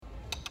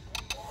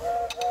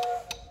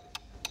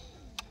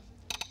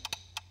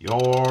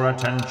Your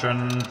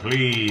attention,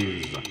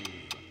 please.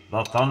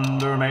 The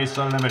Thunder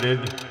Mesa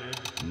Limited,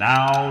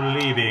 now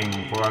leaving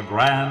for a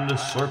grand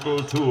circle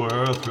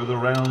tour through the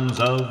realms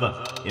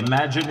of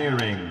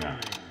Imagineering,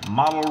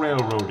 model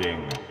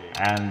railroading,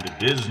 and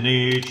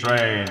Disney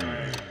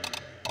trains.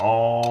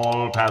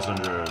 All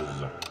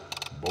passengers,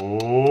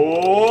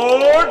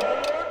 board!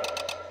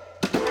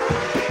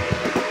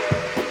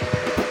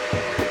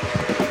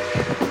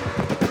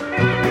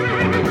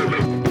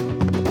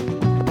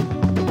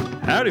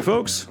 Howdy,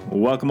 folks.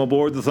 Welcome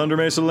aboard the Thunder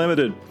Mesa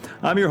Limited.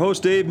 I'm your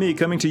host, Dave Mee,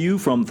 coming to you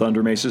from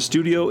Thunder Mesa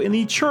Studio in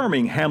the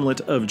charming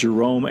hamlet of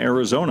Jerome,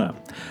 Arizona.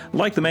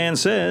 Like the man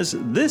says,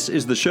 this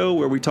is the show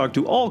where we talk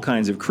to all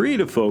kinds of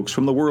creative folks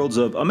from the worlds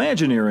of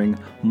Imagineering,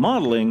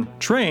 modeling,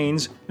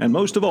 trains, and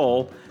most of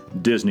all,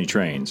 Disney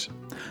trains.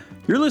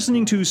 You're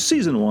listening to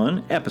Season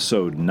 1,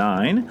 Episode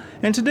 9,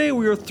 and today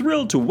we are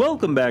thrilled to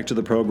welcome back to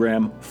the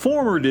program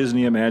former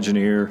Disney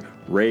Imagineer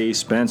Ray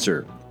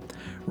Spencer.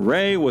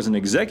 Ray was an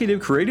executive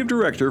creative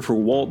director for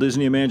Walt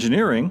Disney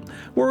Imagineering,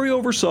 where he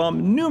oversaw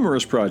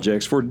numerous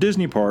projects for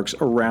Disney parks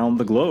around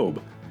the globe.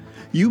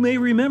 You may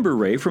remember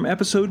Ray from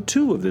episode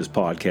 2 of this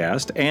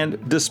podcast,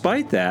 and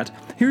despite that,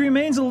 he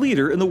remains a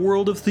leader in the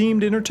world of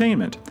themed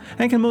entertainment,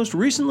 and can most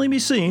recently be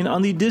seen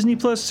on the Disney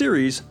Plus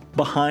series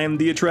Behind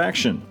the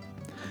Attraction.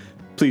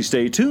 Please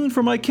stay tuned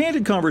for my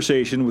candid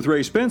conversation with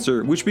Ray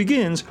Spencer, which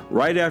begins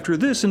right after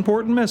this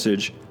important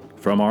message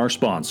from our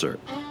sponsor.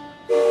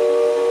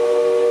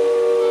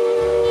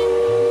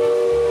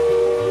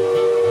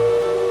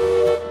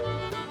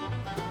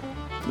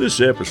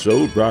 This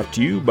episode brought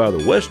to you by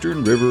the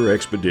Western River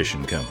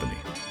Expedition Company.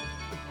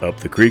 Up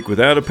the creek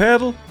without a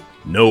paddle?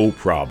 No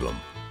problem.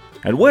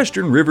 At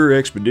Western River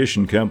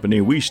Expedition Company,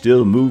 we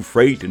still move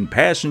freight and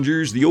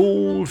passengers the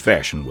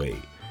old-fashioned way,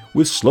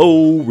 with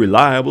slow,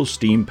 reliable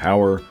steam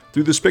power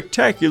through the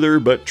spectacular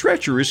but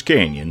treacherous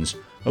canyons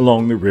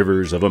along the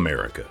rivers of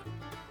America.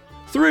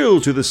 Thrill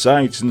to the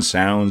sights and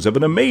sounds of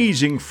an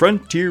amazing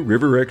frontier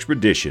river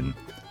expedition,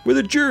 where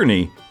the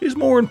journey is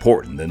more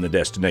important than the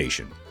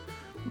destination.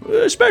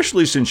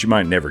 Especially since you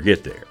might never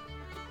get there.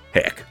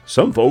 Heck,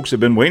 some folks have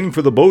been waiting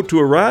for the boat to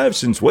arrive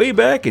since way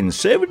back in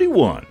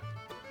 '71.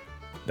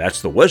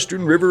 That's the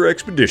Western River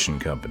Expedition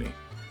Company.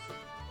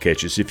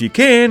 Catch us if you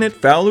can at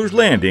Fowler's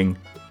Landing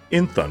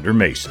in Thunder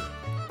Mesa.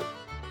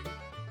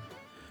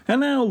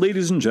 And now,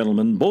 ladies and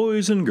gentlemen,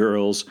 boys and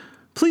girls,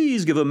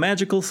 please give a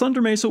magical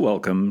Thunder Mesa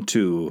welcome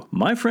to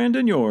my friend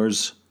and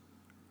yours,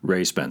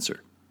 Ray Spencer.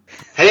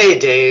 Hey,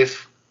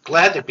 Dave.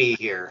 Glad to be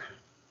here.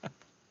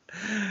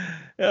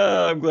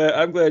 I'm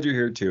glad you're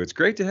here too. It's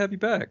great to have you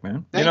back,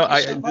 man.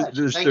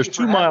 There's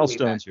two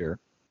milestones here.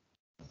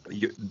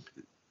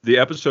 The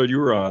episode you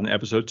were on,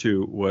 episode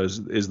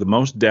 2, is the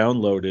most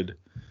downloaded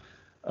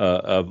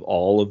of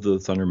all of the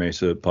Thunder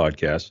Mesa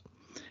podcasts,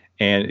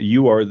 and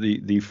you are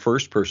the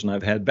first person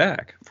I've had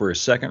back for a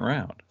second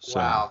round. So.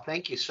 Wow,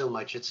 thank you so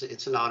much.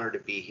 It's an honor to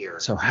be here.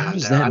 So how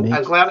does that make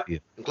I'm glad you?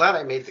 I'm glad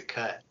I made the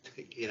cut.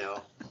 You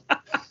know.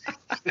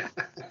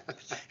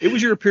 It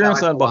was your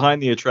appearance on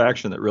Behind the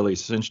Attraction that really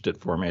cinched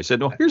it for me. I said,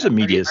 "No, here's a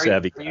media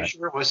savvy guy." Are you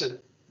sure it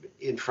wasn't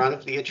in front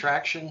of the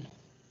attraction?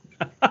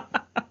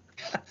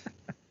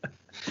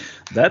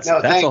 That's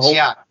a whole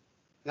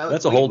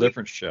that's a whole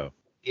different show.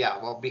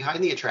 Yeah, well,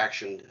 Behind the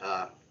Attraction,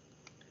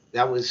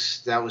 that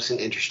was an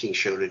interesting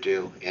show to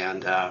do,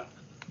 and a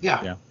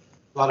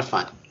lot of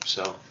fun.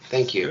 So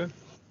thank you. Good.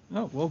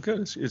 Oh well,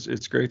 good.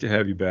 It's great to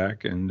have you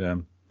back,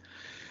 and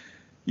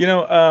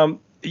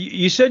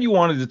you said you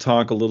wanted to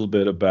talk a little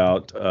bit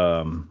about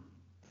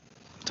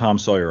Tom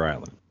Sawyer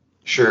Island.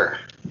 Sure.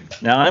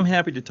 Now, I'm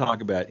happy to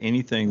talk about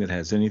anything that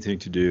has anything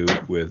to do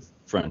with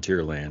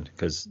Frontierland,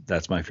 because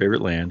that's my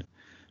favorite land,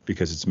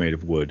 because it's made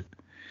of wood.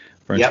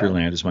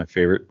 Frontierland is my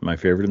favorite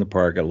in the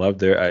park. I love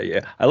there.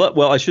 I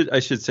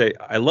should say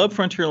I love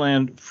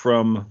Frontierland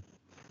from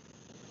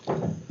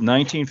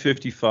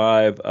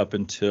 1955 up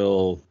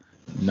until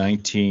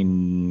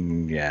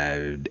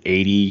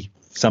 1980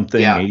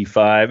 something,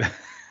 85.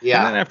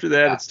 Yeah. And then after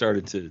that, it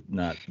started to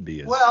not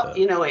be as well.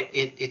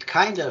 It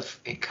kind of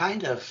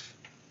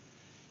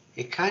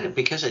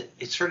because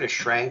it sort of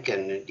shrank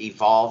and it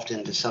evolved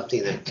into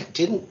something that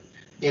didn't,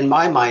 in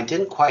my mind,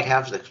 didn't quite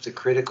have the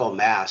critical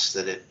mass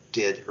that it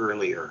did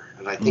earlier.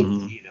 And I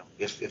think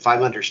if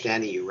I'm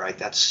understanding you right,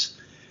 that's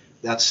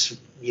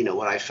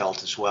what I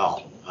felt as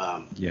well.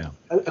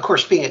 Of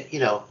course, being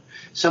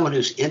someone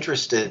who's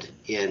interested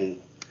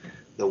in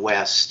the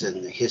West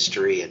and the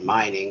history and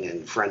mining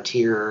and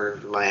frontier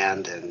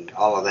land and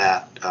all of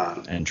that.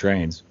 And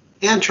trains.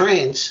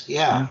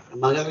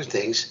 Among other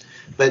things.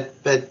 But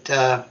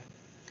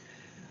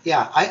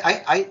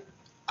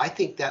I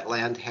think that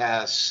land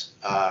has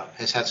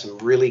had some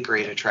really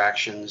great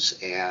attractions,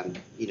 and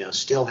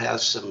still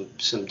has some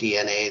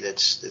DNA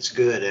that's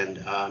good, and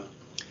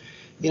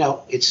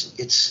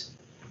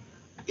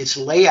its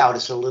layout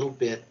is a little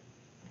bit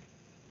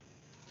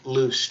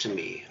loose to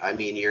me. I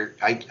mean,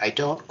 I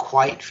don't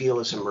quite feel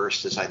as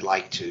immersed as I'd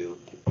like to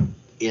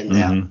in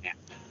that.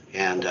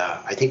 And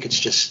I think it's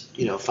just,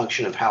 a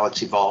function of how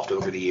it's evolved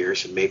over the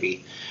years, and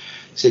maybe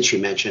since you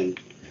mentioned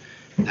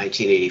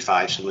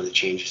 1985, some of the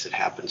changes that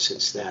happened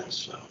since then.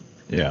 So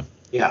Yeah.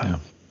 yeah, Yeah.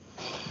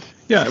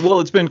 Yeah. Well,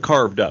 it's been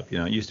carved up.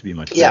 It used to be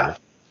much bigger. yeah,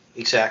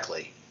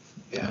 exactly.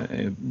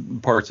 Yeah,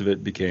 Parts of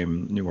it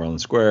became New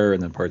Orleans Square,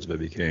 and then parts of it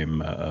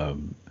became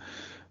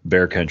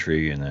Bear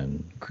Country, and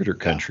then Critter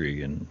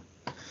Country, and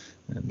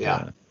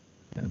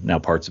now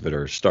parts of it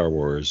are Star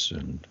Wars,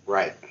 and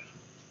right.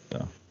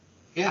 So.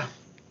 Yeah.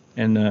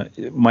 And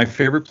my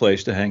favorite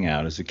place to hang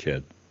out as a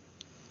kid.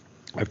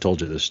 I've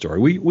told you this story.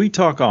 We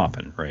talk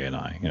often, Ray and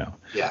I.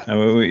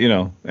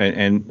 Yeah.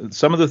 And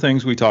some of the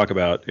things we talk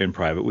about in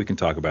private, we can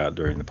talk about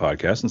during the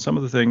podcast, and some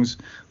of the things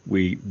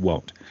we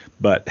won't.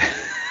 But.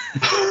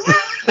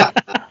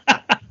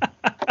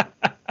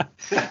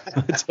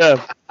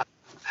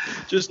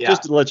 Just to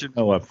let you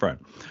know up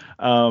front,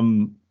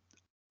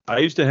 I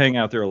used to hang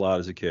out there a lot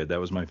as a kid. That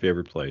was my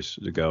favorite place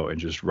to go and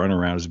just run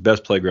around. It was the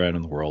best playground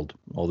in the world.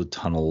 All the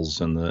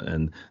tunnels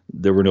and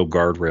there were no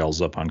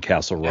guardrails up on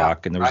Castle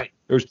Rock, and there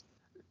was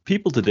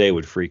people today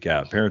would freak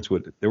out. Parents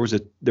would. There was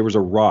a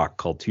rock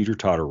called Teeter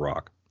Totter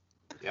Rock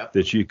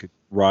that you could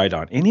ride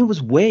on, and it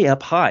was way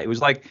up high. It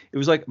was like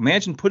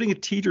imagine putting a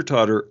teeter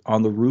totter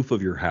on the roof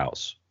of your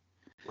house.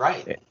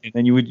 Right. And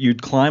then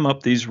you'd climb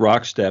up these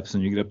rock steps,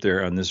 and you get up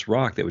there on this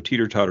rock that would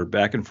teeter totter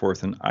back and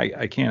forth. And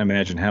I can't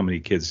imagine how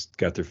many kids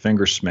got their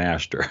fingers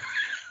smashed or.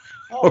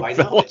 I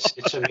know.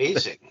 It's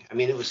amazing. I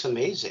mean, it was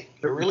amazing.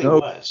 It really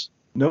was.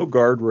 No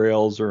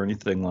guardrails or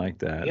anything like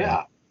that.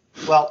 Yeah.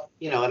 Well,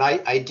 and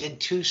I did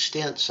 2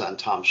 stints on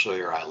Tom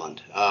Sawyer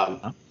Island.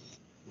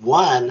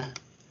 One,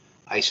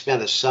 I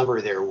spent a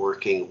summer there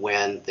working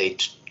when they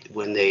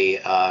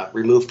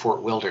removed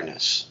Fort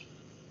Wilderness.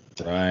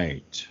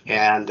 Right.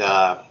 And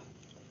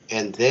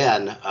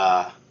then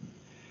I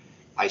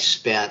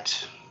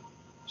spent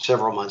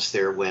several months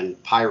there when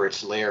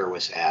Pirates Lair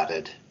was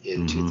added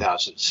in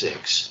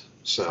 2006.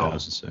 So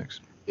 2006.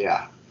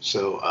 Yeah.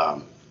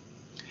 So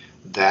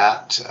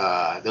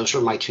those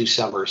were my 2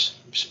 summers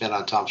spent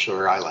on Tom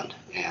Sawyer Island.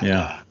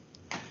 And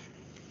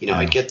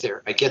I get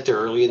there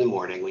early in the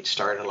morning. We'd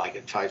start at like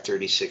at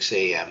 5:30, 6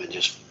 a.m. and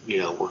just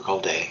work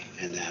all day,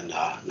 and then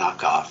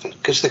knock off.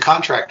 Because the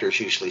contractors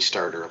usually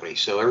start early,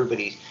 so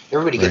everybody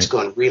gets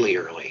going really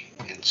early.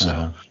 And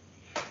so,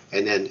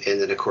 and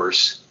then of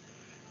course,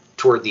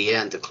 toward the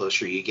end, the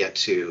closer you get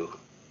to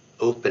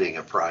opening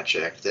a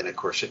project, then of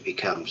course it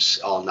becomes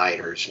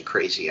all-nighters and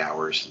crazy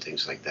hours and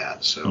things like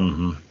that.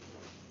 So,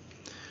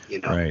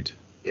 right.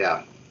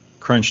 Yeah.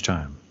 Crunch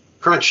time.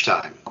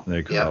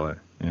 They call it.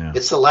 Yeah.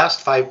 It's the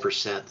last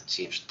 5% that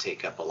seems to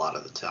take up a lot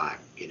of the time,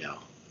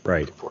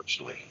 Right.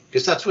 Unfortunately,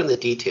 because that's when the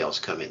details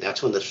come in.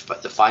 That's when the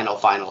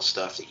final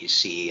stuff that you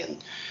see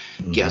and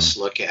guests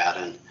look at,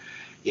 and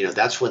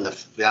that's when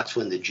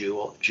the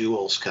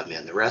jewels come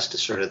in. The rest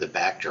is sort of the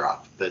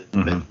backdrop, but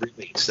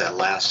really it's that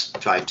last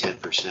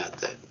 5-10%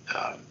 that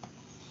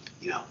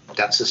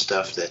that's the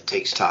stuff that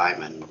takes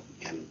time, and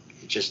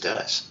it just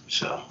does.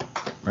 So.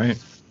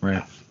 Right.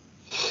 Yeah.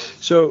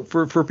 So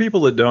for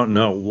people that don't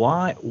know,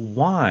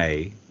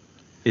 why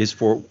is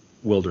Fort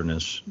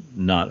Wilderness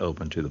not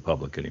open to the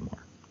public anymore?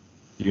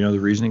 Do you know the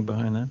reasoning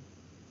behind that?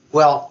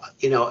 Well,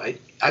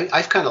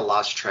 I've kind of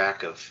lost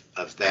track of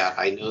that.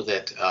 I know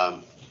that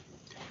at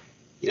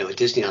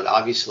Disneyland,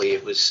 obviously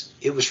it was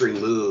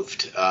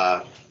removed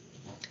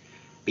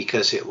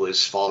because it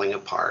was falling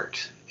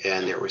apart,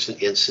 and there was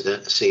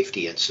a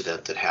safety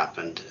incident that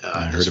happened.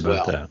 I heard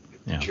about that.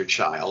 Yeah. With your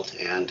child,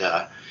 and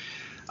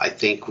I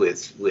think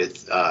with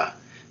the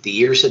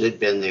years that had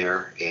been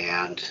there,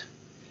 and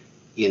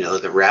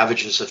the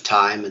ravages of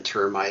time and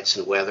termites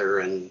and weather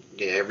and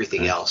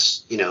everything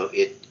else,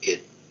 the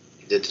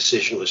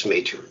decision was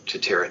made to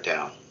tear it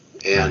down.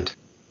 And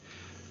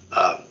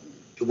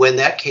when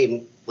that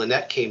came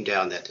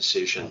down, that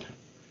decision,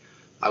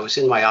 I was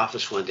in my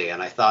office one day and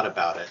I thought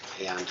about it,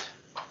 and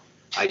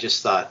I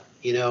just thought,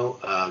 if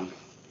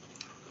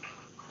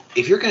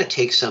you're going to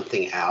take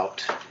something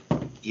out,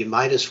 you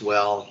might as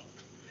well.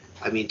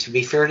 I mean, to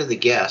be fair to the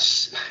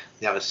guests,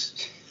 to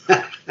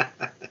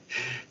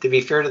be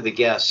fair to the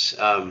guests,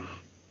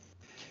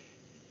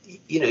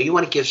 you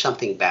want to give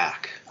something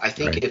back. I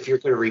think if you're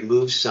going to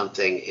remove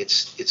something,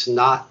 it's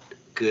not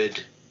good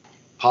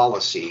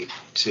policy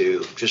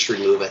to just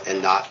remove it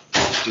and not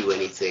do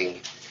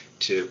anything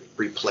to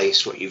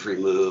replace what you've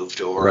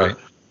removed, or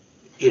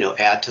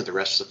add to the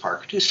rest of the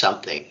park. Do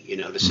something,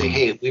 to say,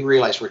 hey, we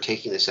realize we're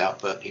taking this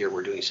out, but here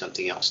we're doing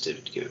something else to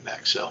give it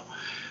back. So.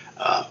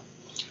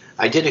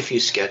 I did a few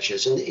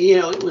sketches, and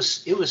it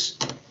was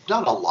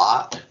not a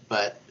lot,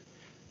 but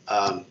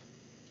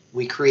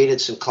we created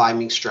some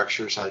climbing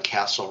structures on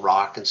Castle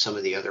Rock and some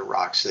of the other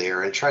rocks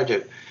there, and tried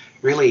to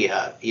really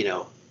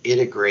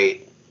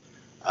integrate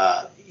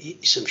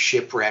some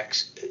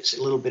shipwrecks,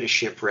 a little bit of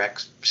shipwreck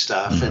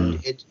stuff,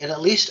 and at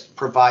least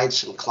provide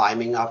some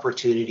climbing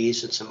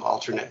opportunities and some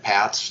alternate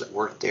paths that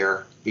weren't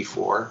there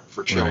before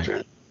for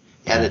children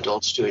and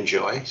adults to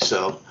enjoy.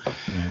 So.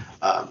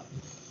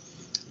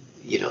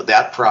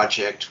 That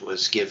project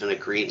was given a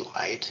green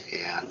light,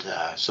 and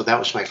so that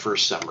was my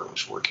first summer,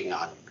 was working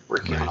on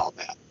all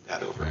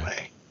that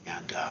overlay.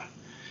 And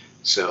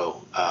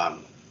so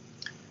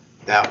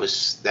that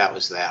was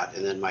that.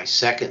 And then my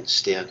second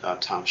stint on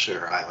Tom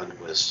Sawyer Island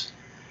was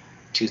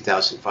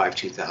 2005,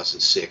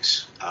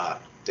 2006.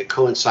 That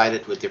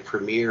coincided with the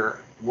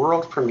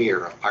world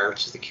premiere of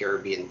Pirates of the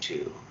Caribbean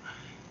 2.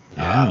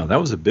 Yeah, that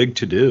was a big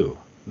to-do.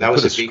 They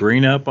put a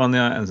screen up on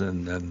that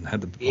and had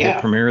the whole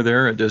premiere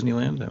there at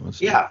Disneyland. That was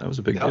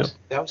a big deal.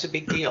 That was a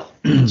big deal.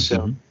 And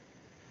so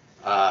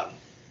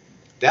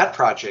that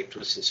project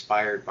was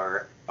inspired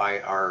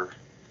by our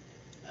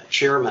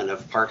chairman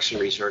of Parks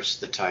and Resorts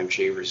at the time,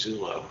 Jay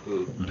Rizzullo,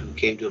 who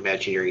came to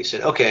Imagineering and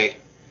said, "Okay,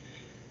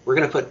 we're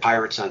going to put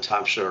Pirates on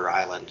Tom Sawyer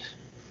Island.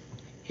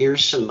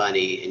 Here's some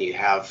money, and you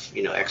have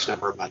X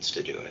number of months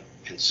to do it."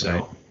 And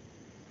so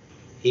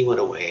he went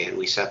away, and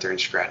we sat there and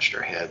scratched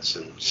our heads,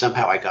 and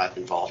somehow I got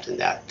involved in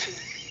that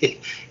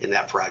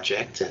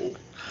project. And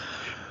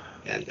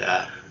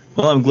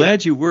well, I'm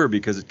glad you were,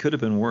 because it could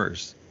have been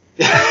worse.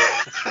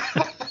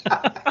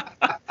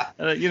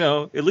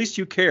 At least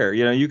you care.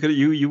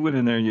 You went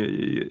in there.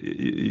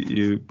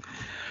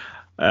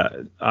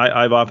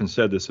 I've often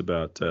said this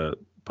about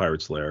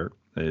Pirate's Lair,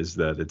 is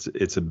that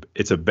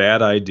it's a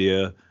bad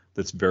idea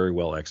that's very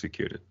well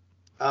executed.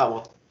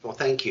 Oh well,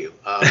 thank you.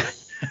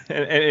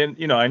 And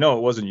I know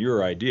it wasn't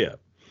your idea,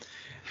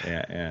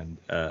 and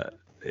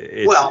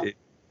it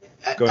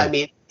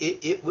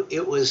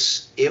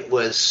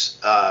was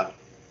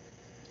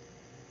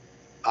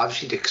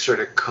obviously to sort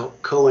of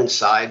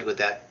coincide with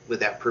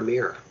that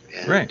premiere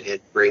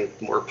and bring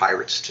more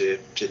pirates to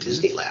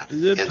Disneyland.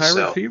 The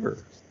pirate fever.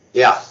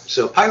 Yeah,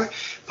 so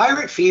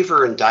pirate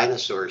fever and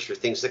dinosaurs are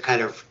things that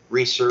kind of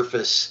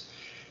resurface,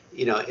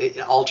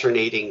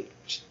 alternating.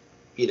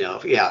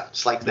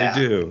 It's like that.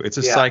 They do. It's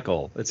a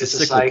cycle. It's a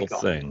cyclical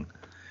thing.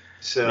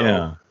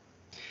 So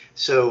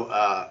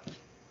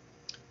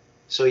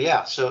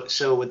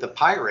with the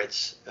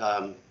pirates,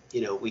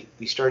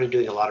 we started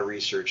doing a lot of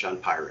research on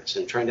pirates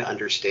and trying to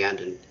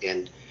understand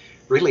and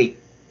really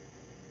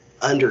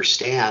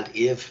understand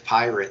if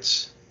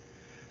pirates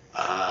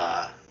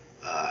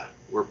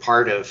were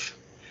part of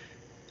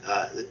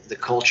the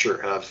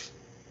culture of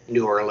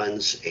New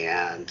Orleans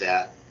and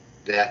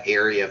that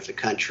area of the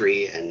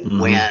country, and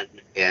when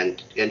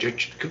and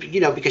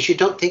because you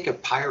don't think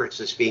of pirates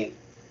as being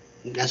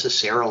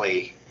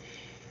necessarily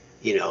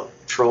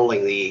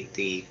trolling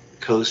the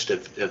coast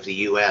of the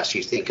U.S.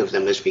 You think of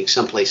them as being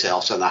someplace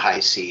else on the high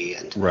sea,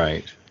 and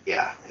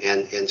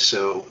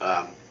so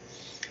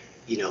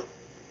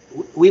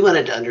we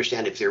wanted to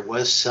understand if there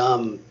was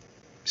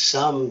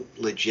some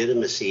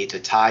legitimacy to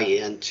tie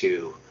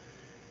into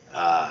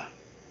Huck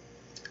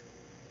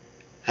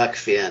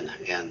Finn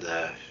and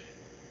the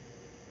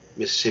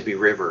Mississippi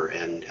River,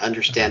 and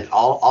understand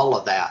all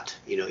of that.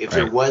 If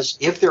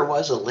there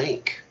was a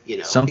link,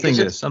 something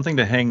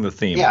to hang the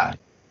theme on.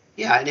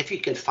 Yeah, and if you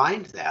can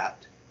find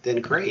that, then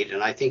great.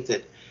 And I think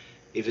that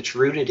if it's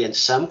rooted in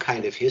some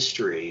kind of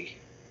history,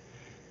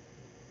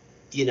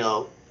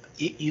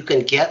 you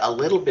can get a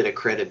little bit of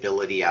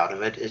credibility out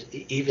of it,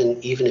 even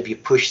if you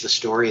push the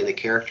story and the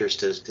characters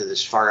to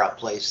this far out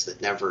place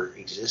that never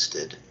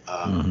existed.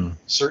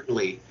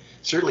 Certainly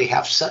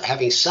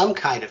having some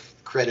kind of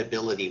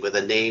credibility with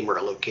a name or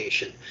a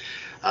location,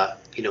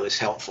 is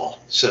helpful.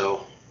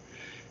 So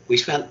we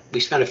spent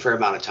a fair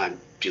amount of time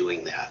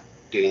doing that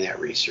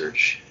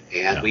research,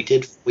 and we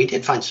did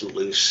find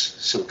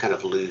some kind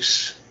of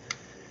loose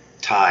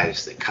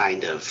ties that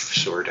kind of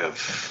sort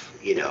of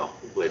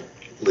would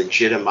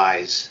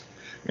legitimize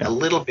a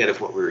little bit of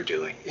what we were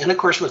doing. And of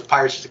course, with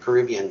Pirates of the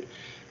Caribbean,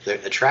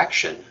 the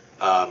attraction,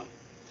 right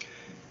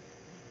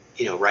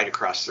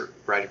across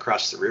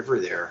the river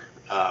there,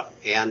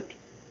 and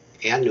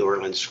New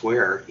Orleans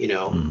Square,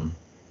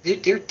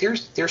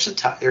 there's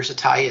a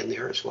tie in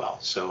there as well.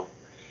 So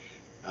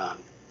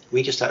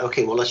we just thought,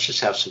 okay, well, let's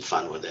just have some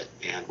fun with it,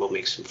 and we'll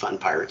make some fun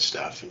pirate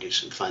stuff and do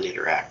some fun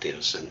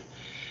interactives, and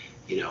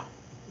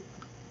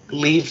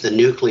leave the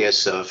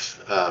nucleus of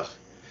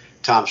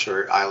Tom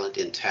Sawyer Island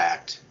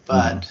intact,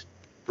 but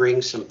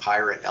bring some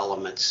pirate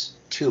elements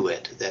to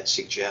it that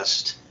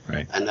suggest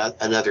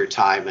another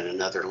time and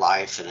another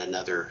life and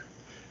another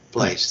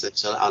place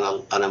that's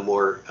on a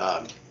more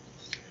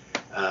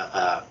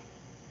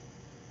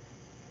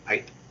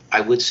I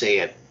would say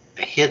a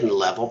hidden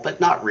level, but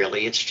not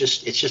really.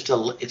 It's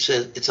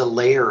a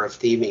layer of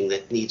theming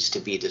that needs to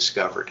be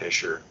discovered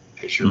as you're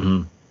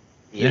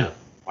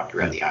walking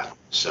around the island.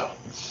 So,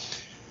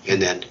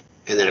 and then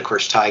of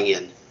course tying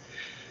in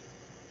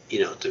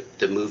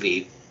the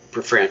movie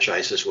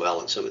franchise as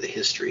well, and some of the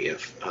history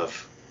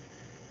of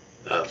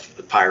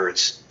the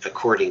pirates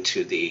according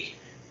to the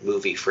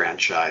movie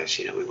franchise.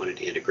 We wanted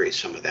to integrate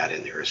some of that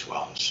in there as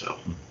well. So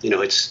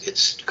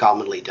it's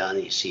commonly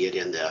done. You see it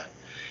in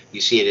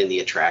the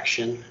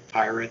attraction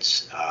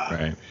Pirates.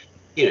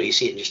 You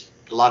see it in just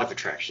a lot of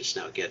attractions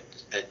now get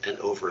an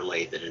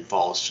overlay that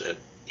involves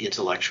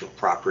intellectual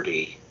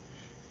property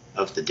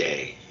of the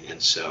day,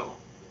 and so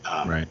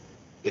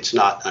it's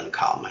not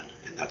uncommon,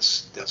 and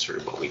that's sort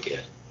of what we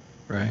did.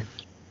 Right.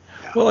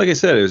 Yeah. Well, like I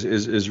said, it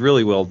was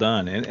really well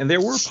done, and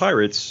there were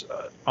pirates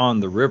on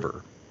the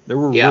river. There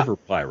were Yeah. river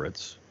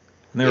pirates.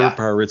 And there Yeah. were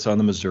pirates on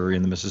the Missouri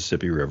and the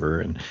Mississippi River,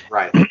 and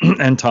Right.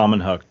 and Tom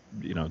and Huck,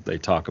 they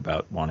talk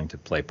about wanting to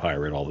play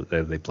pirate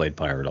they played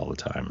pirate all the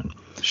time, and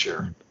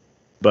Sure.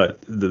 but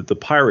the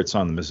pirates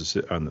on the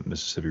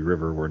Mississippi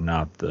River were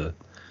not the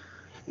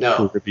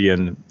No.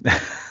 Caribbean.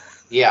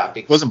 Yeah.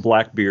 It wasn't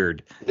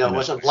Blackbeard. No, it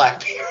wasn't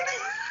Blackbeard.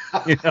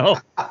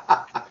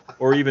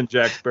 Or even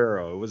Jack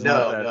Sparrow. It was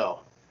not that,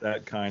 No.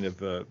 that kind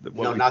of what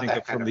No, we not think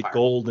that of kind from of the pirate.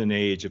 golden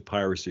age of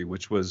piracy,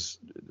 which was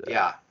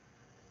Yeah.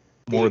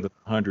 more than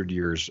 100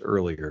 years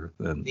earlier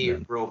than The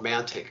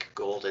romantic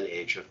golden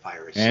age of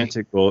piracy.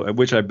 Antic Gold,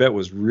 which I bet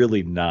was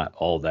really not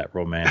all that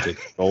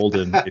romantic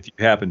golden if you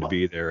happened to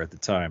be there at the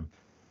time.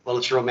 Well,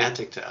 it's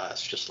romantic to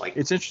us, just like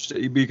It's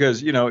interesting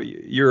because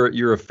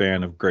you're a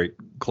fan of great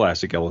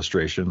classic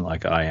illustration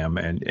like I am,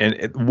 and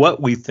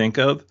what we think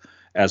of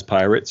as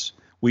pirates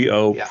we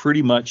owe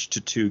pretty much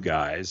to two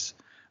guys.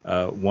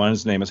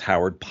 One's name is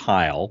Howard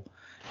Pyle,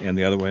 and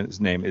the other one's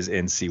name is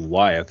N.C.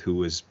 Wyeth, who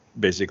was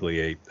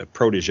basically a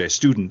protege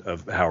student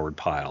of Howard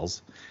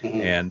Pyle's.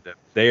 Mhm. And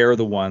they are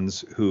the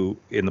ones who,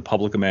 in the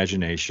public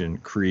imagination,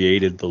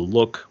 created the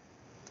look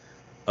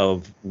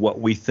of what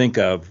we think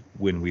of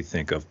when we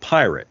think of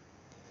pirate.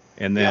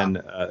 And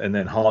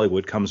then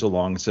Hollywood comes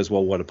along and says,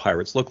 well, what do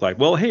pirates look like?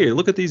 Well, hey,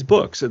 look at these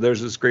books.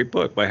 There's this great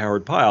book by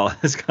Howard Pyle.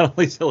 It's got all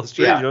these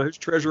illustrations. Yeah. Here's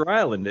Treasure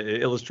Island,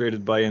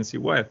 illustrated by N.C.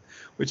 Wyeth,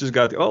 which has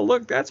got,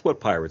 look, that's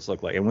what pirates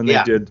look like. And when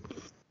they did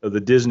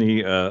the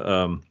Disney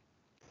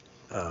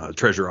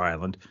Treasure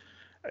Island,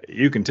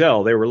 you can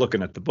tell they were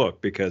looking at the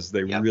book because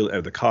they really,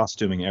 the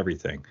costuming,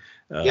 everything,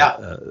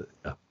 the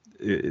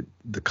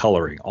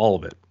coloring, all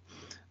of it.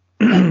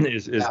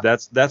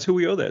 That's who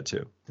we owe that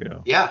to.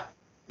 Yeah.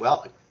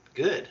 Well,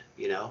 good.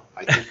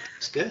 I think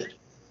it's good.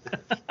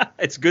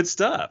 It's good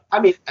stuff.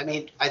 I think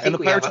and the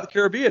Pirates of the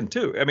Caribbean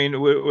too. I mean,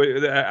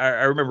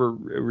 I remember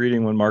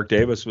reading when Mark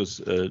Davis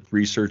was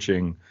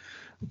researching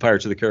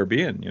Pirates of the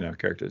Caribbean,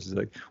 characters. He's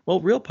like,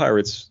 well, real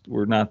pirates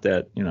were not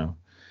that,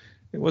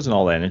 it wasn't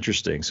all that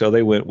interesting. So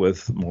they went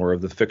with more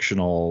of the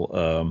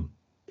fictional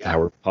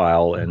Howard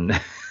Pyle and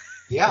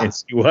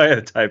N.C.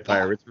 Wyeth type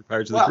pirates for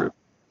Pirates of the Caribbean.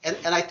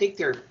 And I think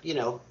they're,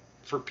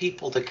 for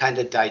people to kind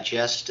of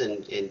digest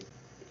and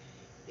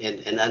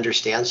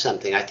understand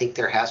something, I think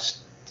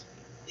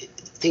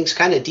things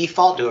kind of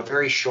default to a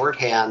very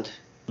shorthand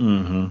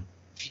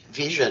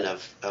vision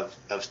of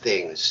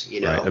things,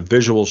 Right, a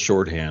visual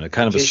shorthand, a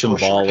kind of a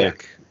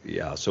symbolic,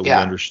 so we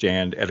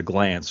understand at a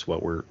glance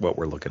what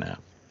we're looking at.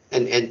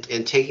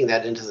 And taking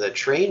that into the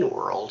train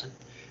world,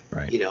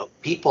 right?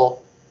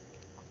 People,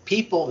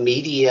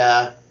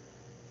 media,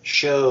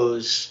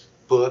 shows,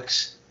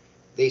 books,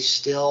 they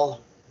still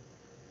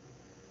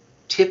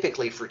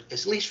typically,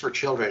 at least for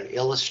children,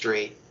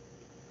 illustrate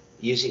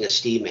using a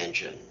steam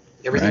engine.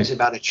 Everything's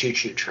about a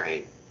choo-choo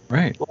train.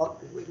 Right. Well,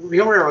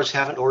 real railroads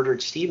haven't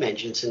ordered steam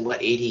engines in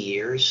 80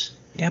 years?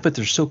 Yeah, but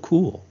they're so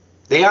cool.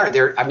 They are.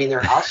 They're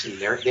awesome.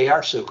 They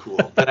are so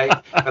cool. But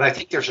I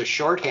think there's a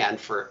shorthand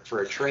for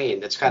a train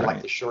that's kind of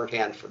like the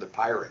shorthand for the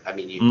pirate. I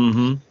mean,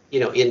 in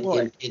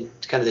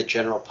kind of the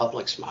general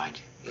public's mind.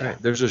 Yeah. Right.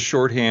 There's a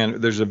shorthand.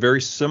 There's a very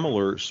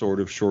similar sort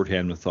of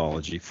shorthand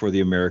mythology for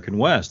the American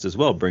West as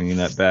well. Bringing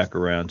that back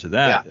around to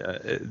that,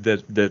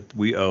 that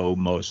we owe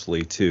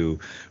mostly to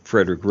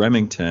Frederick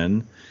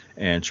Remington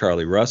and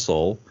Charlie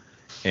Russell,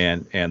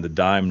 and the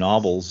dime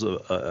novels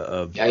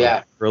of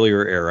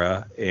earlier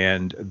era,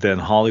 and then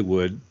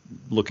Hollywood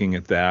looking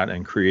at that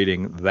and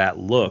creating that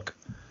look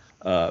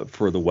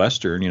for the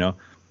Western.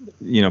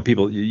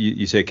 People,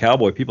 you say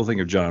cowboy, people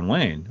think of John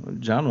Wayne.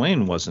 John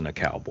Wayne wasn't a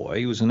cowboy;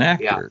 he was an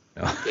actor.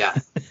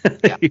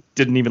 He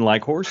didn't even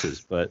like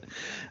horses, but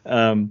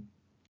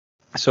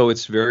so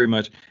it's very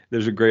much.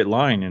 There's a great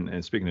line,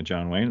 and speaking of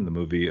John Wayne in the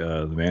movie,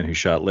 The Man Who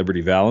Shot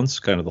Liberty Valance,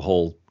 kind of the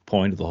whole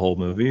point of the whole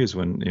movie is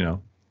when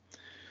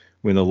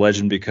the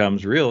legend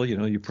becomes real,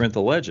 you print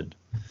the legend.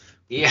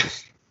 Yeah,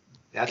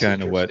 that's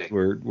kind of what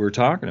we're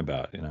talking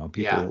about.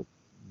 People.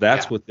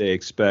 That's what they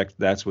expect.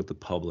 That's what the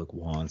public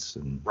wants.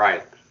 And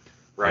right.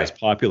 As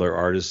popular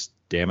artists,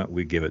 damn it,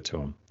 we give it to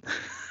them.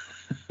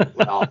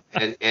 Well,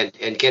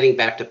 and getting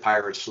back to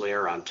Pirate's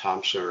Lair on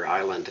Tom Sawyer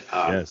Island.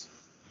 Yes.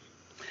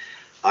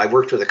 I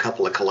worked with a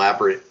couple of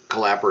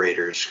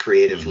collaborators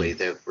creatively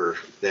that were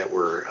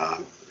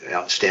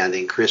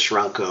outstanding. Chris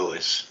Runco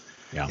is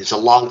a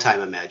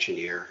longtime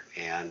Imagineer,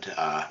 and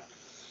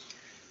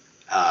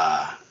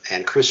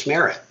Chris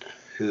Merritt,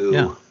 who's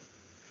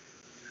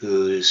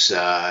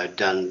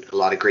done a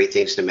lot of great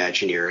things in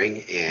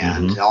Imagineering,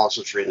 and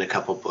also has written a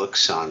couple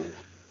books on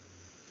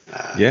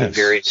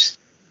various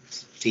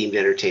themed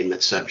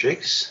entertainment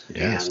subjects.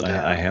 Yes, and,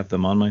 I have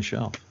them on my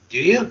shelf. Do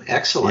you?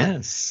 Excellent.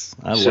 Yes,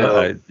 I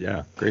love it.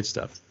 Yeah, great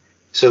stuff.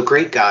 So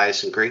great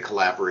guys and great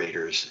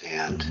collaborators,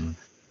 and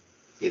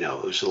it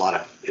was a lot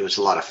of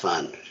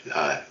fun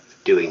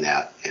doing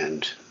that.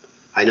 And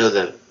I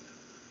know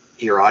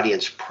your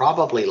audience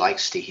probably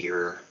likes to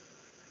hear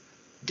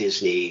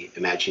Disney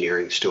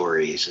Imagineering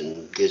stories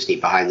and Disney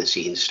behind the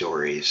scenes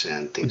stories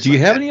and things. Do you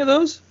like have that. any of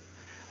those?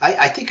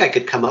 I think I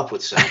could come up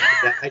with some.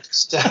 I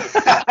just,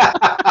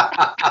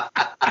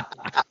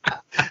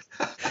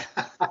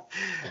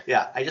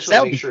 yeah, I just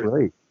want to make sure.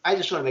 Great. I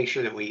just want to make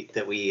sure that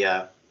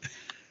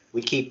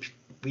we keep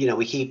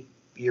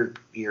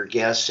your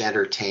guests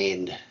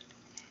entertained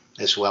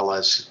as well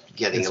as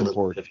getting It's a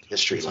little important. bit of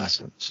history It's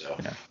lesson. So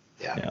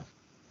yeah.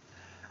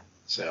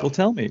 So Well,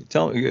 tell me.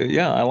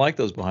 Yeah, I like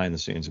those behind the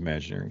scenes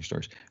Imagineering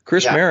stories.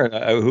 Chris Yeah. Merritt,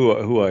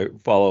 who I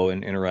follow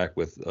and interact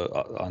with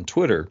on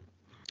Twitter,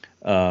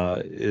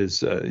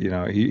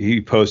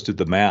 he posted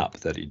the map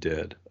that he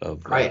did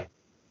of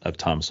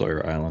Tom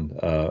Sawyer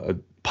Island,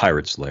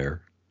 Pirate's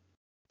Lair.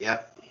 Yeah.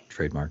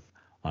 Trademark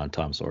on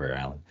Tom Sawyer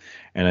Island.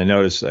 And I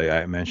noticed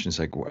I mentioned, it's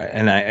like,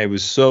 and I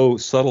was so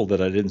subtle that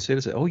I didn't say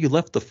this. Oh, you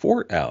left the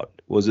fort out.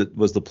 Was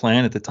the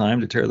plan at the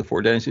time to tear the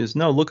fort down? He says,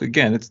 no, look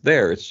again, it's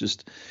there. It's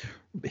just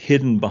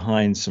hidden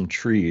behind some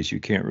trees.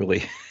 You can't really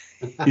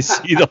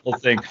see the whole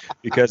thing,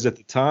 because at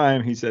the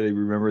time he said he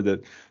remembered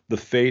that the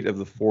fate of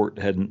the fort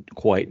hadn't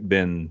quite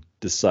been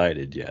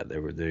decided yet.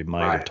 They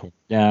might have torn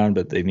it down,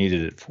 but they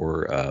needed it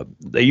for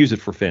they use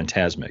it for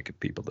Fantasmic, if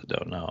people that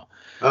don't know.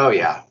 Oh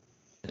yeah.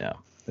 Yeah.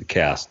 The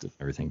cast and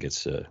everything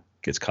gets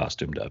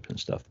costumed up and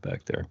stuff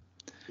back there.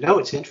 No,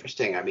 it's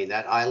interesting. I mean,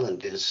 that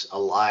island is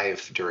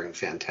alive during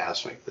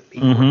Fantasmic with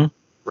people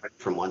right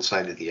from one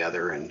side to the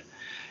other. And,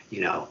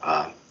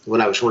 when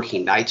I was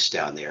working nights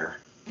down there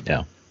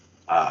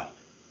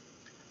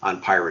on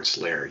Pirate's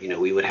Lair,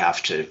 we would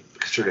have to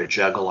sort of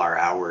juggle our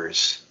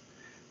hours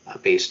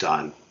based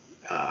on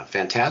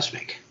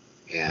Fantasmic.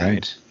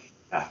 And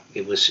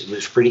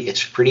it's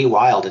pretty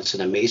wild. It's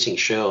an amazing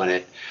show.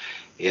 And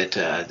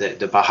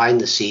the behind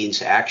the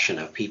scenes action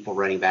of people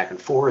running back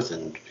and forth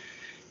and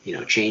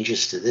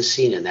changes to this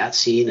scene and that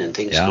scene and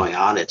things going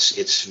on,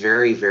 it's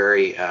very,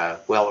 very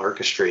well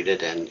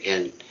orchestrated.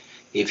 And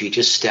if you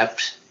just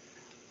stepped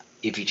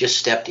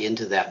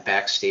into that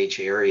backstage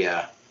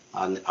area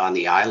on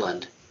the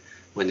island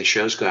when the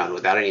show's going on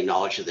without any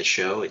knowledge of the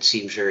show, it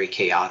seems very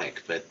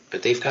chaotic, but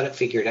they've got it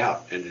figured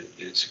out, and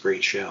it's a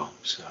great show.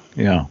 So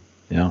yeah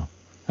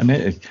I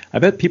mean, I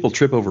bet people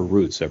trip over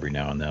roots every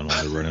now and then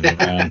while they're running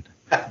around.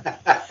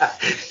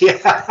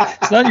 Yeah,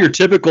 it's not your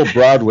typical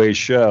Broadway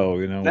show,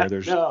 where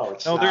there's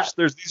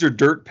there's these are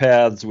dirt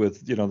paths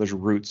with there's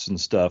roots and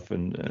stuff,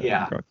 and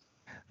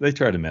they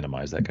try to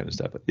minimize that kind of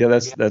stuff. But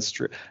that's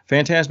true.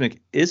 Fantasmic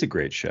is a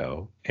great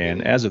show,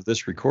 and as of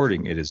this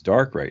recording, it is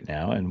dark right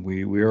now, and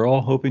we are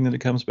all hoping that it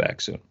comes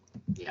back soon.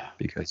 Yeah,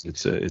 because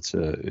it's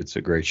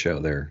a great show.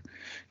 There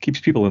keeps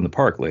people in the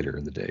park later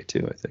in the day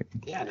too, I think.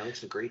 Yeah, no,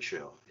 it's a great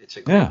show. It's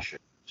a great show.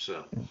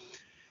 So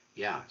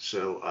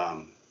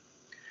so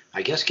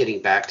I guess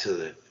getting back to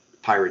the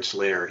Pirate's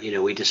Lair,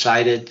 we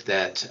decided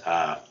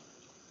that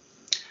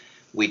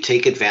we'd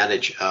take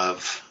advantage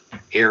of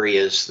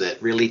areas that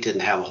really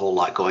didn't have a whole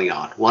lot going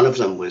on. One of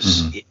them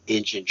was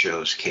Injun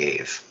Joe's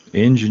Cave.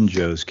 Injun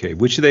Joe's Cave,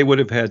 which they would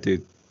have had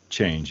to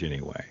change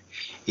anyway.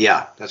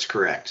 Yeah, that's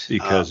correct.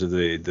 Because of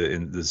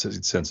the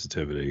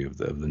sensitivity of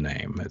the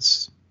name.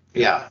 It's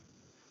and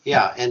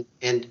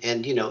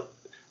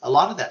a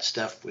lot of that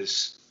stuff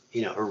was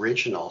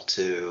original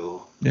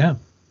to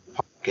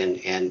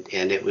and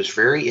it was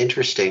very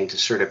interesting to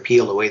sort of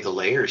peel away the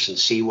layers and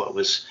see what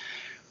was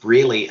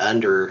really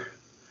under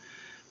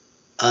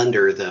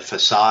the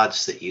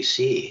facades that you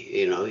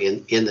see,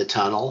 in the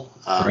tunnel,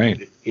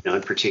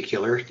 in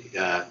particular,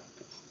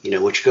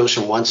 which goes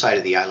from one side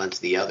of the island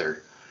to the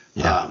other.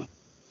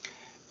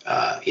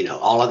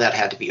 All of that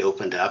had to be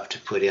opened up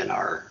to put in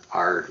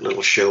our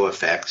little show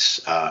effects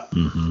that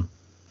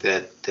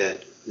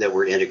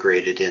were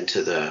integrated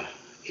into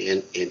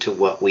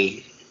what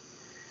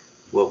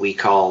we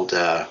called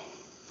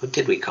what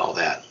did we call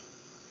that?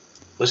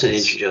 It wasn't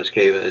Injun Joe's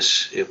Cave.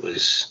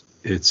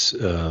 It's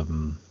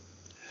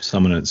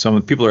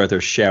some people are out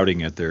there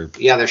shouting at their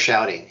they're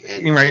shouting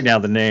and right now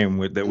the name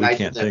that we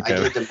can't think of.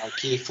 I did the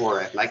marquee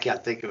for it and I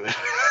can't think of it.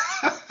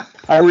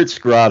 Pirate's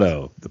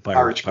Grotto, the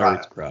Pirate's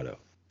Grotto.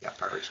 Yeah,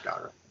 Pirate's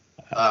Grotto.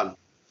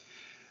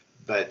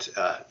 But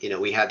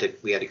we had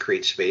to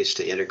create space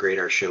to integrate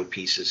our show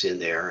pieces in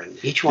there, and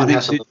each one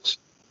has a little.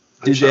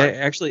 They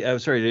actually? I'm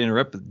sorry to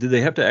interrupt, but did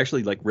they have to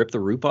actually rip the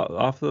roof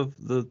off of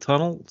the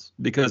tunnels?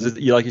 Because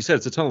like you said,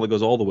 it's a tunnel that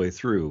goes all the way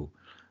through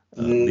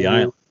the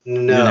island. No,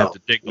 you didn't have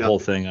to dig the whole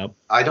thing up.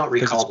 I don't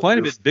recall. It's quite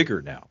a bit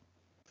bigger now.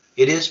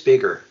 It is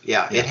bigger.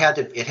 Yeah, it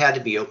had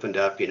to be opened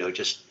up.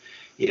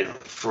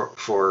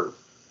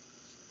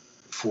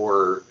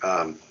 For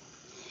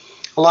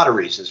a lot of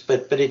reasons,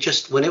 but it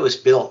just, when it was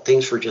built,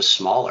 things were just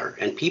smaller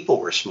and people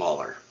were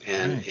smaller,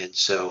 and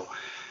so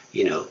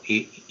you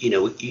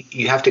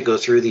have to go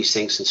through these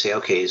things and say,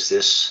 okay, is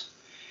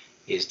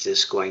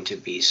this going to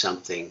be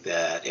something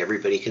that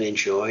everybody can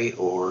enjoy,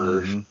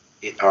 or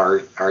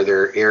are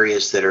there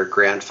areas that are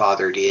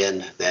grandfathered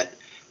in that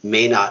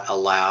may not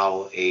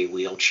allow a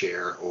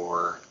wheelchair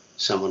or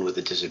someone with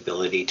a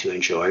disability to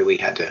enjoy? We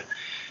had to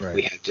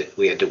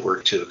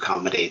work to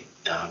accommodate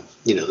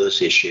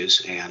those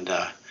issues, and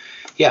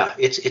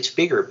it's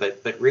bigger,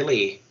 but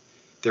really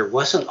there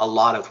wasn't a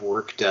lot of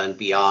work done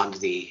beyond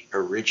the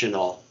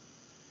original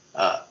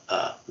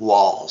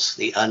walls,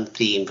 the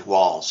unthemed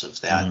walls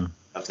of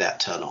that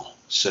tunnel.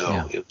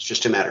 So it was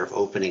just a matter of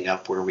opening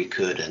up where we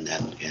could, and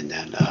then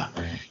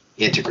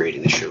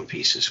integrating the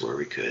showpieces where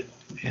we could.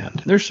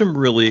 And there's some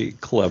really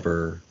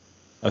clever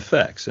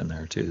effects in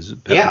there too.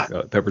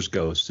 Pepper's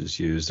Ghost is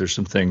used. There's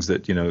some things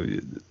that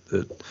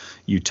that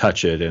you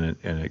touch it and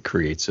it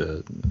creates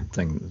a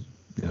thing,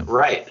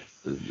 right,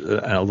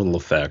 a little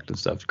effect and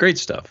stuff. Great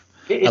stuff.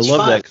 It's I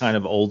love fun. that kind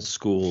of old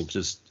school,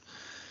 just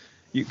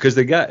because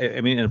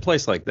in a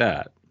place like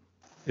that,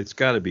 it's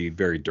got to be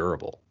very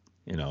durable.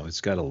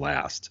 It's got to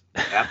last.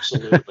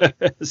 Absolutely.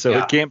 So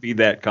it can't be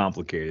that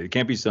complicated. It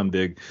can't be some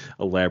big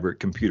elaborate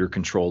computer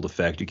controlled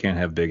effect. You can't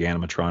have big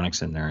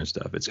animatronics in there and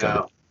stuff. It's got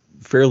to be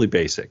fairly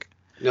basic.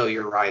 No,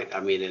 you're right.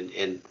 I mean,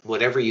 and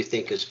whatever you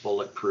think is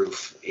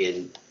bulletproof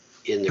in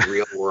the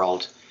real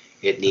world,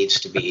 it needs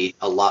to be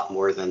a lot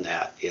more than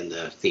that in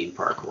the theme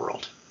park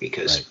world,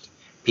 because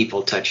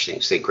people touch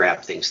things, they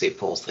grab things, they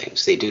pull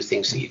things, they do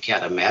things that you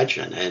can't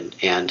imagine,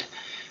 and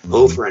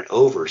over and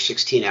over,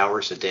 16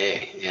 hours a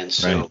day. And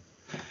so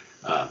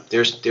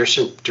there's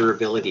some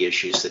durability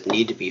issues that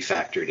need to be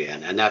factored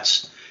in, and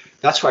that's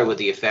why with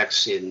the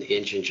effects in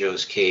Injun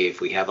Joe's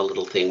Cave, we have a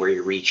little thing where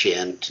you reach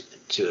in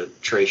to a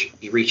treasure,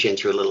 you reach in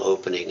through a little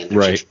opening, and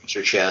there's a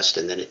treasure chest,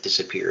 and then it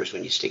disappears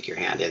when you stick your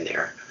hand in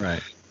there.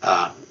 Right.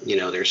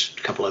 There's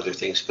a couple other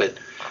things, but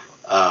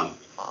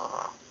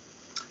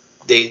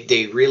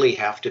they really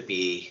have to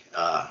be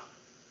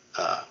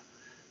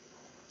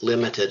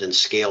limited and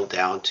scaled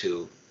down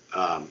to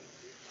a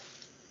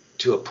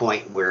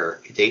point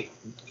where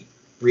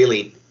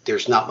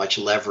there's not much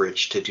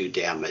leverage to do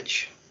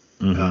damage.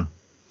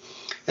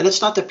 And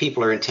it's not that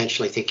people are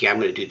intentionally thinking, I'm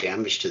going to do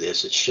damage to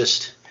this. It's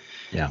just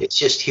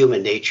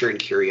human nature and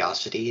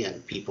curiosity,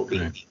 and people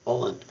being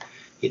people, and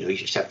you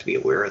just have to be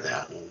aware of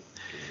that. And,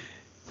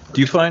 do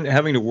you find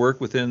having to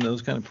work within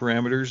those kind of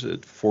parameters,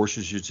 it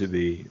forces you to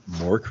be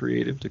more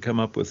creative, to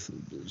come up with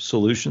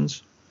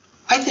solutions?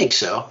 I think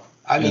so.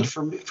 I mean,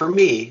 for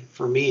me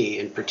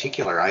in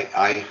particular,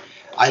 I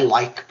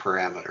like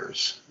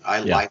parameters. I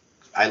like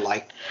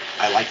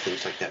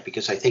things like that,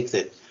 because I think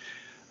that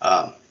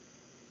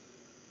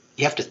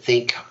you have to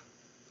think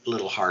a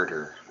little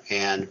harder,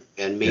 and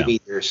maybe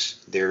there's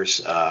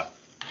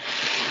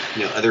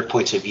other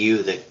points of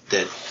view that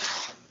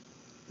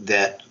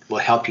will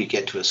help you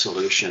get to a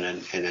solution,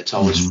 and it's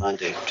always fun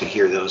to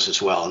hear those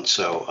as well. And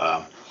so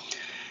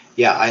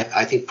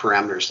I think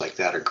parameters like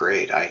that are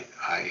great. I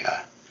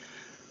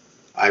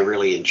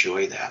really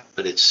enjoy that,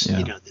 but it's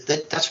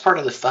that's part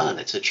of the fun.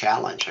 It's a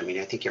challenge. I mean,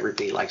 I think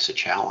everybody likes a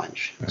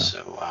challenge.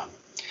 So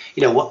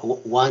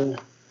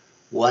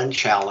one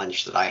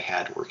challenge that I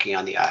had working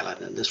on the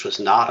island, and this was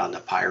not on the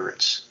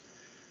Pirates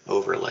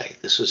overlay.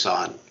 This was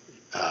on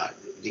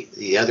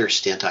the other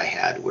stint I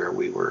had, where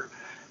we were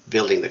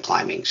building the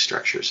climbing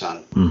structures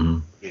on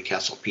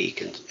Castle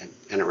Peak and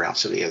around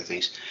some of the other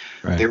things.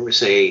 Right. There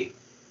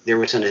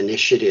was an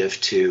initiative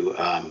to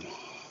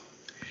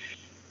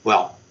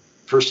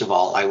first of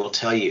all, I will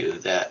tell you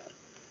that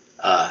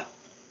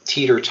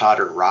Teeter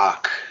Totter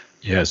Rock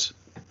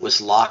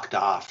was locked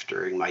off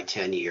during my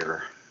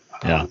 10-year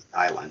on the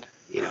island,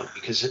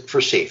 because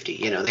for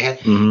safety, they had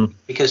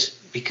because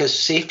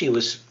safety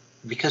was,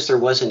 because there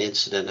was an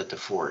incident at the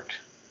fort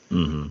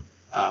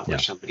where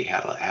somebody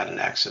had an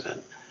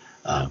accident.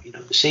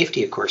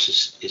 Safety, of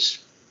course, is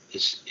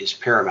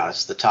paramount.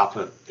 It's at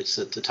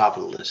the top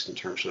of the list in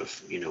terms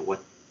of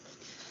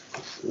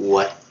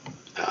what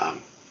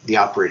the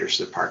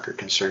operators of the park are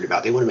concerned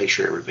about. They want to make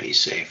sure everybody's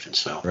safe, and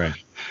so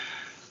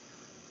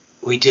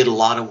we did a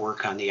lot of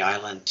work on the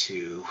island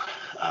to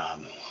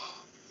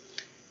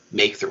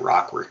make the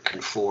rockwork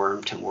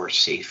conform to more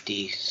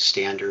safety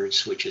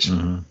standards, which is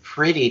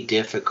pretty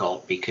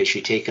difficult, because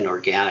you take an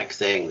organic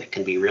thing that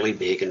can be really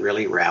big and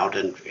really round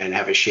and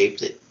have a shape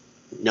that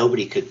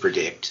nobody could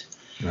predict.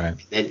 Right.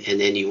 And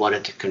then you want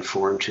it to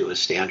conform to a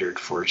standard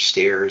for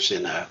stairs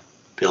in a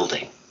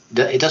building.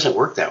 It doesn't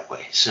work that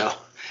way. So,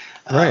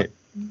 But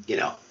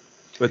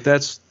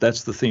that's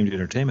the themed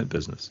entertainment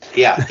business.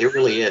 Yeah, it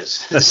really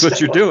is. That's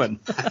what you're doing.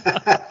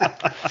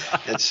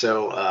 And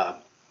so, a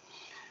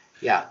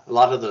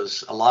lot of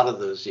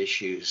those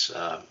issues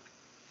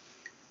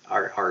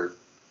are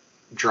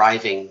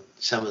driving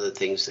some of the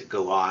things that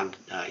go on,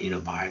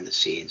 behind the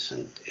scenes,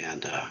 and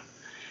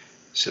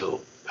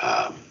so.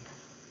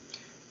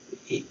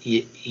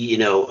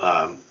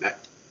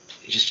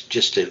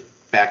 Just to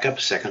back up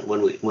a second,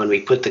 when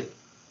we put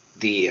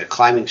the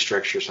climbing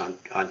structures on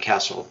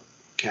Castle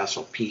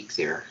Peak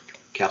there,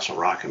 Castle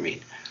Rock, I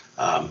mean,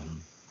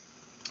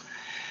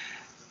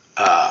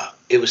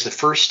 it was the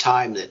first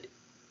time that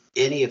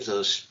any of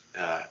those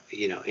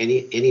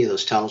any of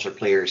those tunnels or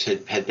players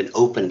had been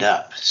opened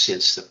up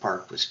since the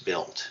park was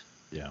built.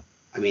 Yeah,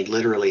 I mean,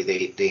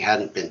 literally they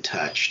hadn't been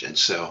touched, and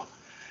so.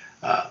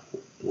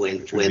 When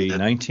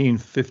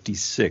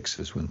 1956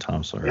 is when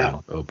Tom Sawyer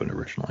Island opened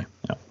originally.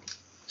 Yeah.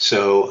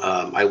 So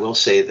I will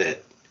say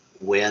that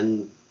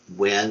when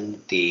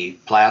the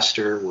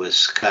plaster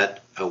was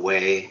cut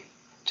away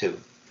to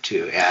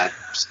to add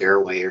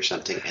stairway or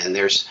something, and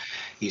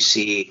you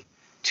see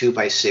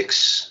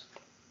 2x6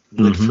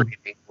 wood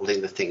framing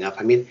holding the thing up.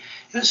 I mean,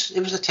 it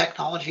was a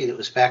technology that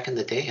was back in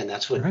the day, and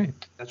that's what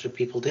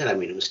people did. I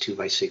mean, it was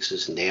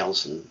 2x6s and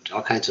nails and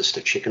all kinds of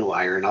stuff, chicken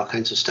wire and all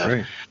kinds of stuff.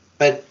 Right.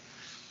 But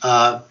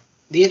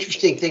the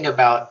interesting thing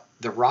about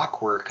the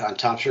rock work on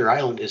Tom Sawyer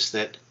Island is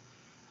that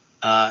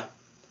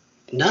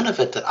none of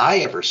it that I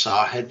ever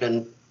saw had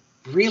been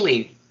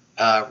really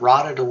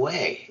rotted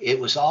away. It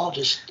was all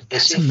just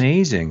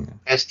amazing.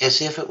 As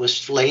if it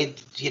was laid,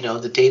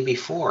 the day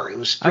before. It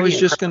was. I was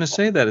just going to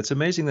say that it's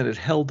amazing that it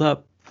held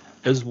up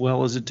as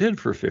well as it did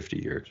for 50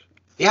 years.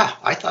 Yeah,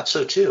 I thought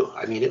so too.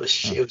 I mean, it was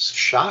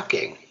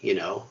shocking,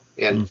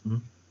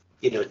 and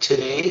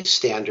today's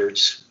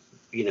standards,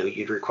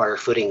 you'd require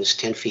footings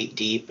 10 feet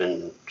deep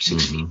and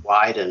 6 feet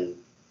wide and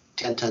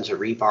 10 tons of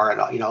rebar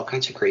and all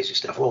kinds of crazy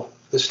stuff. Well,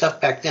 the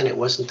stuff back then, it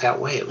wasn't that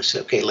way. It was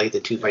okay. Lay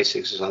the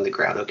 2x6s on the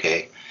ground.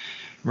 Okay.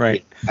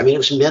 Right. I mean,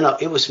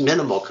 it was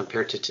minimal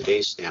compared to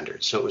today's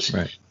standards. So it was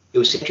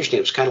interesting.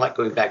 It was kind of like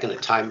going back in a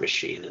time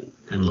machine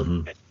and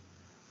looking at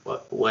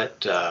what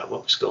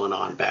was going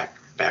on back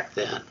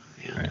then.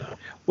 And,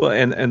 well,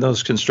 and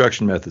those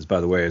construction methods, by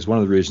the way, is one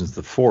of the reasons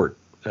the fort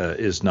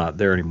is not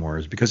there anymore,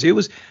 is because it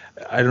was.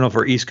 I don't know if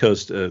our East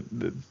Coast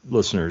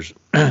listeners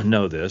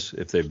know this.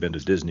 If they've been to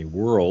Disney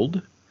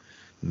World,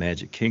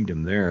 Magic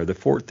Kingdom, the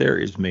fort there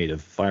is made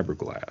of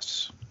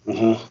fiberglass.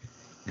 Mm-hmm.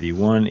 The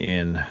one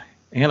in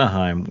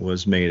Anaheim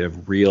was made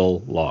of real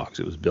logs.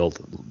 It was built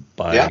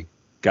by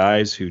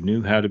guys who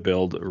knew how to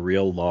build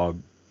real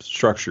log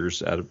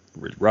structures out of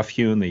rough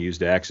hewn. They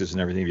used axes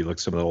and everything. If you look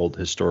at some of the old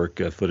historic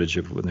footage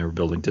of when they were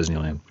building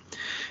Disneyland,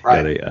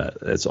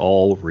 it's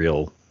all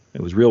real.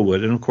 It was real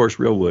wood, and of course,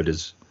 real wood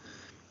is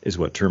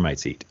what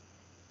termites eat.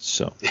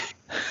 So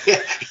they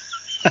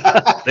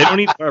don't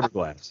eat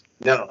fiberglass.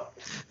 No,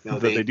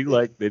 but they do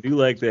like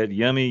that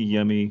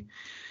yummy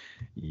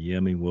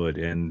wood,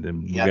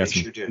 and we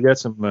got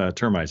some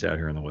termites out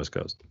here on the West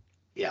Coast.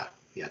 Yeah,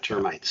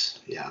 termites.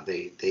 Yeah,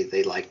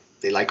 they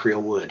like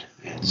real wood.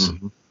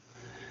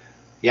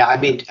 Yeah, I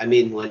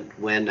mean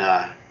when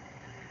I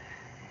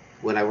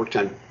worked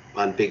on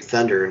Big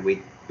Thunder and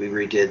we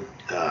redid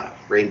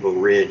Rainbow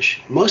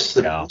Ridge, most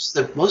of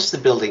the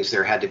buildings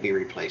there had to be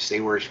replaced. They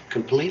were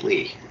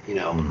completely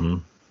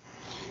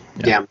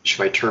damaged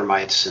by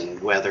termites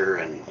and weather,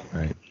 and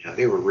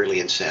they were really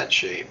in sad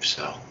shape.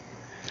 So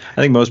I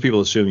think most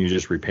people assume you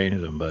just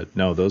repainted them, but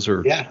no, those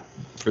are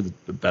for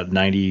about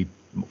 90%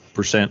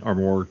 or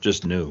more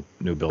just new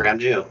buildings. Brand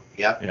new.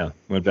 Yeah.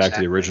 Went back to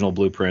the original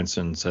blueprints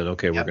and said,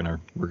 okay, we're gonna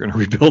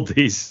rebuild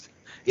these.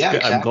 Yeah,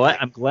 exactly.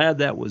 I'm glad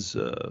that was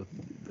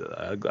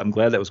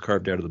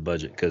carved out of the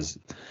budget, because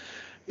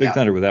Big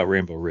Thunder without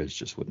Rainbow Ridge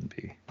just wouldn't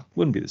be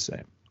the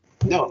same.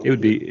 No, it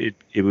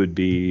would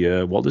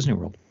be Walt Disney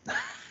World.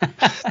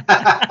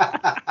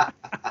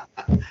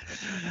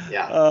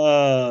 Yeah.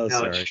 No,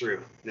 sorry.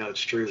 It's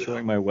true.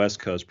 Showing my West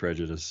Coast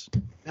prejudice.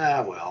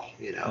 Well,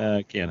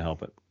 I can't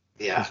help it.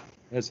 Yeah.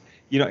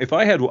 If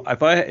I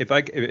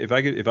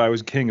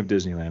was king of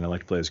Disneyland, I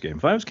like to play this game.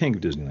 If I was king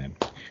of Disneyland,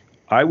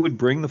 I would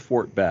bring the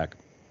fort back,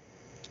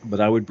 but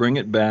I would bring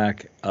it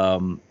back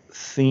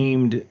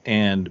themed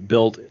and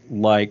built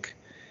like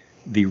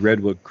the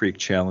Redwood Creek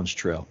Challenge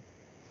Trail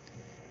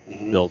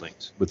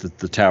buildings, with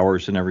the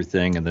towers and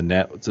everything, and the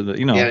net,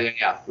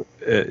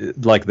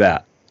 like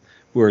that,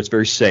 where it's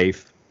very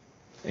safe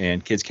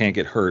and kids can't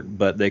get hurt,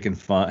 but they can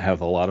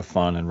have a lot of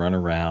fun and run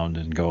around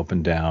and go up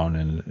and down.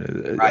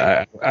 And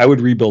I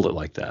would rebuild it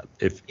like that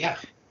if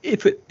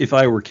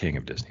I were king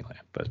of Disneyland.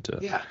 But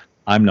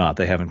I'm not.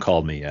 They haven't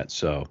called me yet,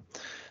 so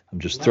I'm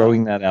just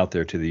throwing that out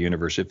there to the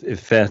universe. If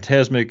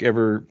Fantasmic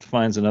ever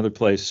finds another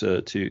place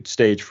to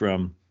stage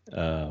from,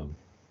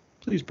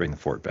 please bring the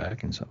fort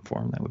back in some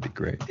form. That would be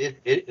great.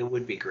 It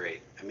would be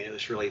great. I mean, it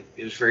was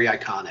very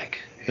iconic.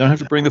 You don't have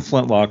to bring the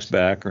flintlocks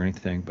back or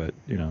anything, but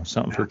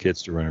something for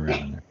kids to run around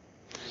in there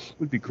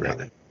would be great.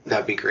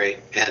 That'd be great.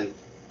 And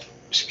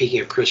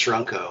speaking of Chris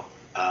Runco,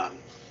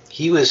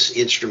 he was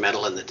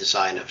instrumental in the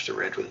design of the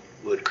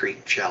Redwood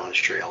Creek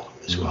Challenge Trail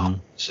as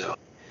well. So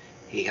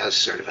he has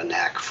sort of a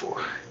knack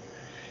for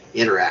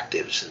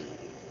interactives and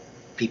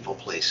people,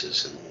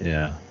 places,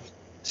 and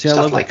stuff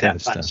I love like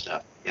that fun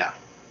stuff.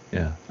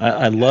 Yeah,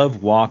 I love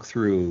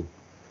walkthrough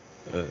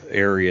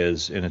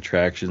areas and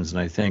attractions, and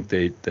I think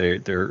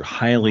they're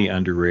highly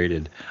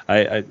underrated.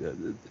 I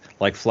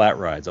like flat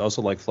rides. I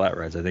also like flat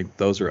rides. I think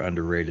those are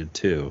underrated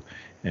too.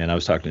 And I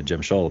was talking to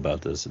Jim Scholl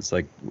about this. It's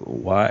like,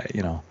 why,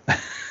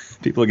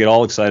 people get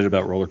all excited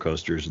about roller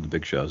coasters and the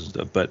big shows and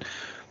stuff, but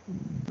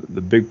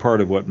the big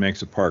part of what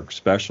makes a park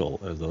special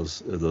are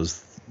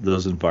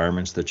those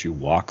environments that you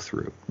walk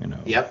through.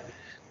 Yep.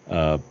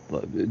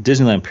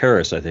 Disneyland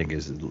Paris, I think,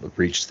 has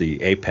reached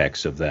the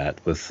apex of that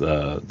with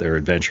their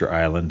Adventure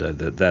Island.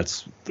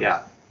 That's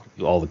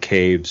all the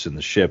caves and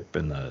the ship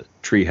and the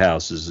tree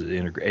houses.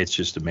 It's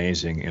just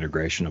amazing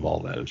integration of all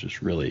that. It's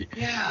just really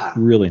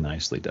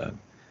nicely done.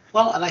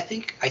 Well, and I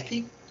think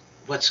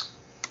what's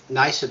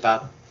nice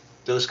about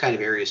those kind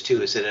of areas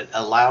too is that it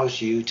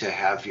allows you to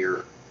have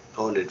your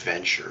own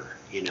adventure.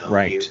 You know,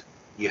 Right.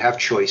 you have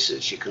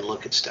choices. You can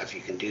look at stuff.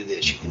 You can do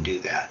this. You can do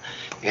that,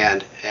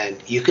 and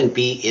you can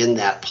be in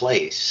that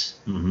place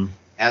Mm-hmm.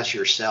 as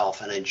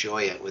yourself and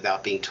enjoy it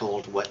without being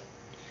told what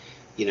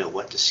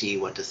to see,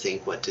 what to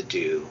think, what to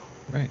do.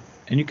 Right.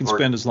 And you can Or-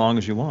 spend as long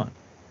as you want.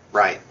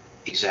 Right,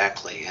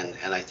 exactly, and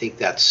I think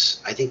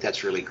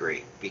that's really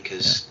great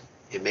because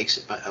it makes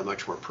it a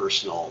much more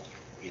personal,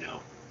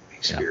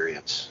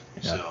 experience.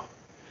 Yeah. So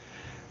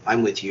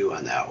I'm with you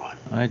on that one.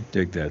 I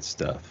dig that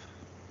stuff.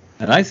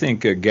 And I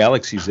think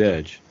Galaxy's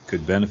Edge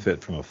could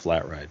benefit from a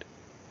flat ride.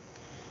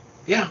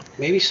 Yeah,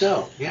 maybe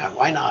so. Yeah,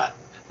 why not?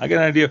 I got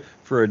an idea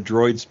for a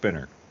droid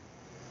spinner.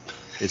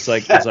 It's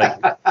like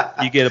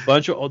you get a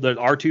bunch of the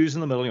R2s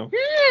in the middle, one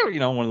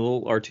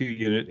little R2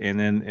 unit, and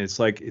then it's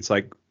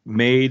like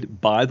made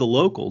by the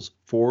locals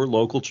for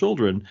local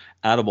children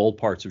out of old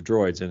parts of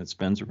droids, and it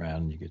spins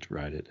around and you get to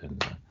ride it,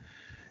 and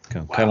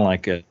kind of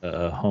like a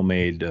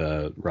homemade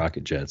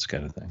rocket jets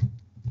kind of thing.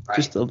 Right.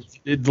 Just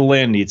the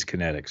land needs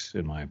kinetics,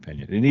 in my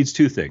opinion. It needs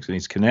two things. It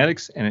needs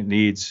kinetics, and it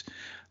needs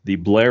the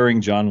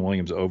blaring John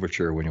Williams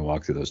overture when you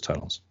walk through those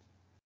tunnels.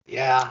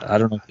 Yeah. I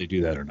don't know if they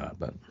do that or not,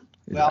 but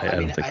Well, I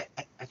don't think.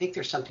 I think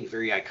there's something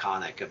very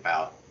iconic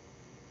about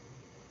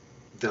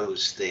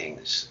those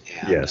things.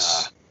 And,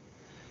 Yes.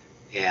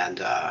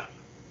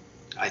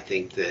 I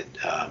think that,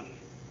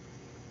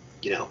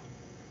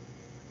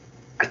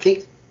 I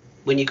think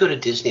when you go to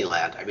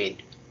Disneyland, I mean,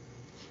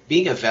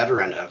 being a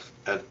veteran of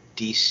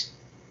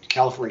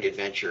California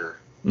Adventure,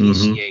 Mhm.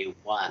 DCA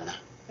 1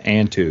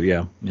 And two,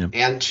 yeah.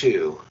 and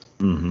 2,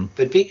 Mm-hmm.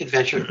 but being a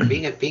veteran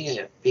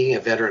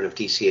of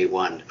DCA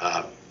 1,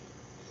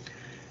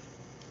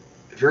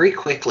 very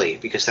quickly,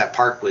 because that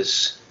park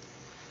was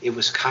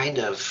kind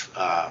of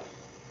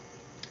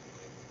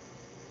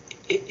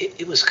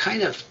it was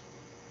kind of,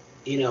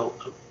 I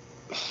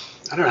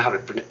don't know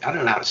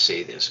how to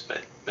say this,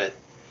 but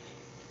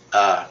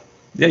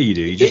Yeah, you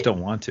do. You just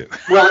don't want to.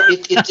 well,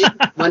 it did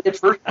when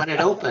it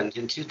opened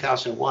in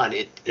 2001.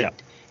 It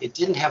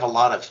didn't have a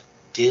lot of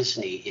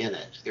Disney in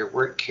it. There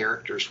weren't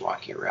characters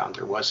walking around.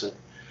 There wasn't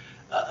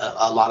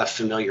a lot of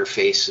familiar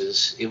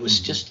faces. It was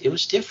just, it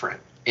was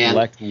different. And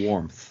Lacked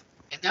warmth.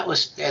 that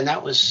was at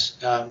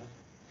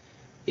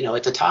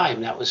the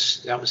time that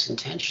was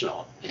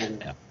intentional.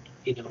 And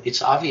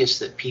it's obvious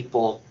that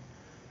people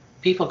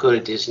go to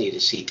Disney to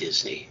see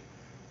Disney.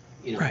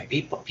 Right.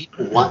 People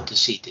want to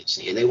see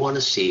Disney, and they want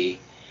to see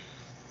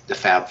the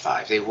Fab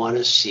Five. They want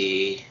to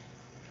see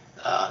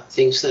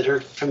things that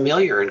are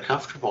familiar and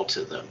comfortable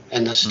to them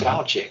and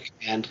nostalgic.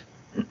 And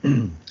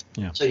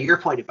so to your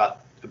point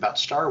about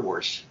Star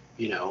Wars,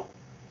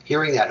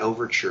 hearing that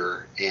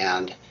overture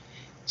and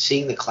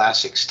seeing the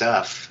classic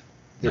stuff,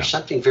 there's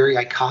something very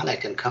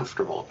iconic and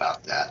comfortable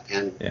about that.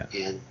 And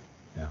And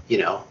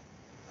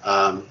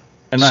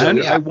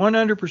I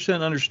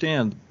 100%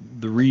 understand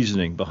the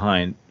reasoning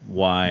behind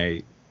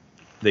why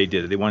they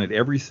did it. They wanted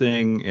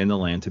everything in the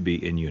land to be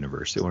in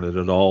universe. They wanted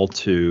it all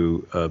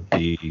to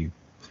be,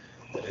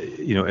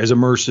 as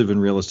immersive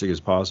and realistic as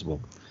possible.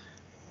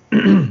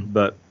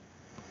 But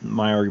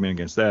my argument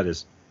against that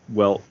is,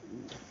 well,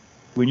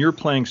 when you're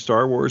playing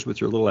Star Wars with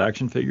your little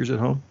action figures at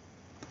home,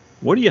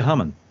 what are you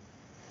humming?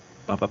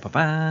 Ba, ba, ba,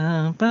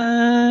 ba,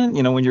 ba.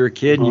 When you're a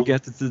kid and you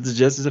got the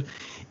jets and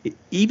stuff.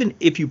 Even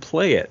if you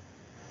play it,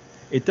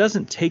 it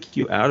doesn't take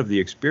you out of the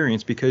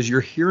experience because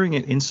you're hearing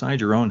it inside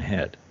your own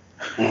head.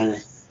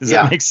 Does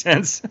that make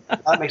sense?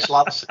 That makes a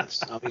lot of sense.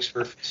 That makes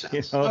perfect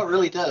sense. No, it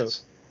really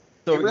does.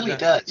 So it really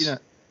does.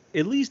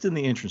 At least in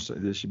the interest,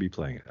 they should be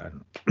playing it. I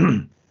don't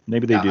know.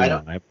 Maybe they do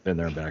now. I haven't been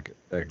there back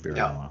there in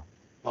a while.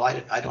 Well,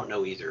 I don't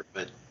know either,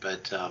 but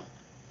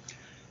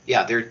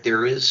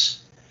there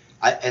is,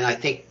 I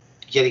think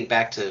getting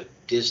back to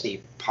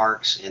Disney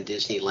parks and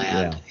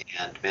Disneyland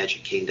and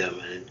Magic Kingdom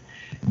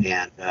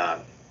and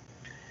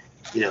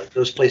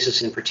those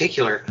places in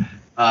particular,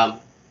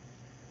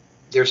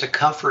 there's a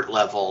comfort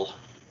level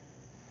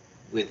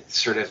with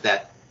sort of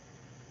that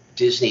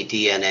Disney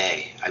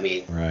DNA. I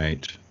mean,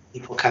 right.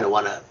 People kind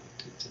of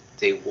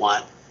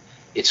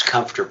it's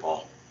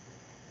comfortable.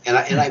 And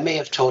I may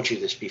have told you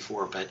this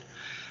before, but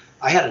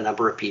I had a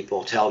number of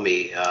people tell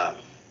me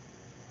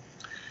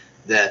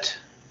that,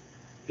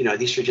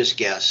 these are just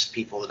guests,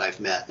 people that I've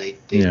met. They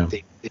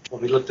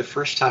told me, look, the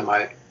first time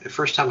I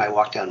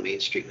walked down Main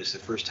Street was the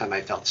first time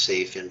I felt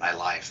safe in my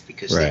life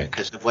because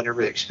of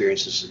whatever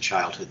experiences in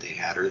childhood they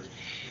had, or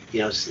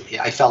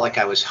I felt like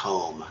I was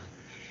home.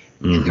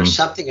 Mm-hmm. And there's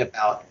something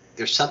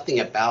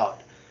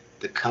about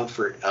the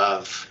comfort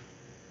of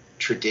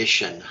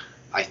tradition,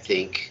 I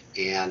think,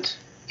 and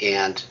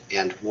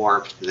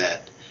warmth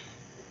that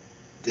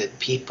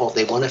people,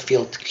 they want to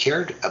feel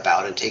cared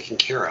about and taken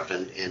care of,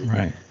 and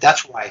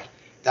that's why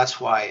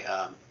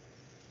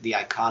the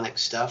iconic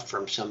stuff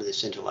from some of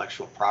this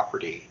intellectual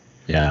property.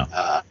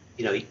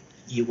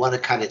 You want to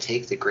kind of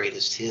take the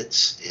greatest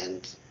hits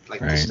and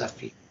the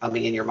stuff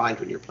coming in your mind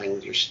when you're playing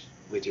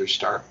with your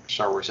Star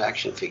Wars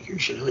action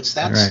figures. It's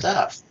that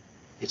stuff.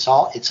 It's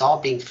all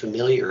being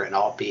familiar and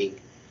all being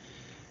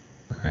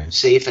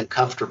safe and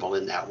comfortable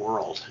in that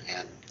world.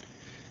 And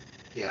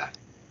Yeah.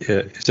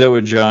 Yeah, is that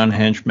what John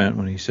Hench meant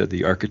when he said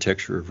the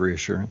architecture of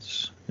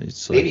reassurance?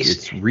 It's like Maybe.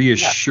 it's Yeah.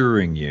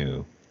 reassuring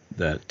you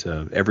that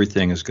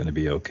everything is going to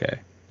be okay.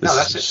 This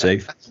No, is a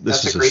safe.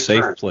 This that's is a a great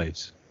safe term.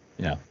 place.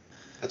 Yeah.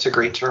 That's a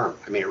great term.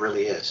 I mean, it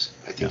really is.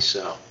 I think Yeah.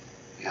 so.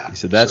 Yeah. He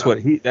said that's So, what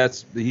he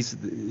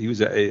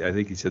was. I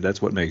think he said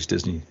that's what makes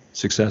Disney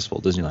successful.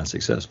 Disneyland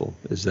successful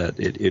is that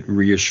it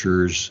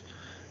reassures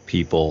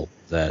people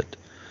that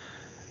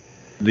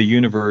the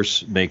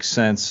universe makes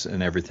sense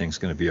and everything's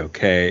going to be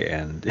okay,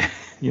 and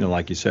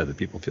like you said, that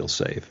people feel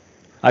safe.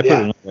 I put it Yeah.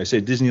 another way. I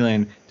say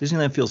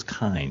Disneyland feels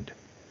kind.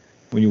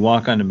 When you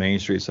walk onto Main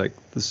Street, it's like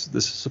this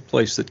is a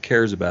place that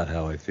cares about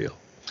how I feel.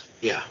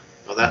 Yeah.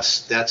 Well,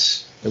 that's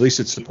At least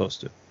it's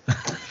supposed to.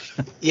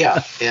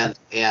 yeah,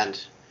 and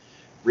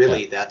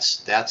really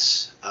that's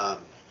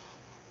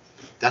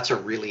a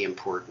really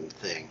important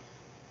thing.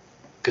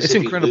 Because It's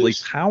an incredibly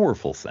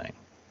powerful thing.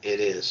 it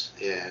is,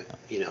 and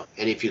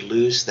if you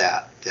lose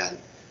that, then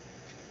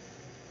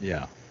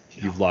Yeah,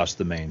 you know, you've lost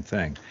the main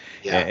thing.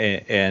 yeah,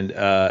 And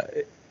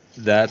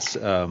that's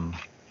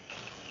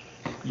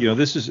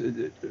this is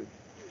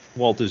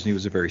Walt Disney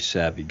was a very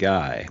savvy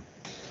guy,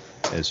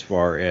 as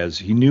far as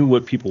he knew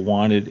what people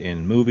wanted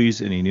in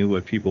movies and he knew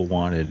what people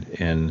wanted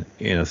in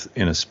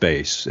a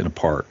space, in a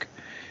park.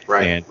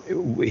 right,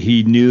 And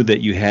he knew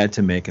that you had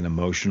to make an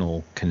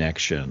emotional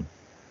connection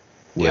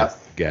with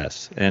Yep.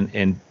 guests,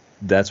 and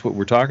that's what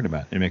we're talking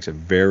about. It makes a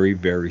very,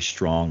 very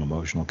strong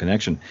emotional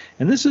connection,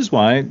 and this is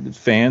why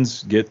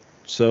fans get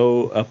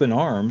so up in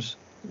arms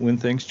when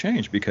things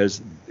change,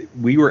 because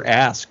we were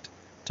asked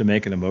to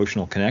make an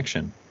emotional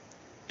connection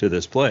to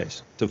this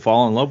place, to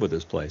fall in love with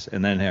this place,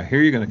 and then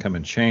here you're going to come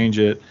and change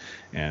it,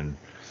 and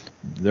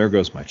there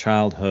goes my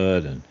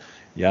childhood, and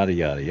yada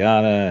yada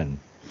yada,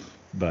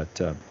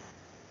 but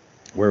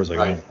where was I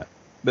going with that?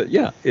 But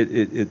yeah,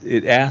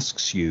 it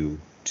asks you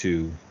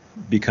to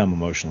become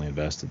emotionally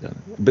invested in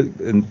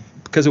it,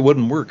 because it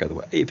wouldn't work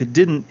otherwise. If it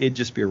didn't, it'd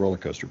just be a roller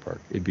coaster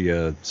park. It'd be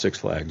a Six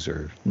Flags,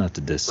 or not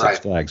to diss Six Right.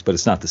 Flags, but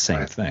it's not the same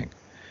Right. thing.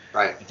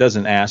 right. It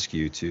doesn't ask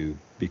you to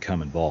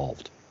become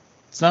involved.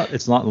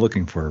 It's not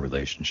looking for a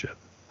relationship.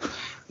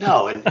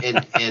 No, and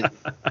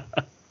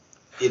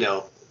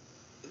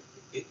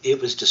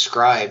it was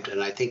described,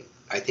 and I think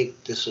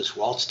this was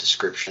Walt's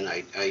description.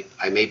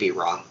 I may be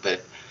wrong,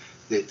 but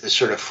the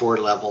sort of 4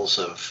 levels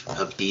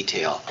of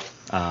detail.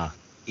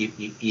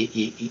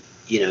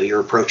 You're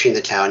approaching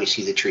the town, you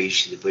see the trees,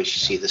 you see the bush, you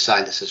see the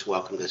sign that says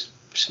 "Welcome to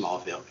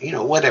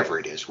Smallville." Whatever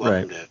it is,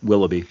 welcome Right, to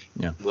Willoughby.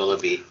 Yeah,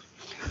 Willoughby.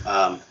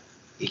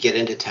 You get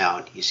into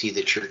town, you see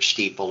the church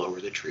steeple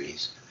over the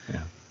trees.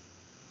 yeah.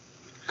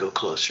 Go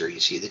closer, you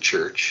see the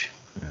church,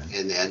 Right.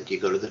 and then you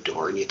go to the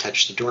door and you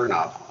touch the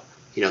doorknob.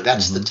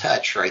 That's the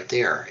touch right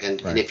there.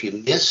 And Right. if you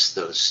miss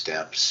those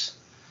steps,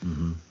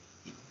 Mm-hmm.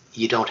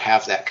 you don't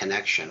have that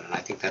connection. And I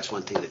think that's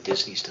one thing that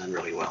Disney's done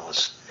really well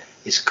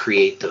is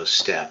create those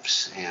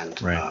steps.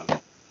 And Right.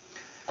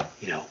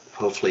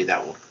 hopefully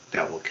that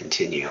will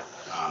continue.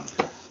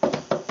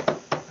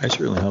 I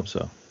certainly hope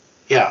so.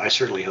 Yeah, I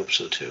certainly hope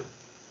so too.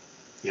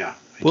 Yeah.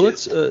 I Well,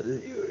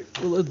 do.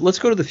 let's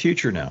go to the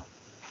future now.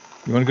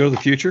 You want to go to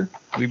the future?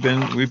 We've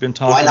been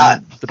talking Why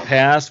not? the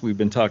past. We've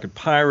been talking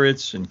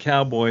pirates and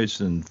cowboys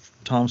and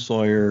Tom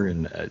Sawyer,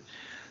 and let's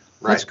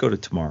Right. go to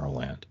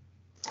Tomorrowland.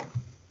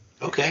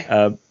 Okay.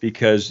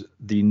 Because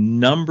the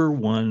number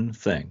one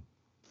thing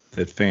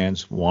that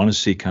fans want to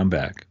see come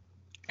back,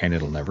 and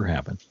it'll never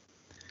happen,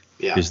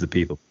 Yeah. is the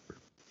people.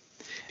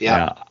 Yeah.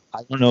 Now,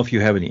 I don't know if you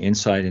have any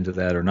insight into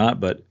that or not,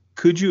 but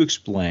could you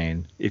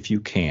explain, if you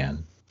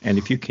can, and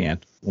if you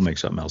can't, we'll make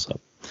something else up,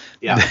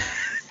 Yeah.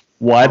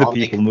 why the I'll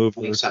make- people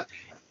mover make something.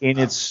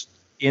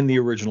 in the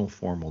original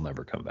form will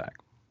never come back?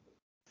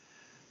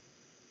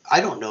 I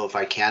don't know if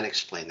I can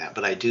explain that,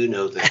 but I do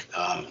know that.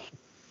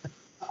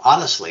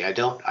 Honestly, I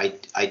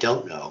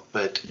don't know,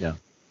 but Yeah.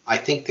 I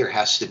think there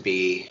has to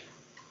be.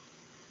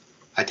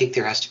 I think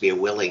there has to be a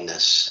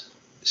willingness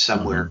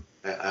somewhere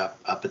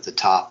up at the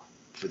top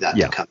for that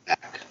Yeah. to come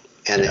back,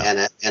 and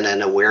Yeah. and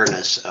an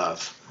awareness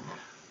of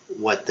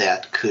what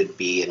that could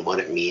be and what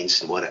it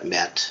means and what it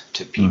meant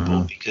to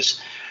people. Because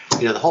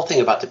the whole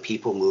thing about the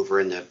people mover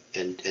and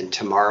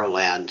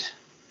Tomorrowland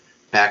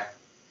back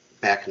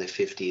in the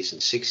 50s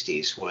and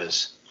 60s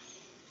was,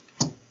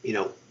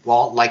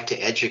 Walt liked to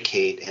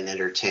educate and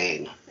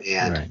entertain,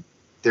 and Right.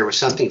 there was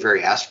something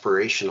very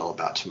aspirational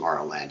about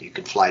Tomorrowland. You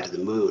could fly to the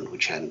moon,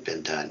 which hadn't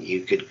been done.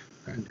 You could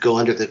go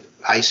under the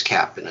ice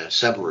cap in a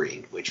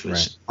submarine, which was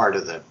Right. part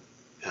of the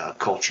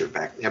culture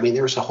back. I mean,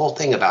 there was a whole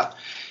thing about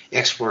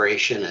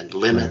exploration and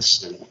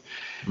limits, and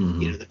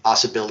the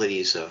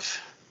possibilities of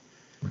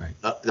Right.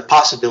 the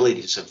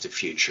possibilities of the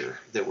future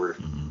that were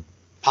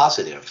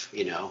positive,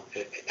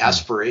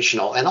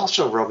 aspirational, and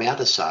also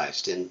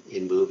romanticized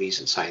in movies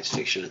and science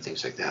fiction and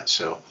things like that.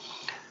 So,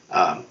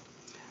 and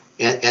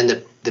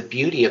the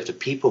beauty of the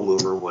people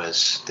mover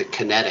was the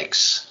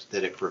kinetics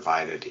that it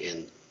provided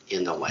in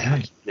the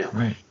land. Right.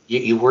 Right.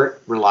 You weren't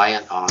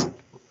reliant on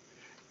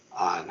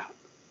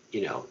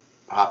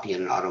hopping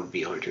in an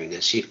automobile or doing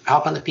this, you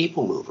hop on the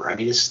people mover. I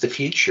mean, this is the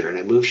future, and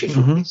it moves you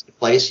from Mhm. place to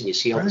place, and you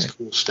see all this Right.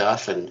 cool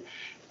stuff, and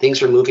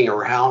things are moving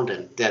around,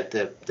 and that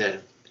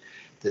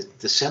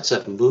the sense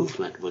of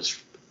movement was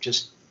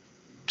just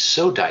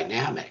so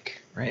dynamic.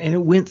 Right, and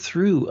it went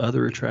through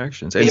other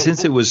attractions. And It since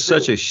it went was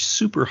such through. a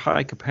super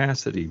high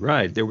capacity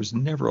ride, there was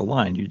never a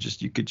line. You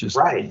could just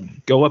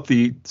Right. go up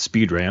the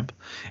speed ramp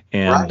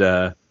and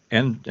Right.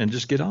 and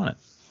just get on it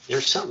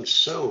There's something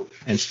so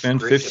and just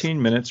spend great.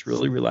 15 minutes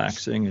really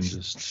relaxing and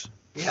just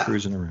Yeah.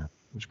 cruising around.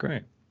 It was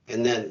great.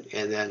 And then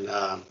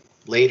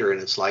later in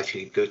its life,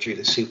 you could go through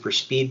the super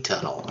speed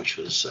tunnel, which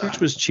was Which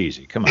was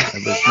cheesy. Come on,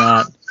 it was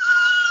not.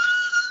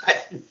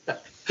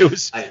 It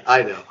was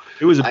I know.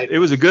 it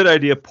was a good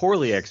idea,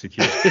 poorly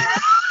executed.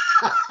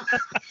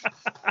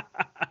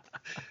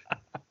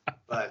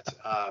 But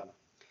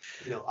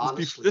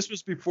honestly, This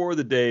was before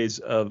the days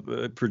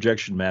of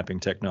projection mapping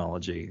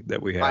technology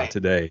that we have Right.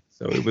 today.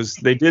 So it was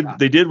they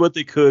did what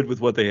they could with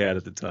what they had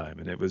at the time,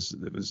 and it was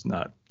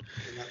not.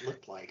 and that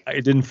looked like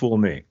It didn't fool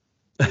me.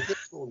 it didn't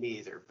fool me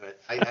either. But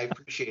I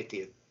appreciate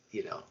the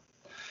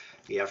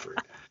effort.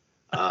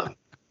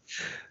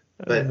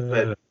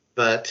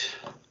 But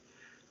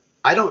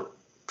I don't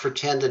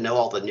pretend to know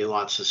all the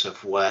nuances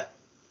of what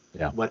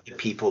the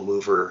people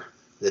mover,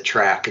 the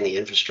track, and the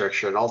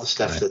infrastructure, and all the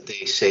stuff Right. that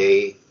they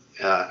say.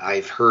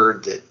 I've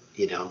heard that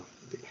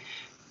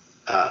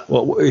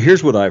Well,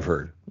 here's what I've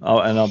heard.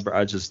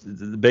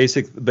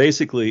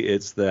 Basically,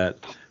 it's that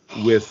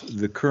with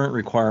the current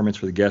requirements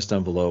for the guest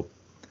envelope,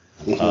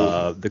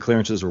 the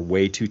clearances are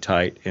way too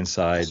tight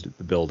inside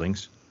the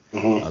buildings.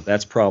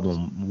 That's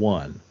problem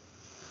one.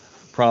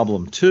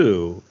 Problem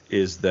two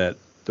is that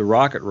the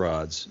rocket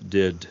rods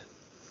did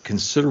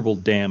considerable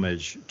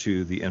damage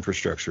to the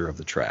infrastructure of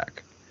the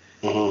track.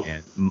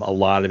 And a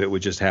lot of it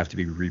would just have to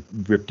be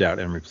ripped out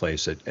and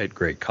replaced at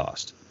great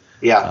cost.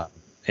 yeah.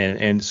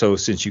 And so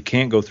since you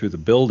can't go through the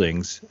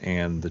buildings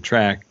and the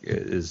track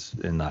is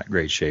in not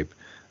great shape,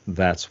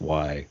 that's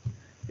why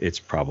it's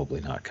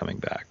probably not coming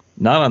back.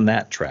 Not on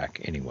that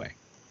track anyway.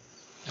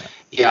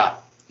 Yeah.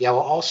 Well,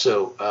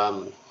 also,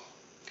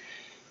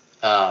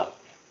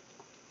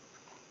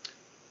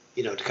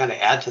 to kind of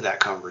add to that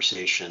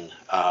conversation,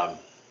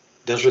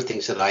 those were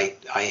things that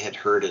I had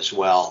heard as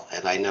well.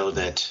 And I know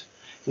that,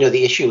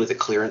 the issue with the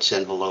clearance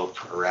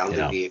envelope around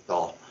the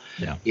vehicle,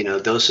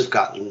 those have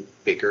gotten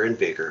bigger and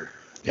bigger.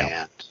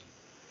 Yeah. And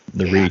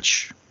The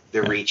reach.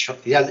 the reach,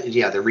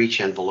 the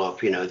reach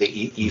envelope, that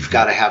you've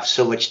got to have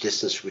so much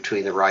distance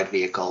between the ride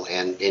vehicle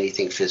and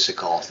anything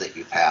physical that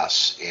you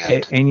pass.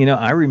 And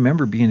I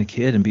remember being a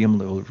kid and being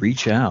able to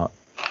reach out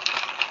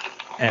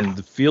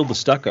and feel the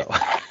stucco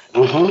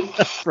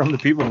from the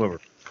people mover.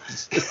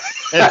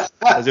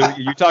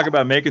 You talk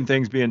about making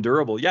things being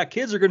durable. Yeah,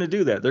 kids are going to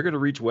do that. They're going to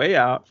reach way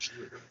out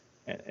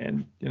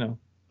and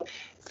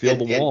feel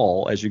the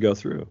wall as you go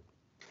through.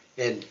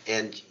 And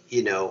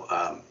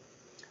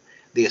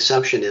the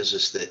assumption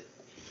is that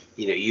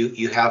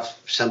you have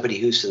somebody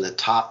who's in the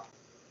top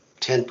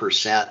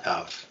 10%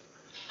 of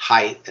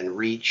height and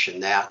reach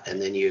and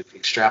then you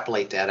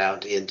extrapolate that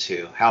out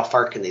into how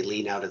far can they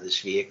lean out of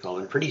this vehicle,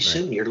 and pretty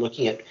soon you're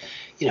looking at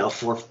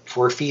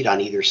 4 feet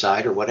on either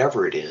side or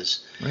whatever it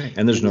is. Right.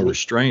 And there's no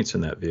restraints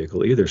in that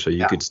vehicle either, so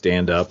you could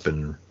stand up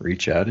and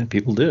reach out, and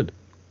people did.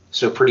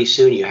 So pretty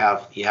soon you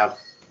have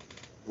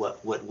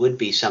what would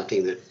be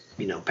something that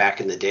back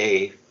in the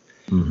day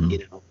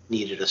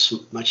needed a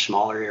much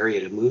smaller area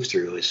to move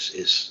through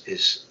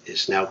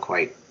is now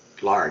quite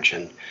large.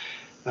 And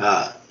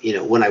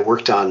when I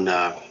worked on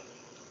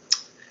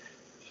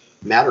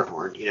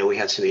Matterhorn, we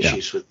had some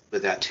issues with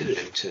that too,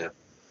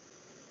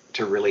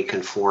 to really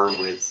conform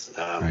with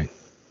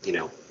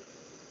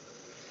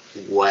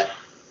what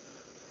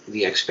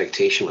the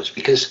expectation was,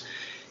 because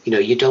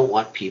you don't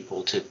want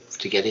people to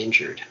get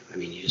injured. I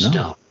mean, you just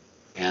don't.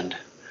 And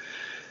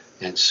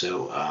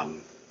so I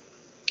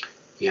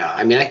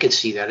could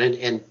see that,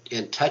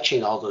 and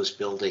touching all those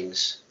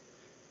buildings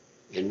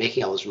and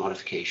making all those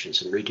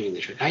modifications and redoing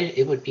the track,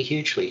 it would be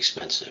hugely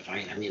expensive.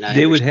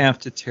 They would have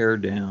to tear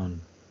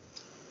down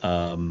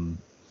at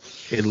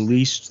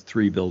least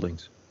 3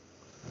 buildings.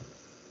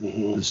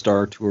 The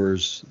Star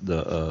Tours,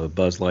 the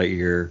Buzz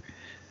Lightyear,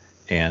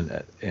 and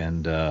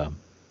the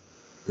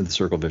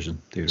Circle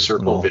Vision Theater.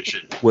 Circle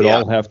Vision would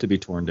all have to be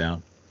torn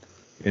down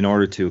in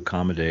order to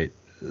accommodate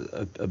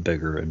a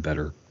bigger and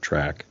better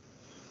track.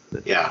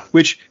 Yeah.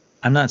 Which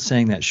I'm not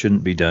saying that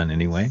shouldn't be done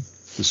anyway.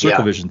 The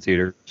Circle Vision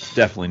Theater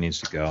definitely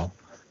needs to go.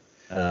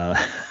 But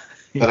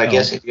I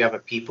guess if you have a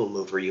people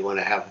mover, you want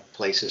to have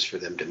places for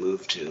them to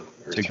move to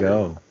or to through.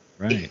 go.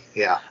 Right.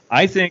 Yeah.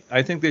 I think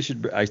they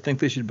should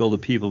build a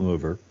people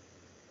mover,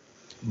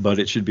 but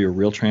it should be a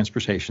real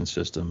transportation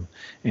system,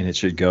 and it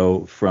should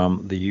go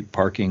from the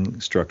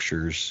parking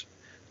structures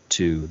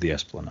to the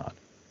Esplanade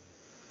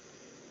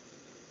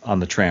on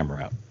the tram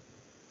route.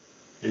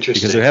 Interesting.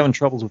 Because they're having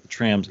troubles with the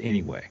trams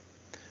anyway.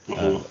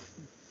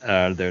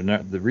 They're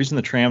not. The reason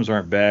the trams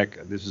aren't back,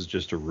 this is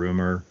just a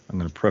rumor. I'm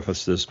going to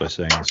preface this by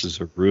saying this is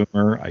a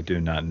rumor. I do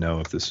not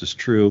know if this is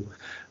true,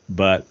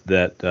 but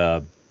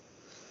that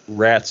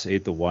rats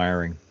ate the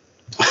wiring.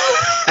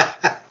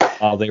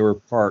 They were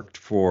parked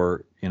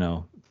for,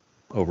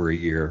 over a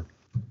year.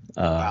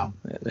 Wow.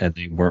 And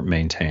they weren't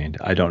maintained.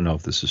 I don't know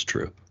if this is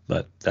true,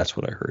 but that's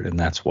what I heard, and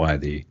that's why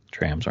the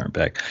trams aren't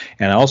back.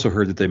 And I also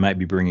heard that they might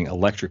be bringing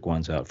electric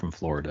ones out from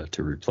Florida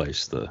to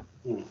replace the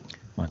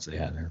ones they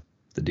had there,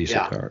 the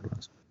diesel-powered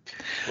ones.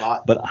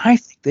 Well, but I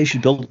think they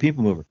should build a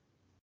people mover.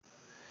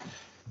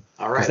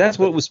 All right. Because that's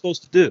what it was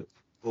supposed to do.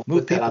 We'll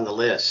put that on the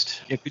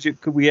list. Yeah,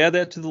 could we add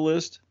that to the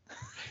list?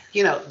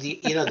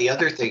 The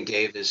other thing,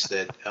 Dave, is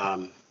that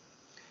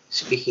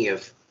speaking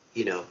of,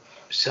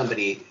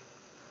 somebody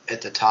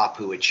at the top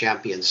who would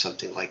champion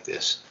something like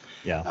this,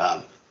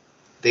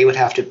 they would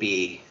have to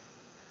be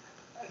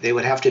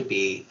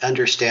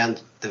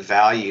understand the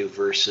value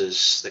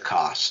versus the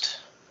cost.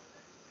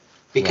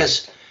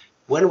 Because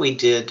when we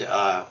redid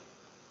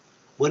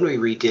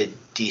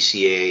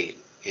DCA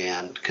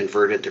and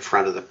converted the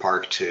front of the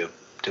park to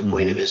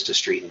Buena Vista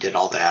Street and did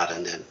all that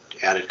and then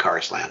added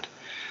Cars Land,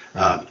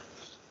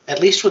 at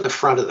least with the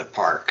front of the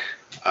park,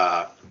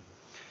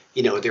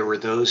 there were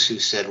those who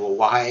said, well,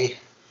 why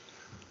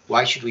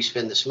should we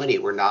spend this money?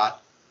 We're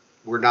not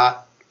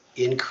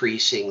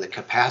increasing the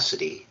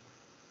capacity.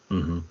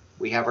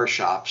 We have our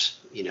shops.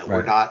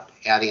 We're not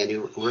adding a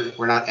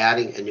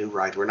new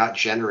ride. We're not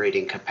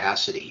generating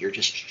capacity. You're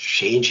just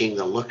changing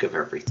the look of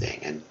everything.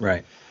 And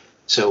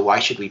so why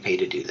should we pay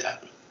to do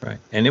that? Right.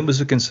 And it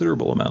was a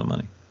considerable amount of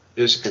money.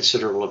 It was a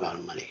considerable amount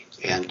of money.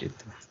 And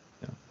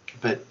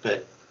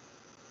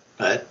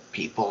but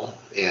people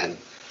and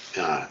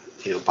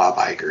Bob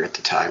Iger at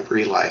the time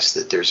realized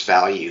that there's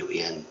value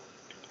in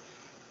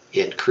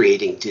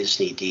creating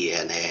Disney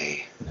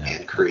DNA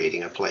and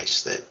creating a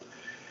place that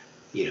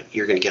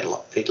you're going to get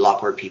a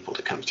lot more people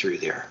to come through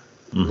there,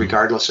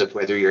 regardless of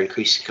whether you're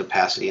increasing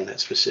capacity in that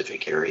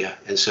specific area.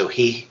 And so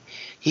he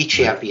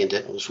championed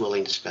it and was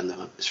willing to spend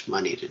this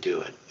money to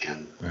do it.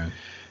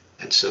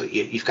 And so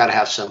you've got to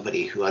have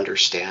somebody who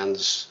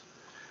understands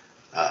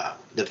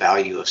the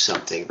value of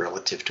something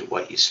relative to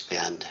what you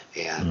spend.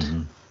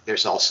 And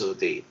there's also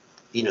the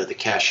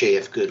cachet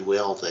of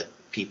goodwill that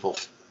people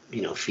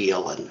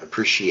feel and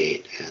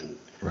appreciate. And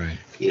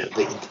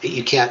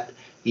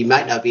you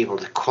might not be able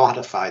to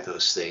quantify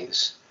those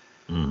things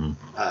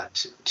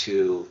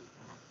to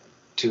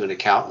an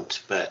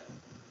accountant, but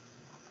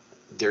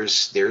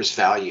there's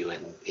value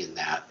in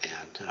that.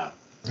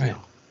 And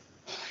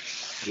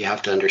you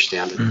have to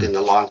understand that in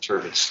the long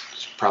term, it's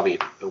probably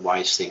a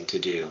wise thing to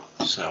do.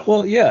 So.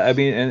 Well, yeah, I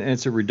mean, and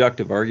it's a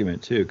reductive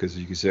argument too, because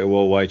you can say,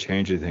 well, why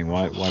change anything?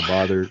 Why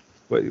bother?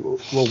 Well,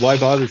 why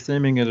bother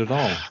theming it at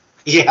all?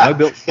 Yeah.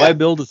 Why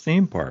build a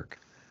theme park?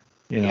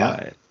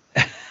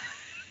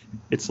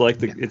 It's like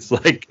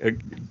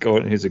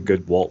here's a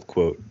good Walt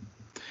quote.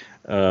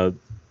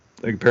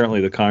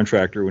 Apparently, the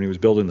contractor, when he was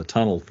building the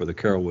tunnel for the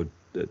Carrollwood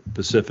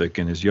Pacific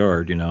in his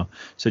yard,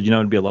 said,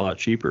 it'd be a lot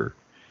cheaper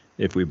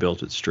if we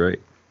built it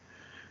straight.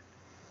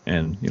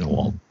 And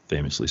Walt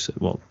famously said,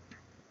 "Well,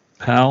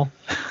 pal,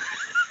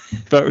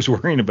 if I was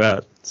worrying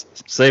about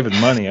saving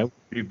money, I would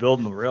be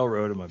building the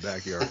railroad in my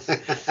backyard."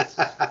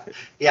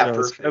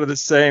 It's kind of the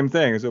same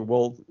thing. I said,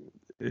 well,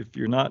 if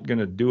you're not going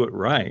to do it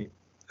right,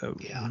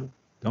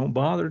 don't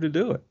bother to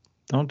do it.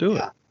 Don't do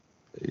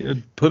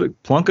it.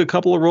 Plunk a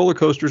couple of roller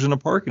coasters in a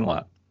parking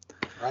lot,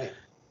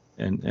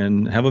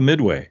 and have a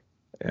midway,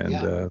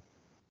 and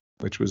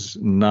which was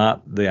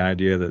not the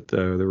idea that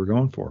they were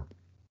going for.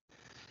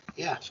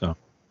 Yeah. So,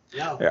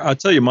 I'll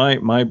tell you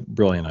my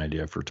brilliant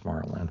idea for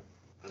Tomorrowland.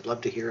 I'd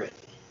love to hear it.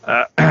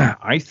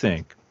 I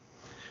think,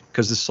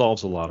 because this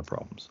solves a lot of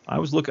problems. I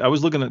was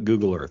looking at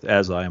Google Earth,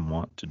 as I am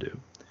wont to do,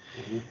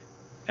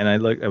 and I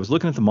was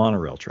looking at the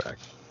monorail track.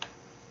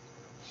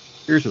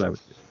 Here's what I would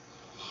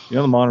do.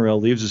 The monorail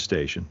leaves the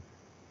station,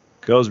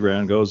 goes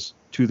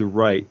to the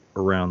right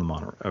around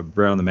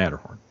the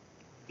Matterhorn.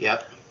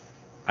 Yep.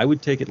 I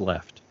would take it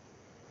left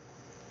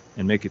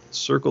and make it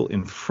circle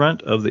in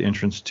front of the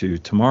entrance to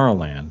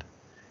Tomorrowland,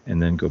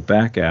 and then go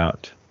back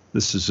out.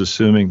 This is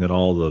assuming that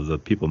all of the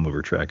people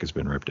mover track has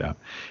been ripped out,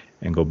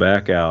 and go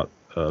back out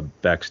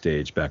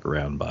backstage, back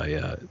around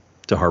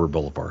to Harbor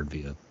Boulevard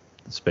via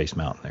the Space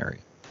Mountain area.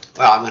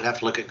 Well, I'm gonna have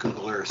to look at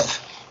Google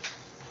Earth.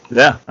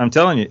 Yeah, I'm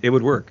telling you, it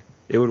would work.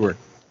 It would work.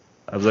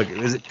 I was like,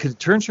 could it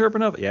turn sharp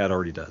enough? Yeah, it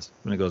already does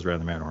when it goes around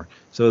the Matterhorn.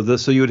 So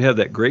you would have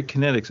that great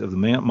kinetics of the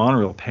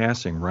monorail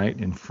passing right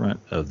in front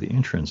of the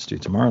entrance to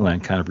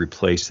Tomorrowland, kind of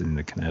replacing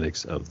the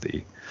kinetics of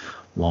the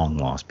long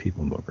lost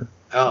people mover.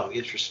 Oh,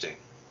 interesting.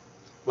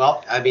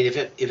 Well, I mean, if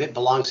it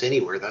belongs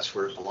anywhere, that's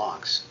where it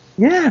belongs.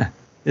 Yeah,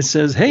 it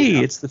says, hey,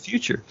 it's the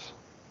future.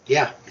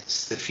 Yeah,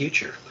 it's the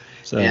future.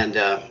 So, and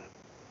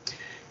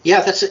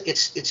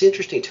it's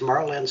interesting.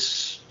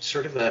 Tomorrowland's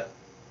sort of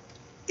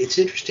it's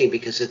interesting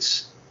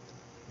because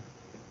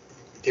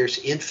there's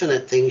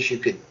infinite things you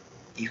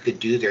could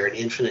do there and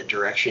infinite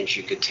directions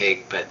you could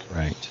take, but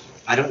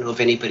I don't know if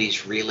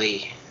anybody's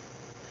really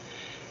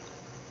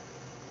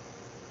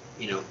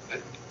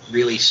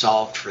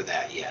solved for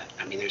that yet.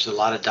 I mean, there's a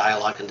lot of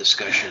dialogue and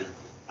discussion.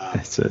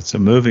 It's a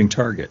moving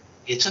target.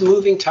 it's a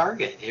moving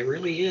target. It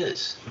really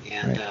is.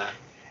 And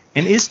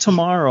and is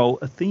tomorrow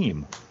a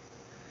theme?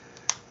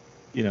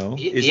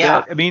 Is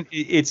that? I mean,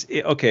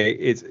 okay.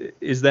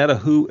 Is that a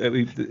who? I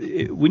mean,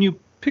 when you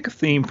pick a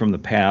theme from the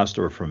past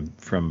or from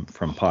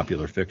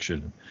popular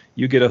fiction,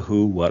 you get a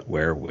who, what,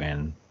 where,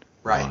 when,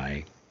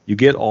 why. You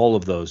get all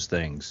of those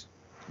things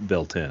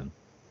built in.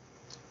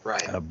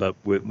 Right. But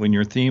when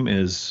your theme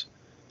is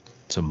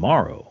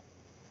tomorrow,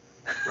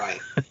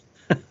 right,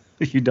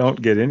 you don't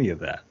get any of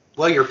that.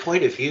 Well, your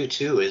point of view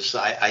too is,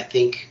 I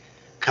think,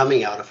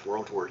 coming out of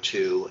World War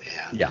II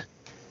and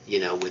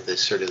with the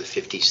sort of the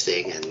 50s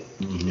thing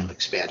and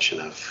expansion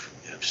of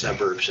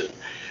suburbs, and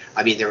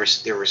I mean there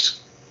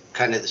was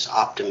kind of this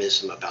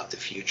optimism about the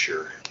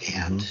future,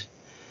 and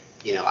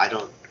I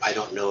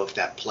don't know if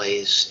that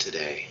plays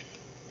today.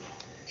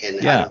 And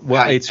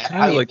it's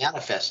kind of like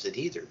manifested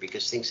either,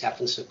 because things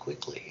happen so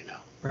quickly,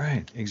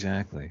 Right,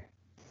 exactly.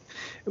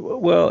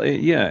 Well,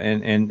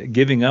 and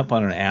giving up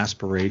on an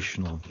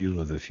aspirational view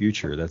of the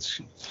future,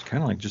 that's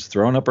kind of like just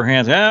throwing up our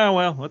hands.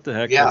 Well, what the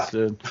heck? Yeah.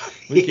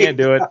 We can't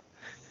do it.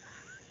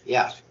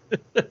 Yeah.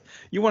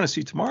 You want to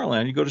see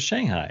Tomorrowland, you go to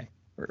Shanghai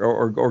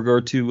or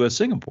go to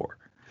Singapore.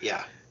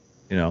 Yeah.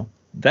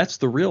 That's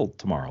the real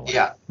Tomorrowland.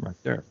 Yeah. Right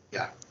there.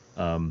 Yeah.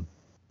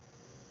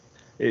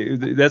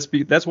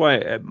 That's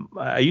why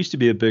I used to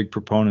be a big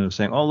proponent of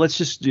saying, let's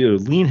just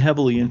lean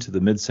heavily into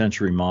the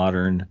mid-century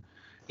modern.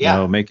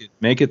 Yeah. Make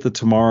it the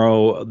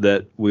tomorrow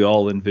that we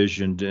all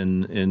envisioned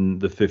in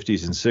the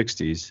 50s and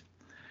 60s,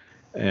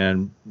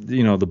 and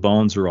the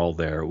bones are all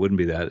there. It wouldn't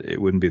be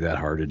that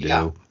hard to do.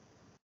 Yeah.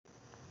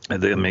 I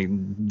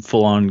mean,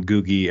 full on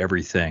Googie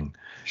everything.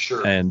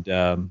 Sure. And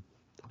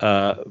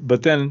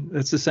but then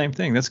it's the same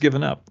thing. That's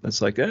given up.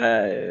 That's like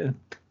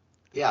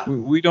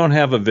we don't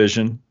have a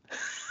vision.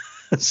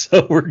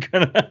 So we're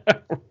gonna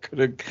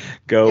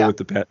go with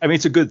the past. I mean,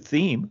 it's a good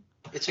theme.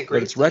 It's a great.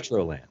 But it's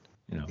Retroland.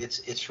 It's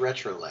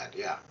Retroland,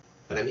 yeah.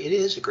 But I mean, it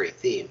is a great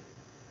theme.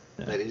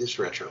 But it is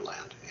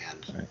Retroland,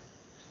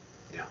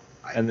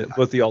 and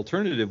but the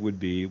alternative would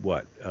be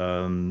what?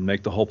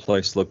 Make the whole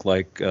place look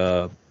like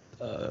a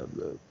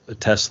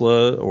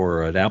Tesla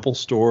or an Apple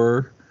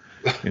store.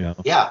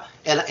 Yeah,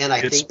 and I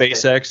get think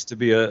SpaceX to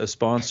be a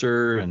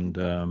sponsor, and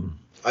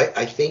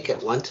I think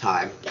at one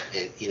time,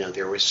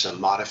 there was some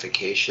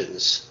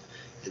modifications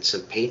and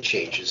some paint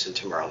changes in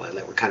Tomorrowland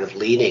that were kind of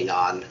leaning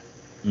on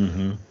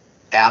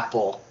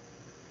Apple,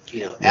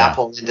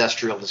 Apple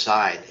industrial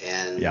design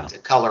and the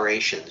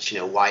colorations,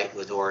 white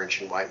with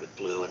orange and white with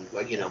blue and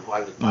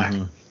white with black,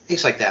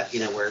 things like that,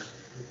 where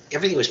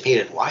everything was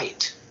painted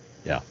white.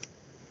 Yeah.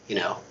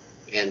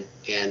 And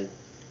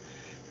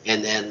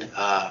then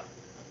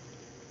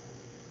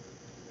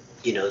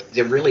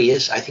there really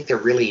is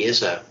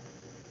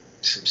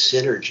some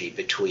synergy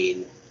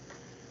between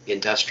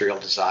industrial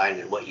design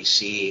and what you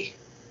see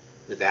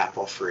with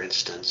Apple, for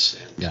instance,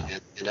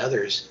 and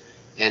others,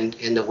 and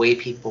the way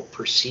people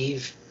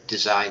perceive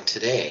design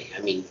today.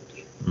 I mean,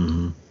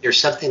 there's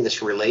something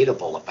that's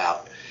relatable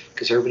about,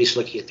 because everybody's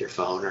looking at their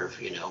phone or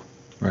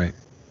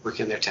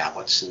working on their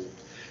tablets and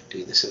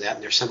doing this and that,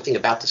 and there's something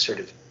about the sort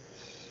of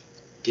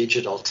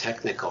digital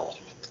technical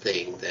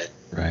thing that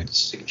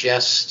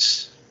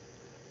suggests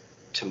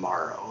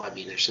tomorrow. I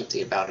mean, there's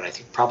something about it, I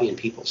think, probably in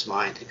people's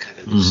mind. It kind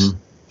of is.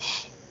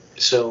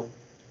 So,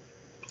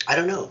 I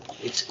don't know.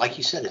 It's like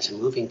you said, it's a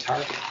moving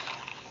target.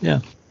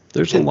 Yeah,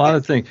 there's a lot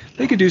of things.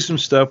 They could do some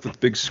stuff with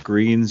big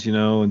screens,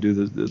 and do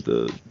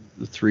the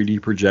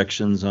 3D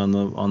projections on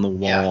the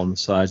wall on the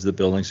sides of the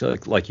buildings,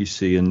 like you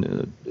see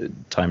in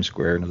Times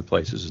Square and other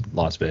places, in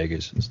Las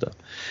Vegas and stuff.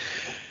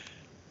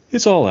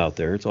 It's all out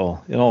there. It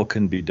all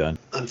can be done.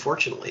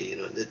 Unfortunately,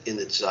 in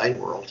the design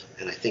world,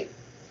 and I think,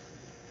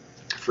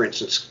 for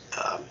instance,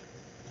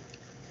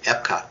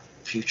 Epcot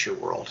Future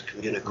World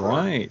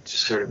Communicore,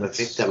 sort of a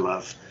victim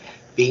of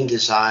being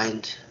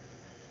designed,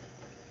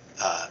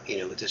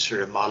 with this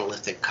sort of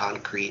monolithic,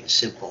 concrete,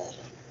 simple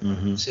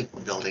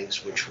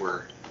buildings, which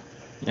were,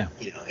 and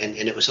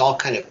it was all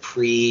kind of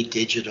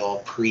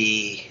pre-digital,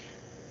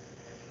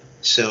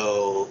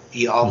 so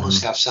you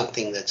almost have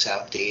something that's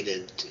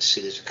outdated as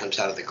soon as it comes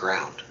out of the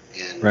ground,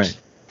 and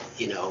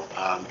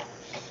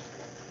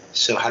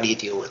so how do you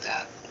deal with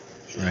that?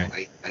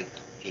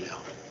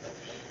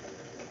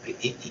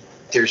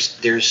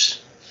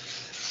 There's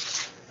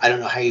I don't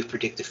know how you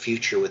predict the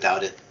future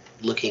without it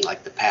looking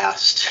like the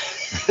past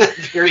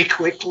very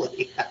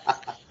quickly.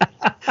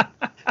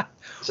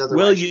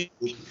 Well, you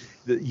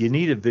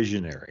need a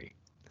visionary.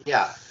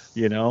 Yeah.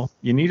 You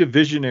need a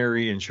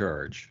visionary in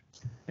charge.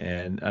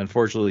 And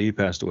unfortunately, he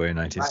passed away in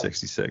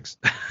 1966.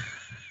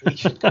 We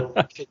should go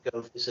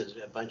visit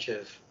a bunch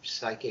of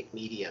psychic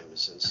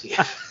mediums and see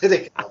if they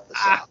can help us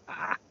out.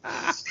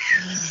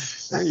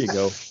 There you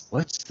go.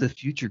 What's the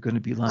future going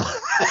to be like?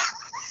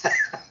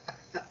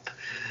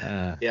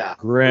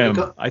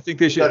 Grim. I think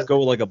they should go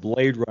like a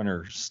Blade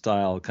Runner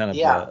style kind of.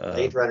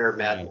 Blade Runner,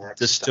 Mad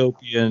Max.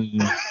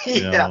 Dystopian.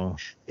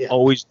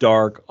 Always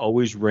dark,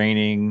 always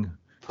raining,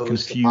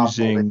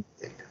 confusing.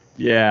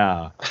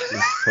 Yeah.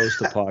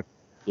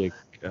 Post-apocalyptic.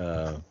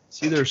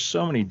 See, there's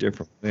so many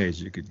different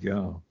ways you could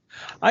go.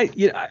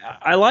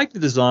 I like the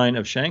design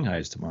of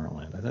Shanghai's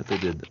Tomorrowland. I thought they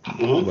did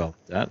well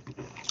with that.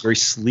 It's very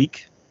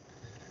sleek.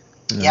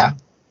 Yeah.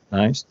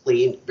 Nice.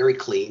 Clean, very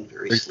clean,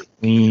 very sleek.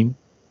 Clean.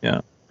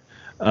 Yeah.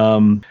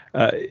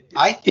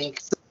 I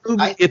think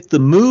if the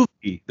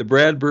movie, the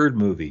Brad Bird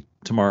movie,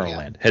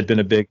 Tomorrowland, had been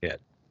a big hit,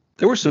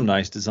 there was some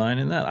nice design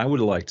in that. I would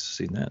have liked to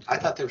see that. I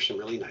thought there was some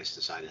really nice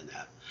design in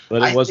that.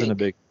 But it wasn't a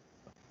big.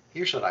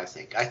 Here's what I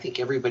think. I think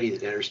everybody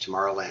that enters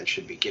Tomorrowland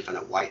should be given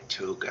a white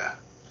toga.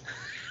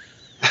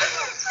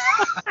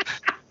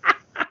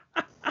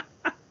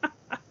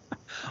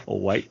 A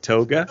white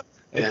toga?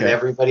 Okay. And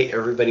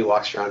everybody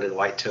walks around in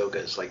white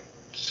togas, like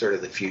sort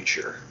of the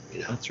future, you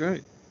know. That's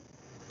right.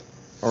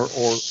 Or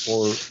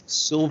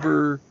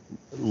silver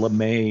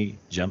lame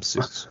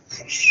jumpsuits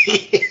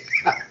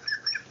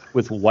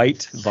with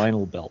white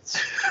vinyl belts.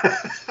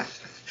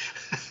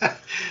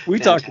 We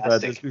talked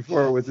about this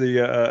before with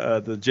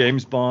the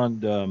James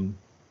Bond.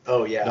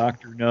 Oh yeah.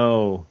 Dr.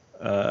 No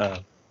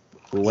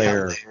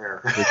lair.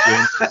 The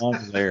James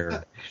Bond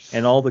lair,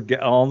 and all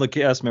the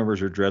cast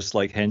members are dressed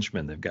like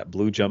henchmen. They've got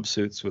blue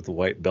jumpsuits with the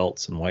white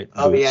belts and white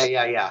boots. Oh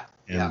yeah.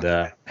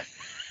 And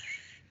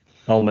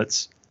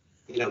helmets.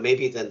 You know,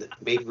 maybe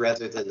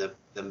rather than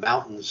the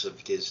mountains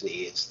of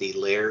Disney, it's the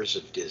lairs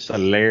of Disney.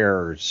 The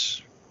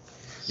lairs.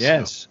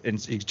 Yes,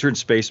 and you turn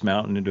Space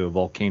Mountain into a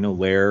volcano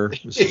lair.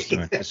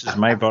 This is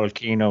my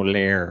volcano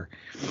lair.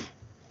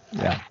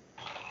 Yeah.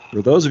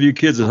 For those of you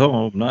kids at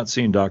home not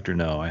seen Dr.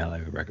 No, I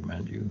highly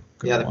recommend you.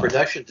 Yeah, the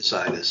production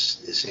design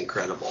is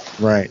incredible.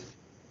 Right.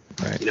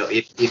 You know,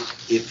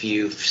 if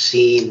you've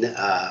seen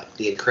The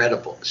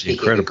Incredibles,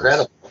 speaking of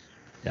Incredible,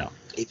 yeah.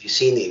 If you've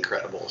seen The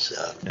Incredibles,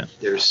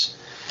 there's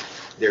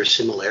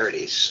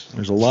similarities.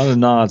 There's a lot of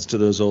nods to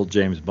those old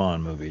James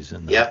Bond movies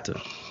in that. Yep.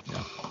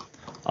 Yeah.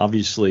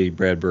 Obviously,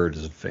 Brad Bird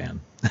is a fan.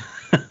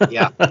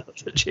 Yeah.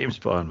 The James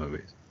Bond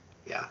movies.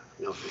 Yeah,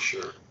 no, for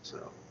sure.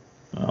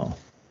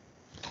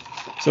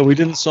 So we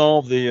didn't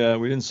solve the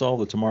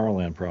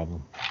Tomorrowland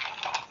problem.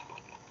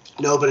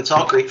 No, but it's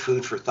all great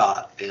food for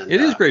thought. And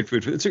it is great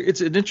food.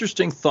 It's an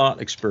interesting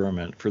thought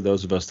experiment for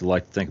those of us that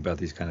like to think about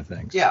these kind of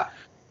things. Yeah.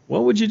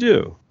 What would you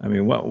do? I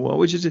mean, what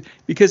would you do?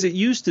 Because it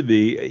used to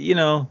be, you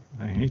know,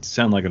 I hate to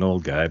sound like an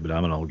old guy, but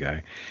I'm an old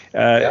guy.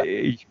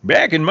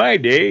 Back in my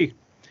day,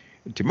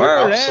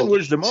 Tomorrowland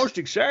was the most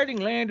exciting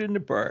land in the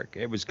park.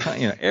 It was,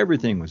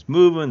 everything was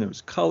moving. There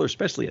was color,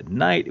 especially at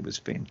night. It was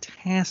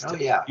fantastic. Oh,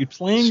 yeah. You'd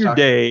plan your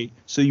day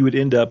so you would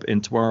end up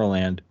in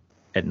Tomorrowland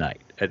at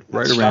night,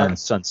 right around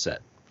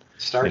sunset.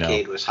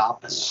 Starcade was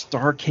hopping.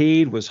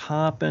 Starcade was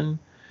hopping.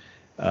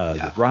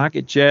 The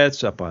rocket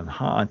jets up on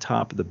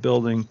top of the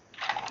building.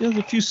 There's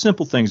a few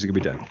simple things that could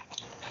be done.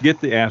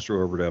 Get the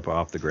Astro Orbiter up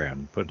off the ground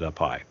and put it up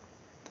high,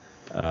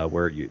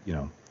 where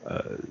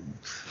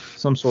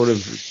some sort of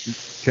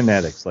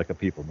kinetics, like a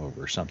people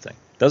mover or something.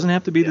 Doesn't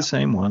have to be the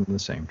same one on the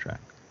same track.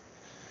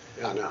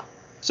 Yeah, no.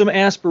 Some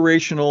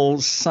aspirational,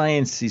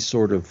 sciencey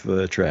sort of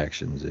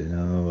attractions.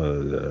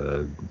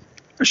 A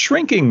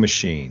shrinking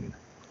machine.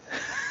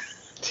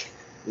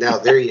 Now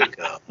there you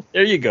go.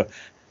 There you go.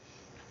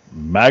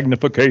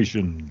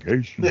 Magnification.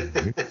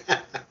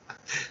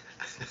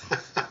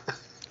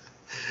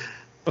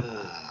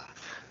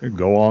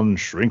 Go on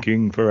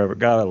shrinking forever.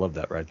 God, I love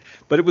that ride.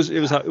 But it was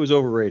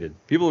overrated.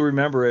 People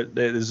remember it.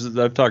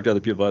 I've talked to other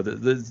people about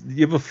it.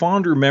 You have a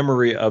fonder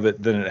memory of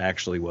it than it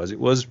actually was. It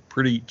was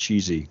pretty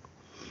cheesy.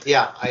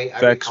 Yeah, I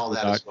recall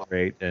that as well.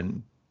 Great,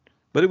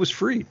 but it was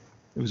free.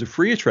 It was a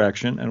free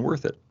attraction and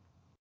worth it.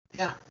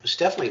 Yeah, it was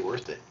definitely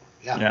worth it.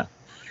 Yeah.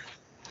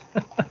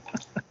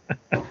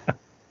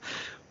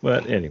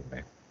 But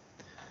anyway,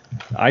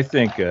 I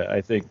think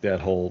that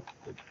whole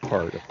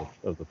part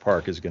of the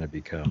park is going to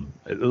become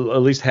at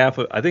least half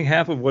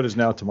of what is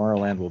now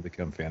Tomorrowland will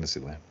become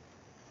Fantasyland.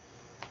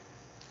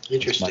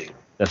 Interesting.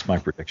 That's my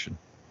prediction.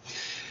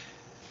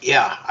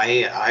 Yeah,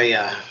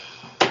 I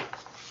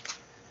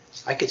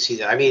could see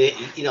that. I mean,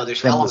 there's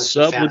from elements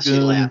the of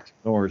Fantasyland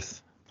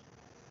north.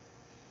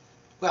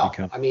 Well,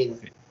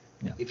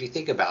 if you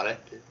think about it,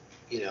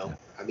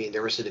 I mean,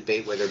 there was a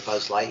debate whether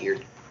Buzz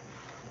Lightyear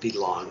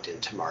belonged in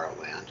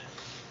Tomorrowland.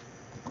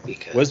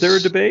 Because was there a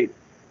debate?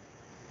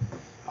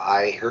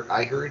 I heard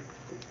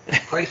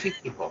quite a few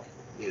people,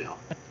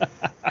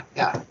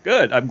 Yeah.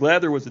 Good. I'm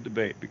glad there was a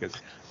debate because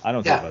I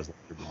don't think Buzz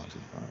Lightyear belongs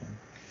in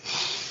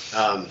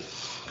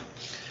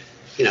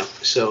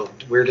Tomorrowland. So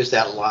where does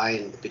that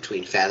line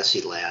between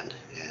Fantasyland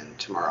and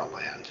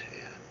Tomorrowland?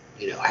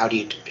 And, how do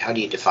you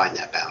define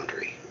that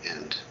boundary?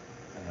 And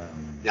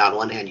now on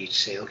one hand you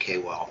say, okay,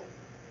 well,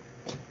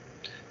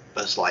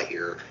 Buzz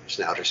Lightyear is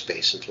in outer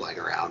space and flying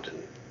around,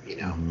 and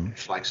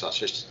flying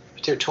saucers,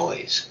 but they're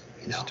toys.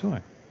 It's a toy.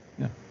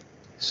 Yeah.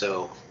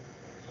 So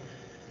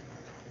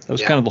that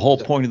was kind of the whole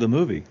point of the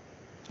movie.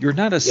 You're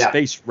not a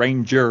space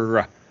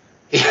ranger.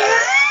 You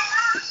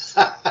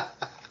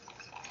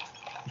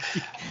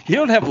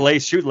don't have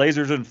shoot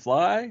lasers and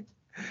fly.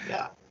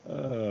 Yeah.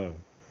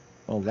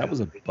 Well, that was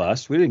a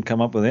bust. We didn't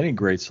come up with any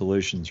great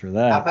solutions for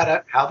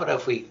that. How about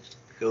if we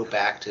go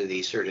back to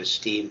the sort of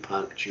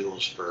steampunk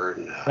Jules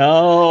Verne.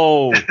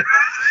 No,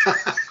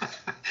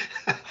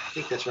 I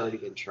think that's already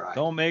been tried.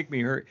 don't make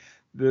me hurt.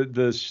 The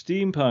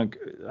steampunk.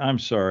 I'm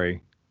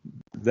sorry.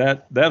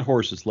 That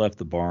horse has left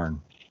the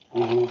barn.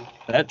 Mm-hmm.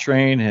 That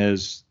train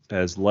has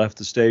left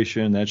the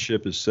station. That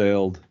ship has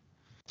sailed.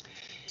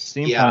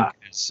 Steampunk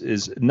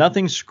is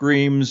nothing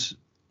screams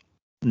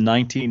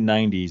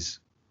 1990s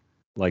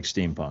like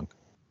steampunk.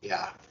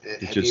 Yeah.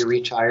 Have you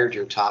retired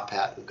your top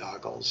hat and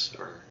goggles?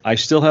 Or I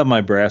still have my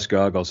brass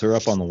goggles. They're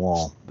up on the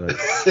wall, but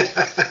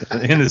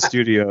in the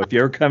studio. If you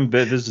ever come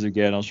visit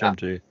again, I'll show them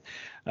to you.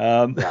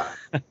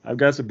 I've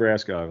got some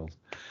brass goggles,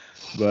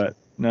 but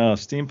no,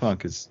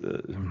 steampunk is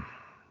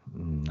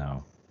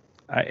no.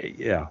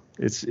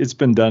 It's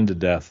been done to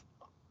death.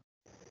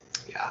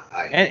 Yeah,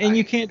 and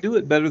you can't do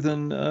it better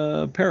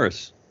than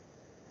Paris.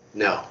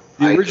 No.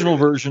 The original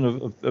version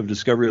of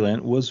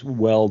Discoveryland was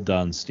well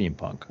done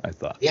steampunk, I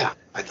thought. Yeah,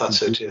 I thought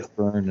so too.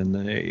 Burn and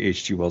the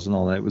H.G. Wells and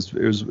all that. It was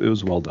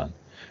well done.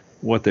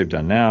 What they've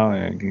done now,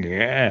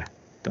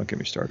 don't get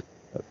me started.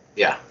 But.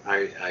 Yeah,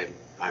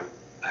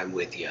 I'm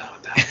with you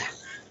on that one.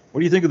 What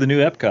do you think of the new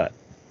Epcot?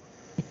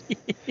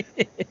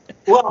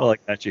 Well, I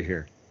got you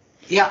here.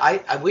 Yeah,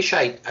 I wish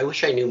I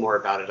knew more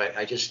about it.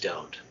 I just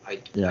don't. I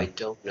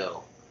don't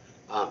know.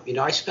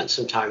 I spent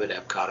some time at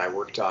Epcot. I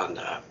worked on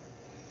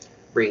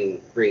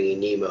bringing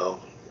Nemo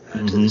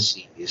to the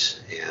seas,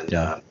 and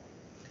a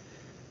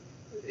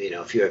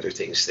few other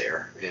things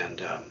there.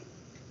 And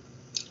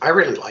I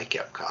really like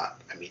Epcot.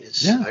 I mean,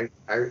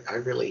 I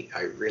really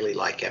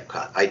like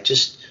Epcot. I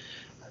just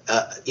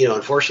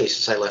unfortunately,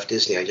 since I left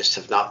Disney, I just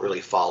have not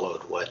really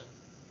followed what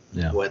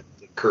the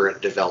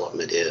current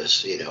development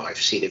is. I've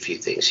seen a few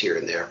things here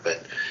and there,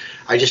 but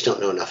I just don't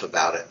know enough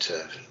about it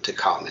to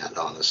comment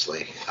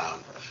honestly.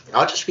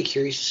 I'll just be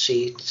curious to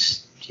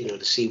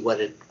see what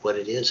it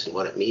is and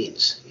what it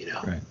means.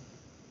 Right.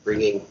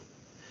 Bringing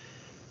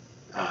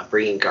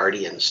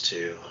Guardians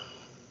to,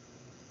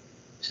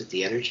 is it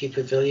the Energy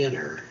Pavilion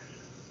or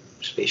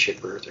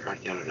Spaceship Earth, or I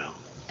don't know.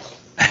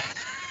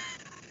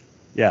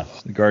 Yeah,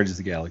 the Guardians of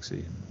the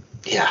Galaxy.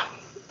 Yeah.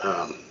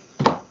 And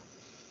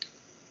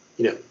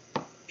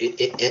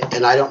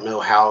I don't know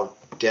how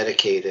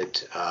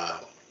dedicated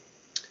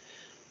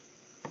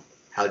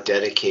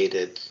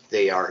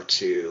they are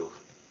to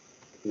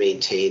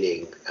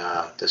maintaining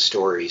the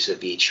stories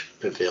of each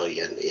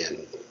pavilion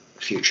in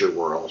Future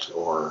World,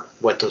 or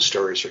what those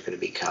stories are going to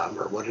become,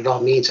 or what it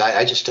all means.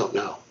 I just don't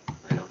know.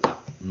 I don't know.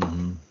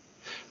 Mm-hmm.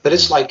 But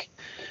it's like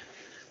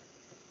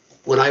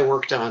when I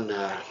worked on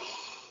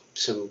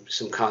some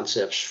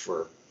concepts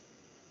for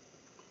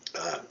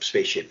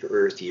Spaceship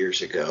Earth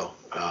years ago.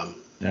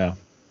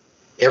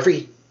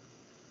 Every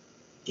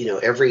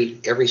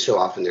so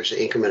often there's an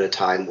increment of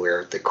time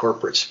where the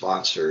corporate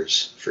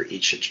sponsors for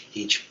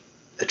each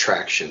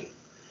attraction,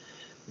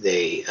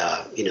 they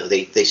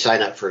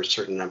sign up for a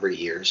certain number of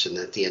years, and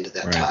at the end of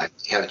that time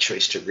they have a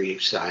choice to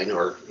re-sign,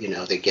 or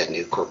they get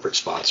new corporate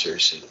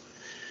sponsors,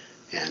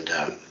 and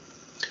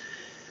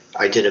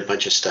I did a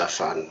bunch of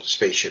stuff on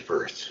Spaceship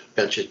Earth,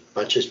 bunches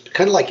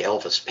kind of like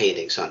Elvis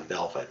paintings on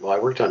velvet. Well, I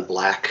worked on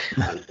black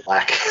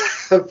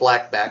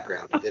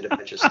background. I did a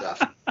bunch of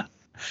stuff.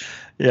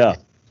 Yeah.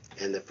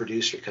 And the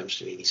producer comes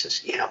to me and he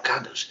says,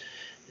 God,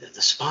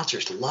 the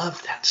sponsors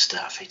love that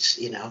stuff. It's,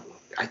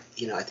 I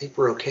think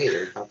we're okay.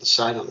 They're about to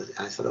sign on it.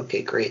 I thought,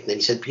 okay, great. And then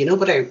he said,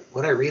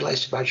 what I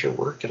realized about your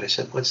work? And I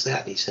said, what's that?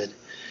 And he said,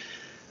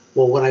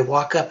 well, when I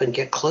walk up and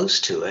get close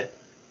to it,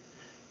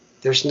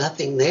 there's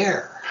nothing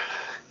there.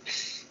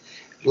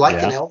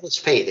 Like an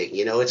Elvis painting,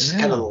 it's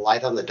kind of the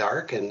light on the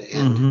dark,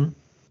 and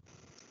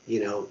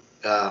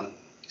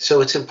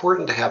so it's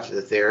important to have the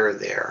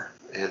there.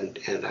 And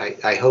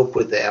I hope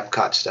with the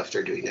Epcot stuff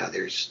they're doing now,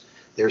 there's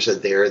a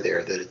there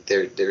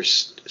that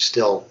there's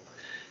still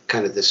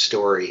kind of this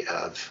story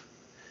of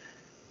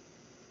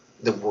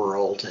the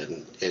world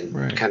and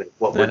kind of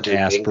what we're doing.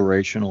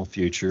 Aspirational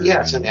future.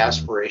 Yeah, it's an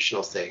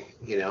aspirational thing,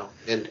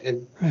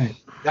 and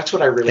that's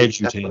what I really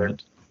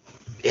edutainment.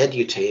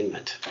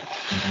 Edutainment.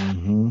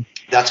 Mm-hmm.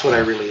 That's what I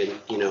really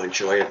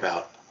enjoy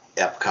about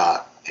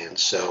Epcot, and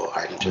so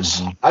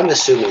I'm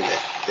assuming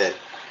that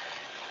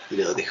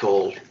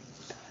the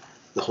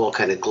whole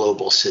kind of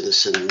global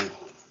citizen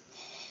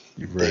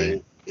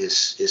thing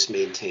is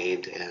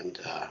maintained, and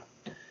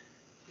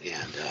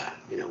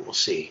we'll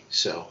see.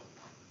 So,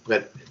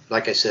 but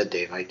like I said,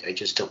 Dave, I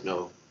just don't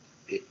know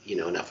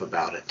enough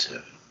about it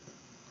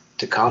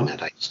to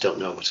comment. I just don't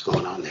know what's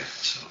going on there.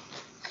 So.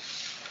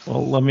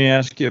 Well, let me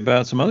ask you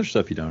about some other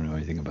stuff you don't know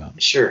anything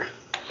about. Sure.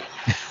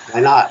 Why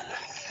not?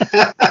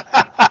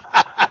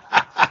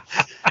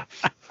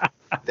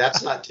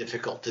 That's not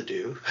difficult to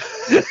do.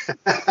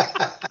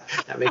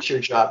 That makes your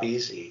job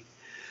easy.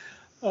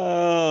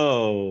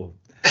 Oh.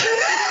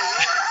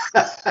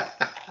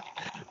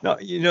 No,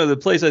 the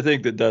place I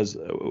think that does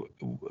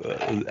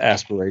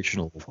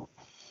aspirational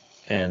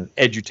and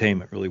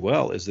edutainment really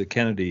well is the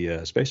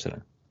Kennedy Space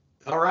Center.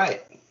 All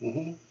right.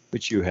 Mm-hmm.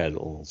 Which you had a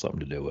little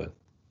something to do with.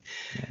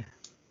 Yeah.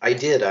 I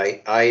did.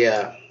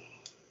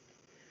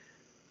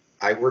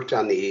 I worked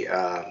on the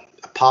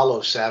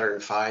Apollo Saturn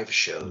V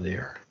show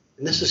there,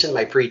 and this is in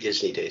my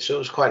pre-Disney days, so it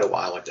was quite a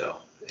while ago.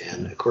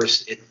 And of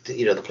course,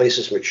 the place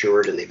has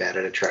matured and they've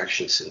added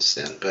attractions since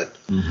then. But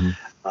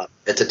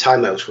at the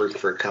time, I was working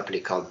for a company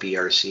called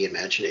BRC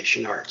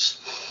Imagination Arts.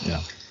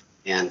 Yeah.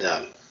 And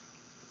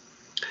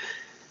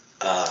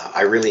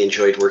I really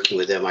enjoyed working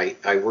with them. I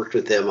worked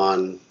with them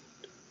on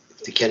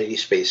the Kennedy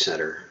Space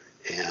Center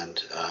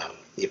and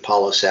the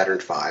Apollo Saturn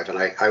V, and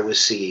I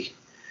was I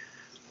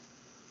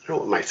don't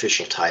know what my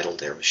official title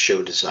there was,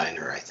 show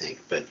designer, I think.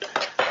 But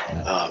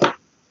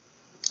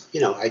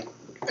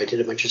I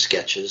did a bunch of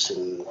sketches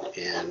and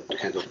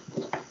kind of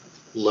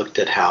looked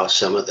at how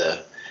some of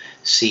the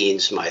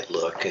scenes might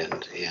look,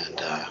 and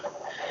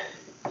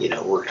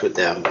worked with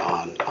them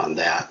on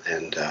that,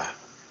 and I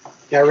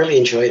really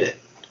enjoyed it.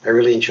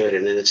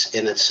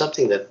 And it's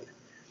something that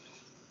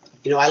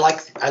I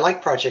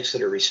like projects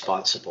that are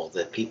responsible,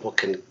 that people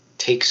can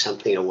take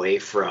something away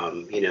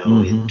from,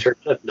 in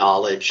terms of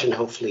knowledge and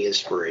hopefully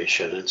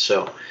inspiration. And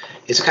so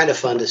it's kind of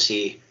fun to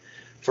see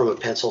from a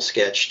pencil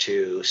sketch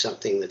to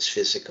something that's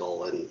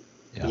physical, and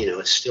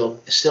it's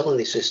still in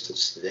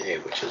existence today,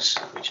 which is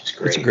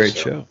great. It's a great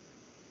show.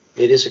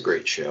 It is a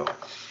great show,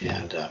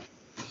 and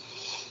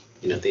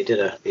they did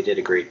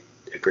a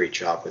great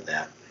job with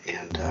that.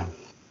 And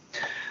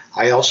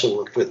I also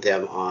worked with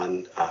them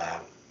on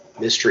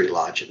Mystery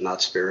Lodge at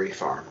Knott's Berry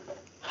Farm.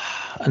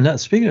 And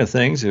speaking of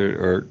things,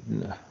 or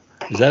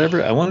is that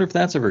ever? I wonder if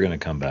that's ever going to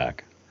come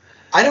back.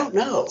 I don't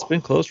know. It's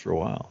been closed for a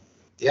while.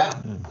 Yeah.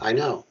 I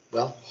know.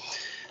 Well,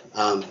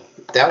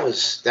 that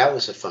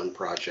was a fun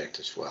project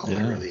as well. Yeah.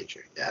 I really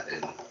enjoyed that,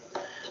 and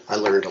I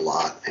learned a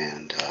lot.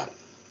 And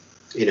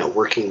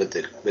working with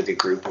the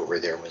group over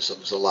there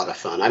was a lot of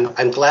fun.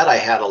 I'm glad I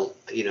had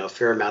a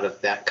fair amount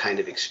of that kind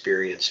of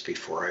experience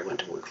before I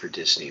went to work for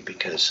Disney,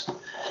 because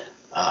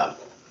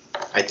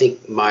I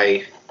think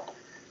my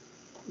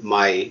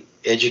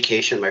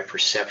education, my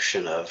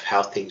perception of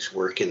how things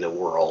work in the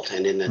world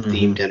and in the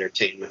themed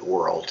entertainment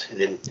world,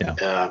 and in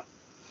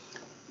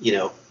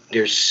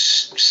there's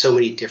so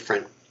many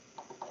different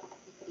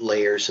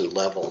layers and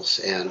levels,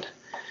 and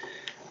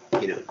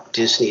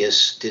Disney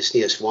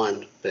is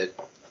one, but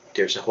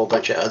there's a whole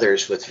bunch of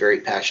others with very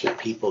passionate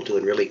people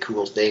doing really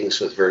cool things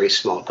with very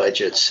small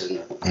budgets,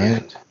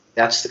 and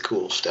that's the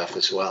cool stuff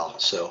as well.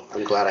 So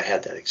I'm glad I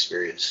had that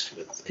experience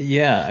with.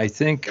 Yeah, I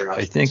think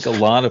a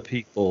lot of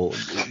people,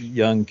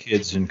 young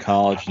kids in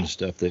college and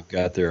stuff, they've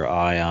got their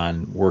eye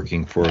on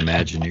working for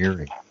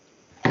Imagineering.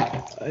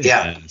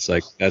 Yeah, and it's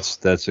like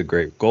that's a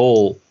great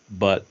goal,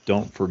 but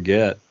don't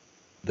forget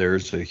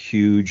there's a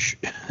huge.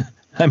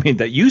 I mean,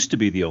 that used to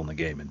be the only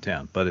game in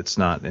town, but it's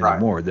not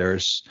anymore.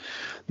 Right.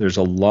 There's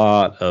a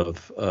lot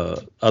of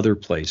other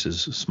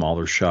places,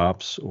 smaller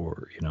shops,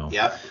 or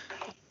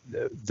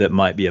that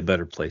might be a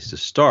better place to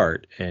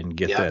start and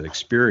get that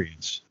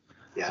experience.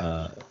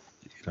 Yeah.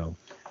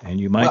 And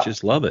you might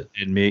just love it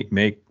and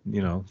make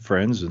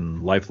friends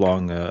and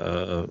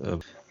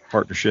lifelong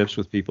partnerships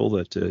with people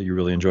that you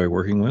really enjoy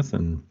working with,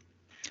 and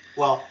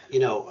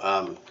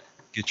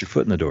get your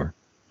foot in the door.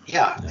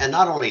 Yeah. And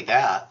not only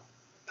that.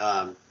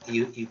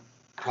 You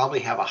probably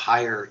have a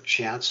higher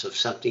chance of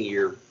something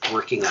you're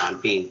working on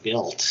being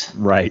built.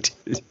 Right.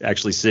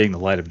 Actually seeing the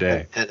light of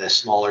day. At a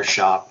smaller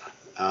shop.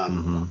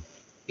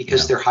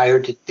 Because they're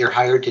hired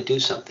to do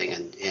something,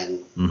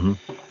 and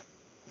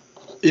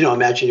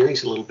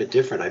Imagineering's a little bit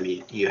different. I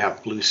mean, you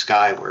have blue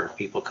sky where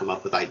people come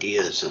up with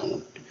ideas,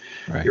 and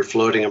you're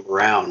floating them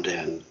around,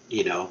 and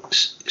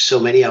so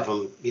many of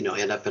them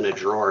end up in a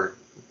drawer,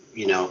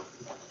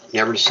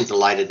 never to see the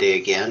light of day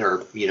again,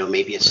 or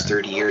maybe it's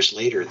 30 years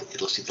later that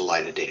it'll see the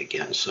light of day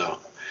again. So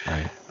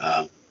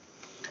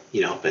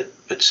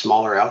but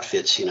smaller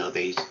outfits,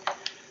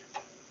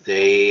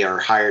 they are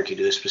hired to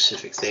do a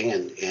specific thing,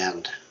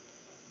 and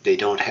they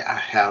don't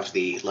have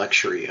the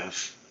luxury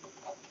of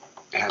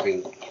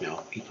having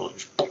people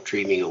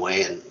dreaming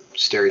away and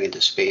staring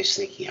into space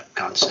thinking up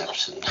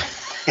concepts, and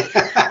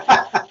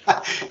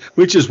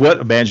which is what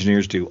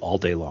Imagineers do all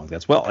day long.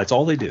 That's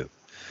all they do.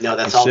 No,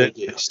 that's all they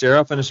do. Stare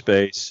off into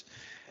space,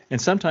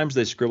 and sometimes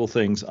they scribble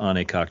things on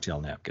a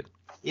cocktail napkin.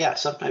 Yeah,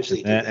 sometimes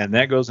they do. And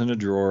that goes in a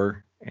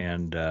drawer,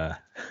 and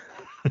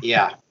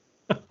yeah.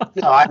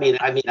 No, I mean,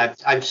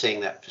 I'm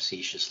saying that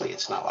facetiously.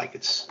 It's not like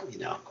it's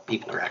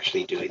people are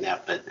actually doing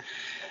that, but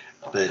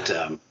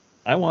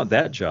I want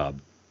that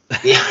job.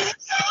 Yeah,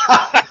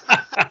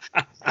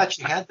 I thought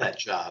you had that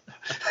job.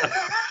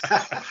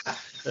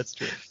 That's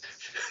true.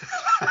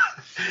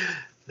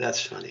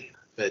 That's funny,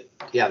 but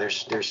yeah,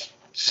 there's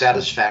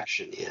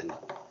satisfaction in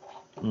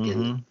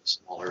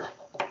smaller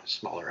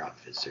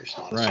outfits. There's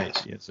a lot of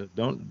right. Yeah, so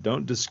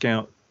don't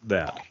discount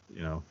that.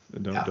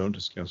 Don't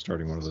discount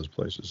starting one of those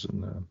places,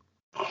 and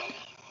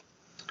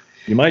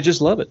you might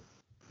just love it.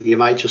 You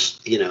might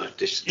just you might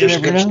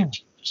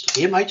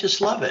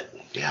just love it.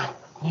 Yeah.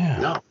 Yeah.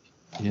 No.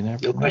 You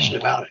never know. Question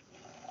about it.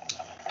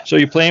 So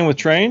you playing with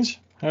trains?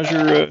 How's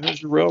your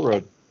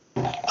railroad?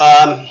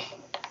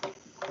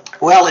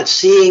 Well, it's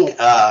seeing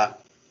a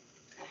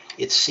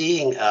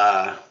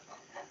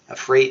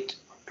freight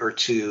or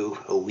two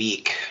a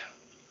week.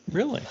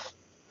 Really?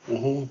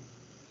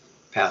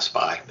 Pass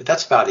by, but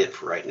that's about it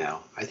for right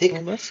now. I think.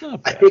 Well, that's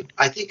not bad.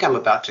 I think I'm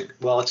about to.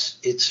 Well,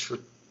 it's for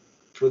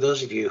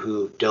those of you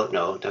who don't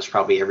know. That's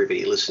probably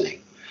everybody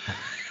listening.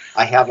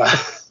 I have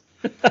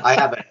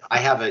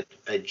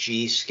a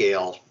G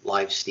scale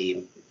live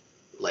steam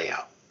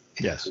layout.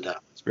 Yes, and,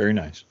 it's very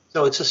nice.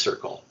 So it's a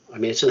circle. I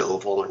mean, it's an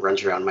oval. It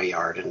runs around my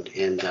yard, and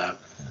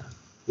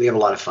we have a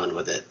lot of fun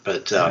with it.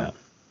 But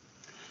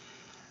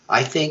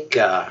I think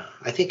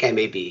I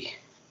may be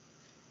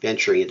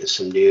venturing into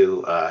some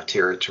new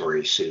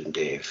territory soon,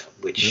 Dave.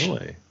 Which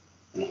really,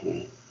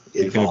 involves,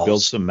 you're going to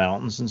build some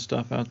mountains and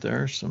stuff out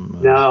there.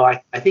 No,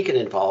 I think it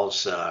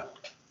involves.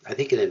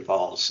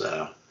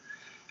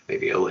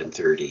 Maybe Owen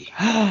 30.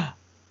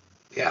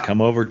 Yeah.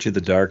 Come over to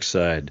the dark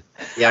side.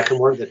 Yeah, come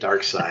over to the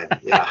dark side.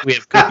 Yeah. We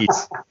have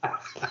cookies.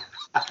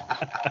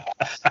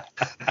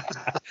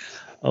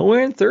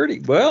 Owen 30.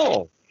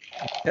 Well,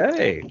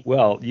 okay.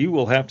 Well, you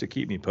will have to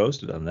keep me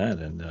posted on that.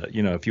 And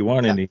if you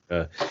want any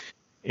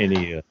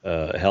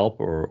help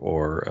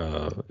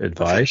or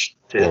advice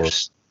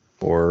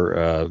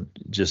or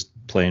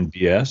just plain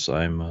BS,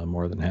 I'm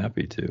more than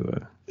happy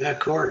to. Yeah, of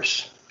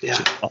course. Yeah.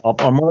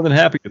 I'm more than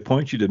happy to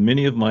point you to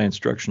many of my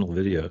instructional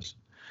videos.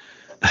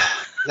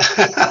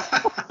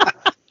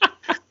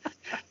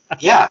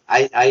 Yeah,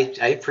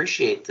 I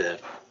appreciate the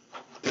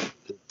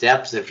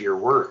depth of your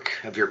work,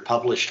 of your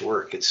published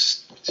work.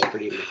 It's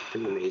pretty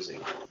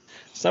amazing.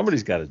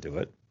 Somebody's got to do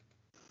it,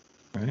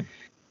 right?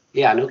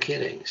 Yeah, no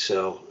kidding.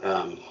 So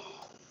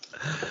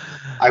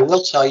I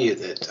will tell you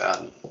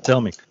that. Tell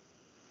me.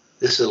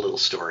 This is a little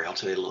story. I'll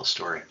tell you a little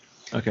story.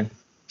 Okay.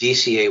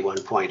 DCA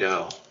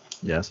 1.0.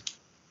 Yes.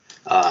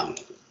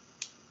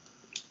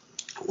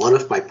 One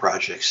of my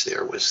projects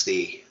there was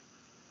the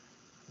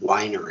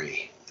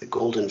winery, the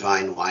Golden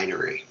Vine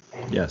Winery.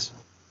 Yes.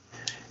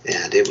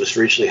 And it was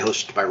originally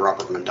hosted by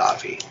Robert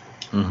Mondavi.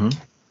 Mm-hmm.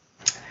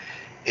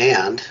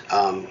 And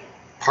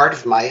part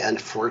of my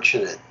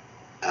unfortunate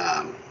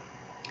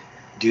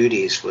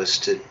duties was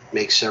to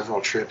make several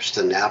trips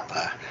to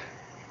Napa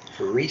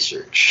for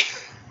research.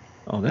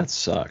 Oh, that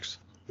sucks.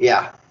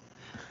 Yeah.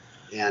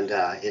 And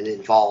it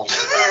involved...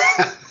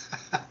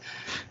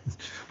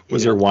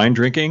 Was there wine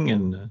drinking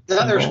and?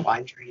 No, there's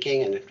wine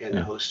drinking and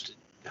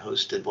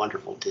hosted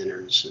wonderful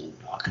dinners and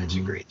all kinds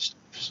of great stuff.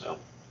 So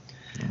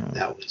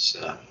that was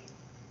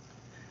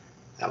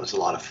a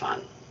lot of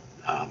fun.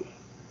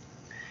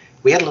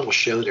 We had a little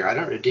show there. I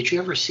don't know. Did you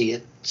ever see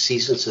it?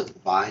 Seasons of the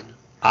Vine.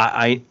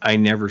 I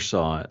never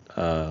saw it.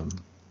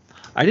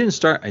 I didn't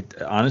start.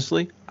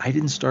 Honestly, I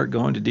didn't start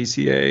going to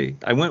DCA.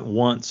 I went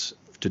once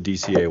to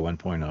DCA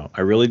 1.0.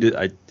 I really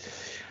did.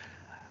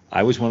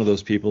 I was one of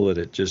those people that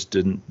it just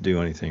didn't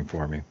do anything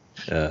for me.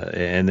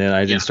 And then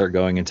I didn't start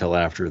going until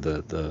after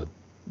the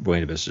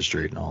Buena Vista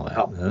Street and all that.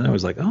 Oh. And then I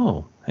was like,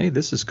 oh, hey,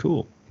 this is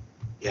cool.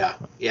 Yeah.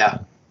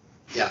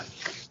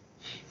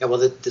 Well,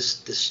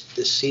 this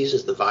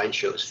Seasons of the Vine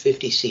show is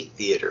 50-seat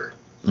theater.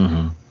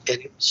 Mm-hmm.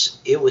 And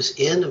it was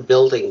in a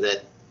building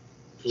that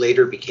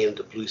later became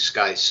the Blue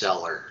Sky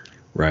Cellar.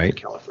 Right. In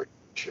California.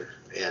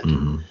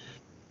 And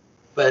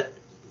but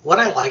what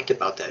I liked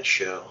about that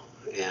show,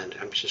 and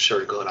I'm just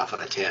sort of going off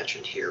on a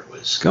tangent here,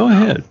 was go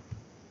ahead.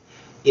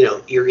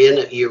 You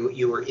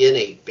were in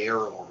a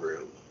barrel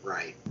room,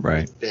 right?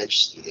 Right. With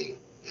bench seating,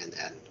 and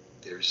then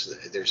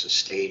there's a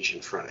stage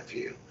in front of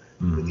you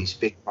with these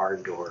big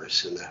barn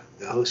doors, and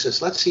the host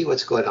says, "Let's see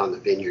what's going on in the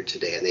vineyard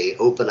today." And they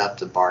open up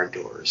the barn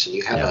doors, and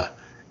you have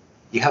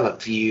a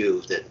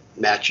view that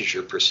matches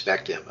your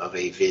perspective of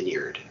a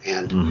vineyard,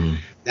 and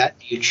that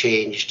view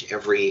changed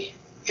every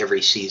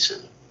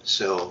season.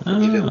 So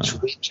if it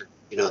was winter,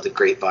 the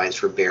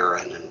grapevines were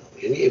barren, and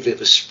if it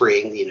was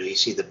spring, you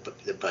see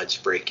the buds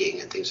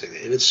breaking and things like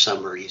that. If it's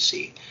summer, you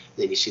see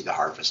the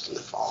harvest in the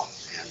fall.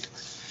 And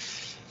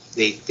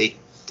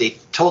they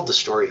told the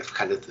story of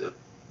kind of the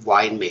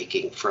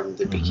winemaking from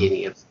the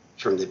beginning of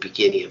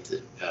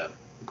the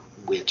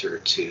winter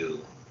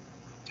to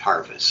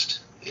harvest.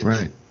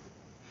 Right.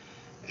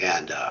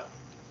 And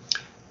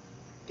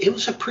it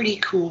was a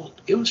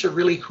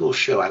really cool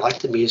show. I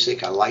liked the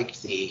music. I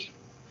liked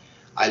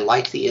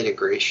the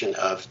integration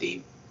of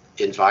the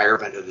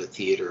environment of the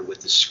theater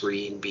with the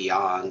screen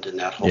beyond and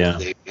that whole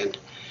thing. And,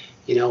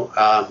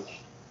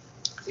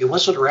 it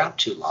wasn't around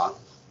too long,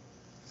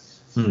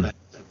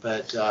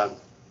 but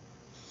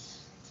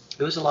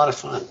it was a lot of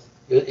fun.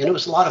 And it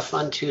was a lot of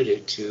fun too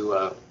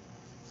to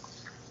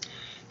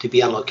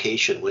be on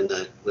location when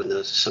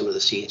some of the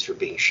scenes were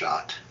being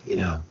shot,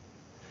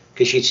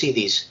 because you'd see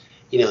these,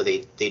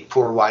 they'd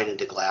pour wine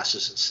into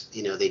glasses,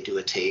 and, they'd do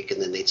a take,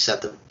 and then they'd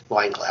set the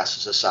wine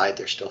glasses aside.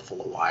 They're still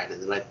full of wine.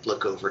 And then I'd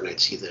look over and I'd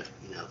see the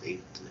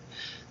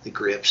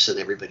grips and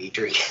everybody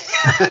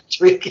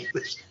drinking.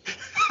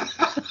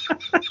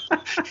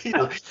 You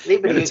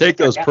gotta take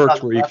those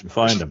perks where you can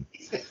find them.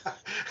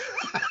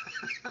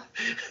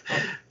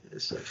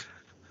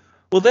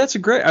 Well, that's a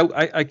great.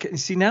 I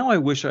see now. I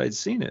wish I had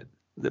seen it,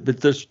 but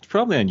there's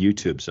probably on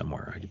YouTube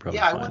somewhere. I could probably.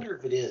 I wonder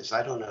if it is.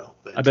 I don't know.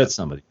 But, I bet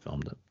somebody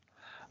filmed it.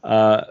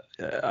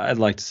 I'd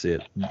like to see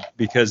it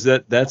because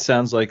that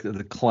sounds like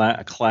the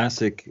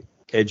classic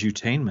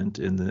edutainment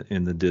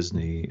in the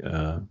Disney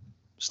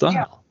style.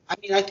 Yeah, I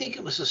mean, I think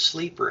it was a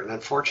sleeper, and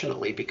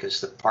unfortunately,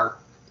 because the park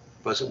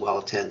wasn't well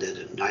attended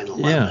and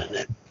 9/11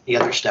 and the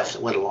other stuff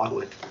that went along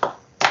with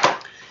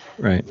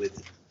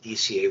with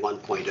DCA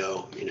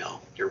 1.0,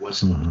 there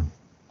wasn't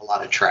a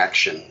lot of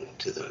traction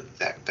to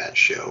that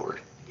show or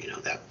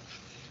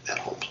that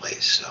whole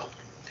place. So,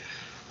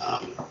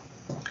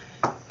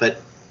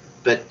 but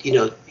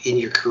in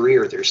your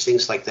career, there's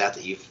things like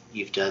that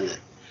you've done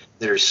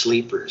that are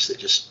sleepers that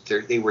just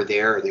they were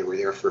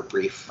there for a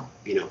brief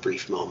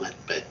moment.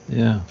 But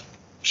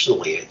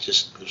personally, it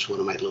was one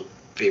of my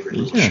favorite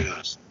little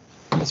shows.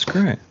 That's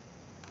great.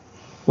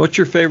 What's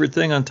your favorite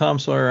thing on Tom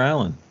Sawyer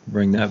Island?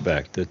 Bring that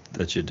back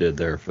that you did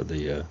there for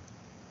the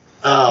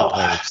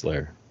Pirate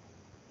Slayer.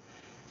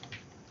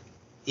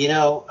 You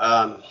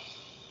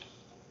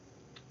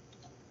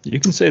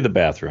can say the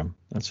bathroom.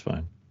 That's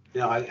fine.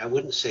 No, I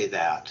wouldn't say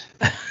that.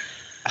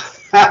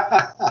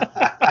 I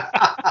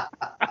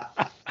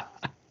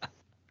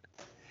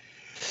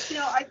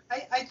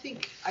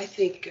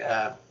think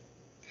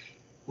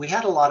we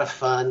had a lot of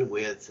fun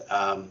with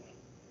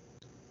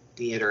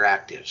the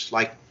interactives.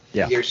 Like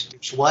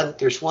there's one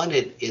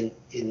in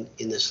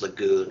this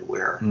lagoon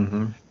where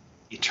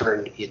you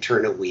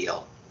turn a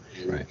wheel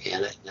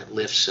and it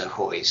lifts a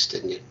hoist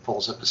and it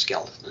pulls up a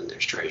skeleton and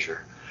there's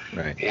treasure.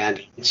 Right.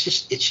 And it's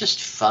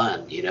just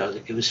fun,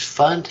 It was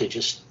fun to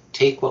just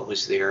take what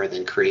was there and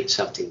then create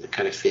something that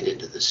kind of fit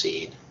into the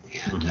scene.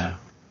 And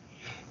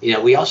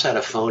we also had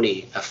a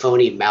phony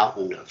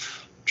mountain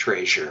of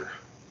treasure.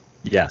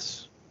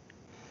 Yes.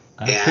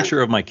 I have a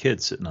picture of my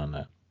kid sitting on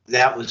that.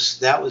 That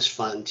was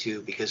fun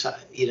too because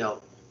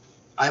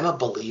I'm a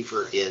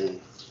believer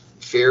in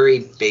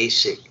very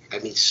basic,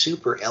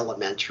 super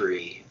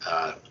elementary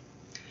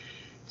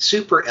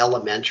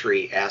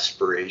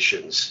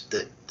aspirations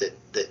that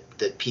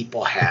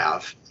people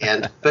have,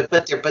 and but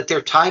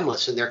they're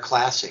timeless and they're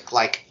classic.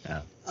 Like,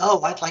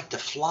 I'd like to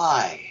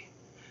fly,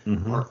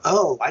 or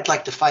I'd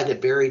like to find a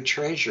buried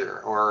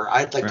treasure, or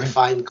I'd like to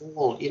find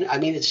gold.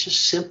 It's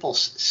just simple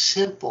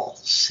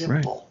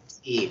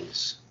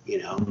themes.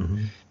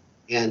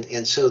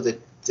 And so the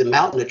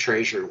Mountain of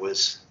Treasure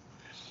was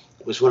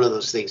one of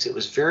those things. It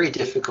was very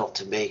difficult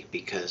to make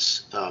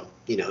because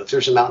if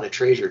there's a mountain of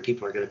treasure,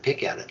 people are going to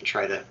pick at it and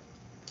try to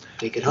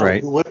take it home.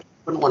 Right. Who wouldn't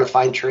want to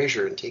find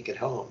treasure and take it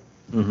home?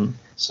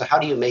 So how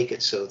do you make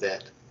it so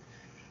that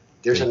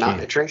there's a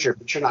mountain of treasure,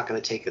 but you're not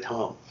going to take it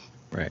home?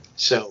 Right.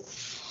 So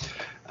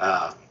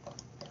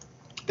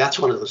that's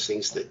one of those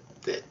things that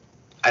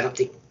I don't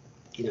think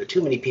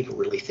too many people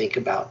really think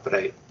about, but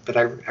I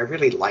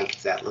really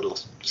liked that little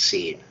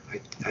scene. I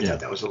thought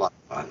that was a lot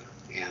of fun,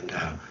 and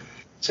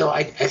so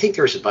I think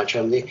there's a bunch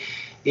of them.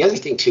 The other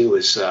thing too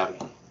is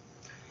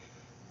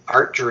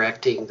art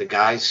directing the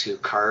guys who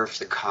carve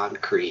the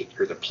concrete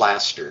or the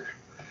plaster,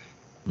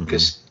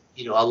 because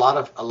a lot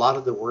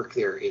of the work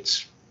there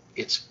it's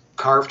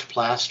carved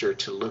plaster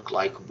to look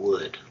like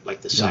wood,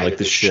 like the side like of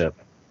the ship.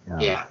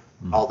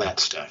 All that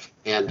stuff,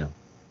 and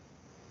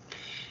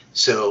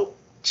so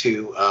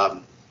to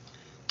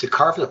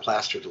carve the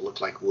plaster to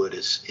look like wood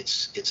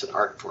it's an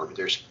art form.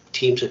 There's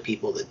teams of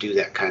people that do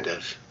that kind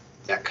of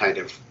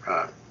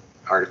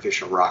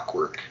artificial rock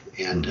work,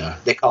 and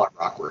they call it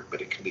rock work,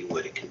 but it can be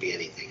wood, it can be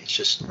anything. It's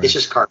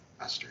just carved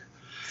plaster.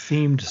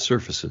 Themed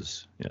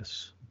surfaces,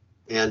 yes.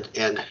 And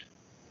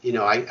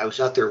I was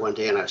out there one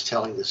day and I was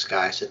telling this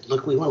guy, I said,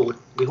 look, we want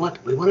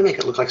to make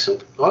it look like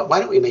why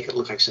don't we make it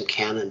look like some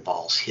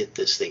cannonballs hit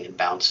this thing and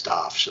bounced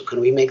off? So can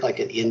we make like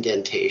an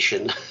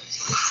indentation?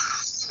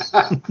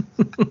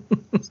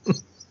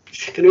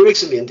 Can we make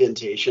some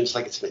indentations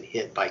like it's been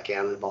hit by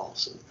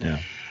cannonballs? And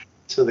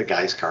so the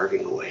guy's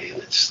carving away,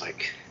 and it's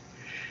like,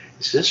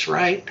 is this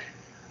right?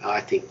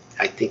 I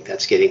think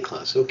that's getting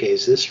close. Okay,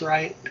 is this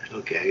right?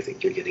 Okay, I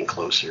think you're getting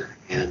closer.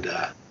 And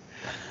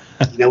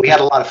we had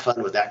a lot of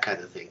fun with that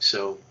kind of thing.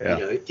 So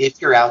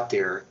if you're out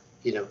there,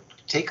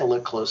 take a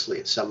look closely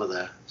at some of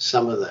the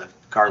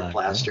carved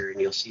plaster,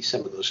 and you'll see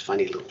some of those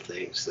funny little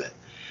things that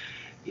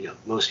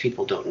most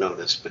people don't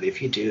notice, but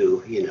if you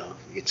do,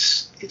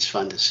 it's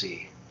fun to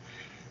see.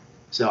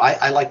 So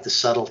I like the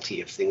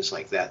subtlety of things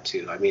like that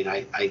too. I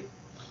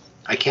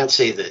can't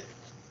say that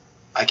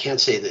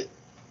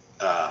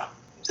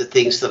the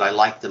things that I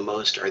like the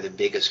most are the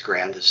biggest,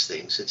 grandest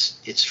things.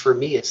 It's for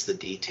me, it's the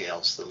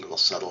details, the little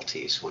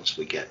subtleties. Once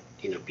we get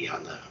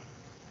beyond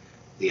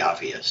the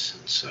obvious,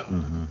 and so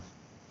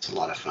it's a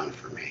lot of fun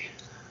for me.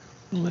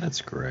 Well,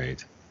 that's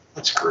great.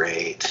 That's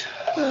great.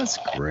 That's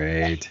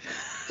great.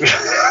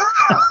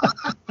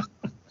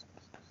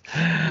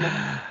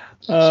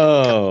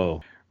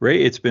 Oh,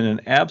 Ray, it's been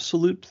an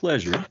absolute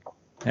pleasure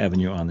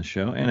having you on the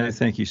show, and I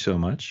thank you so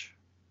much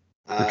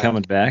for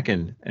coming back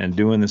and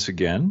doing this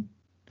again.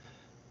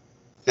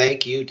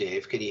 Thank you,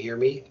 Dave. Can you hear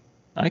me?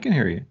 I can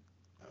hear you.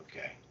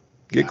 Okay.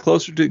 Get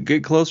closer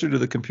to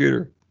the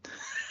computer.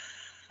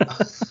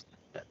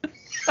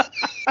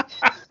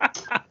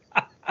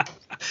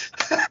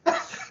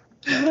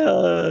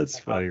 That's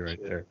funny right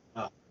there.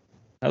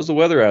 How's the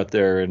weather out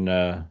there in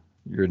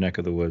your neck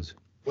of the woods?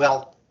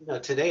 Well,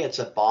 today it's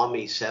a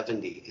balmy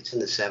 70. It's in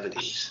the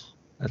 70s.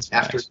 That's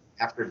after nice.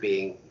 after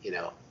being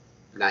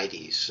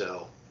 90s.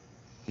 So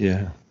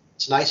Yeah,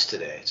 it's nice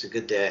today. It's a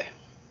good day.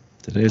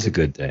 today's a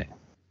good day.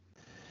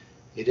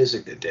 It is a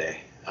good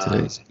day.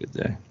 Today's a good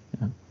day.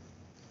 Yeah.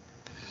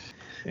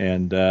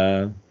 And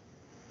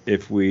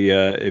if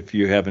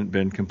you haven't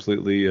been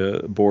completely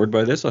bored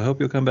by this, I hope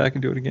you'll come back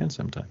and do it again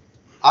sometime.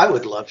 I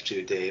would love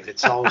to, Dave.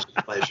 It's always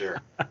a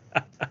pleasure.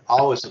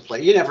 Always a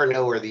pleasure. You never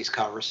know where these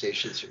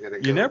conversations are going to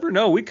go. You never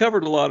know. We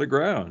covered a lot of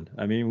ground.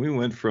 I mean, we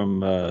went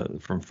from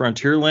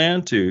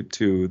Frontierland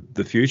to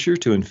the future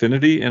to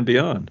infinity and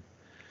beyond.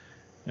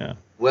 Yeah.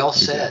 Well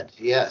said.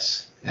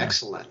 Yes. Yeah.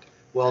 Excellent.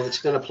 Well,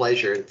 it's been a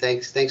pleasure, and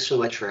thanks so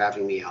much for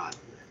having me on.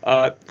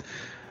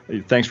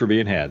 Thanks for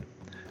being had.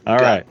 All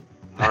right.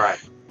 All right.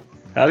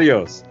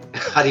 Adios.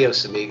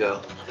 Adios,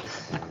 amigo.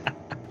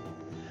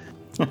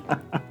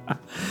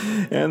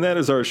 And that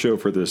is our show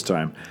for this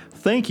time.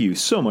 Thank you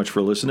so much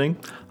for listening.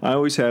 I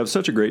always have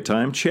such a great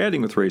time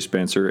chatting with Ray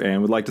Spencer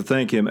and would like to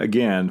thank him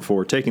again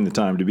for taking the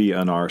time to be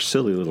on our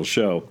silly little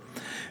show.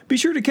 Be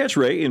sure to catch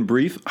Ray in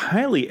brief,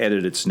 highly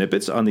edited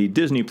snippets on the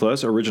Disney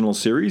Plus original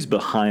series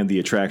Behind the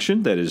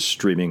Attraction that is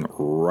streaming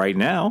right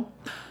now.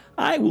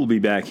 I will be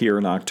back here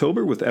in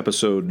October with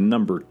episode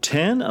number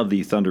 10 of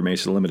the Thunder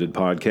Mesa Limited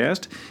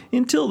podcast.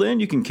 Until then,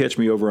 you can catch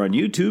me over on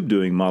YouTube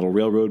doing model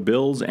railroad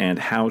builds and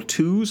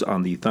how-tos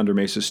on the Thunder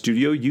Mesa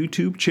Studio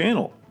YouTube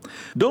channel.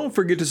 Don't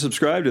forget to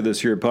subscribe to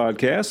this here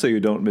podcast so you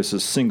don't miss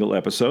a single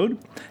episode.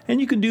 And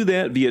you can do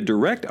that via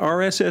direct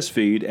RSS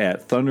feed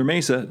at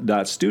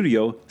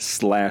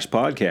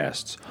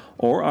thundermesa.studio/podcasts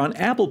or on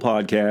Apple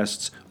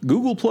Podcasts,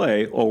 Google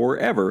Play, or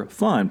wherever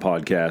fine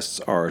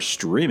podcasts are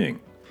streaming.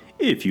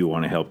 If you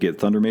want to help get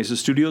Thunder Mesa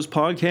Studios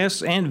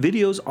podcasts and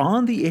videos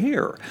on the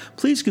air,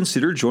 please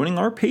consider joining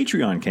our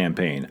Patreon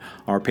campaign.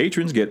 Our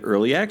patrons get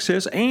early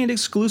access and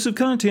exclusive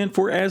content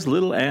for as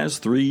little as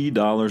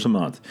 $3 a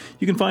month.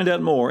 You can find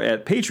out more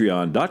at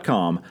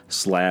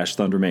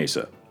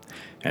patreon.com/thundermesa.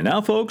 And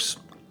now, folks,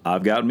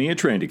 I've got me a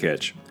train to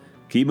catch.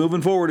 Keep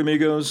moving forward,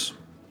 amigos.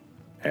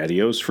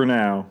 Adios for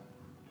now.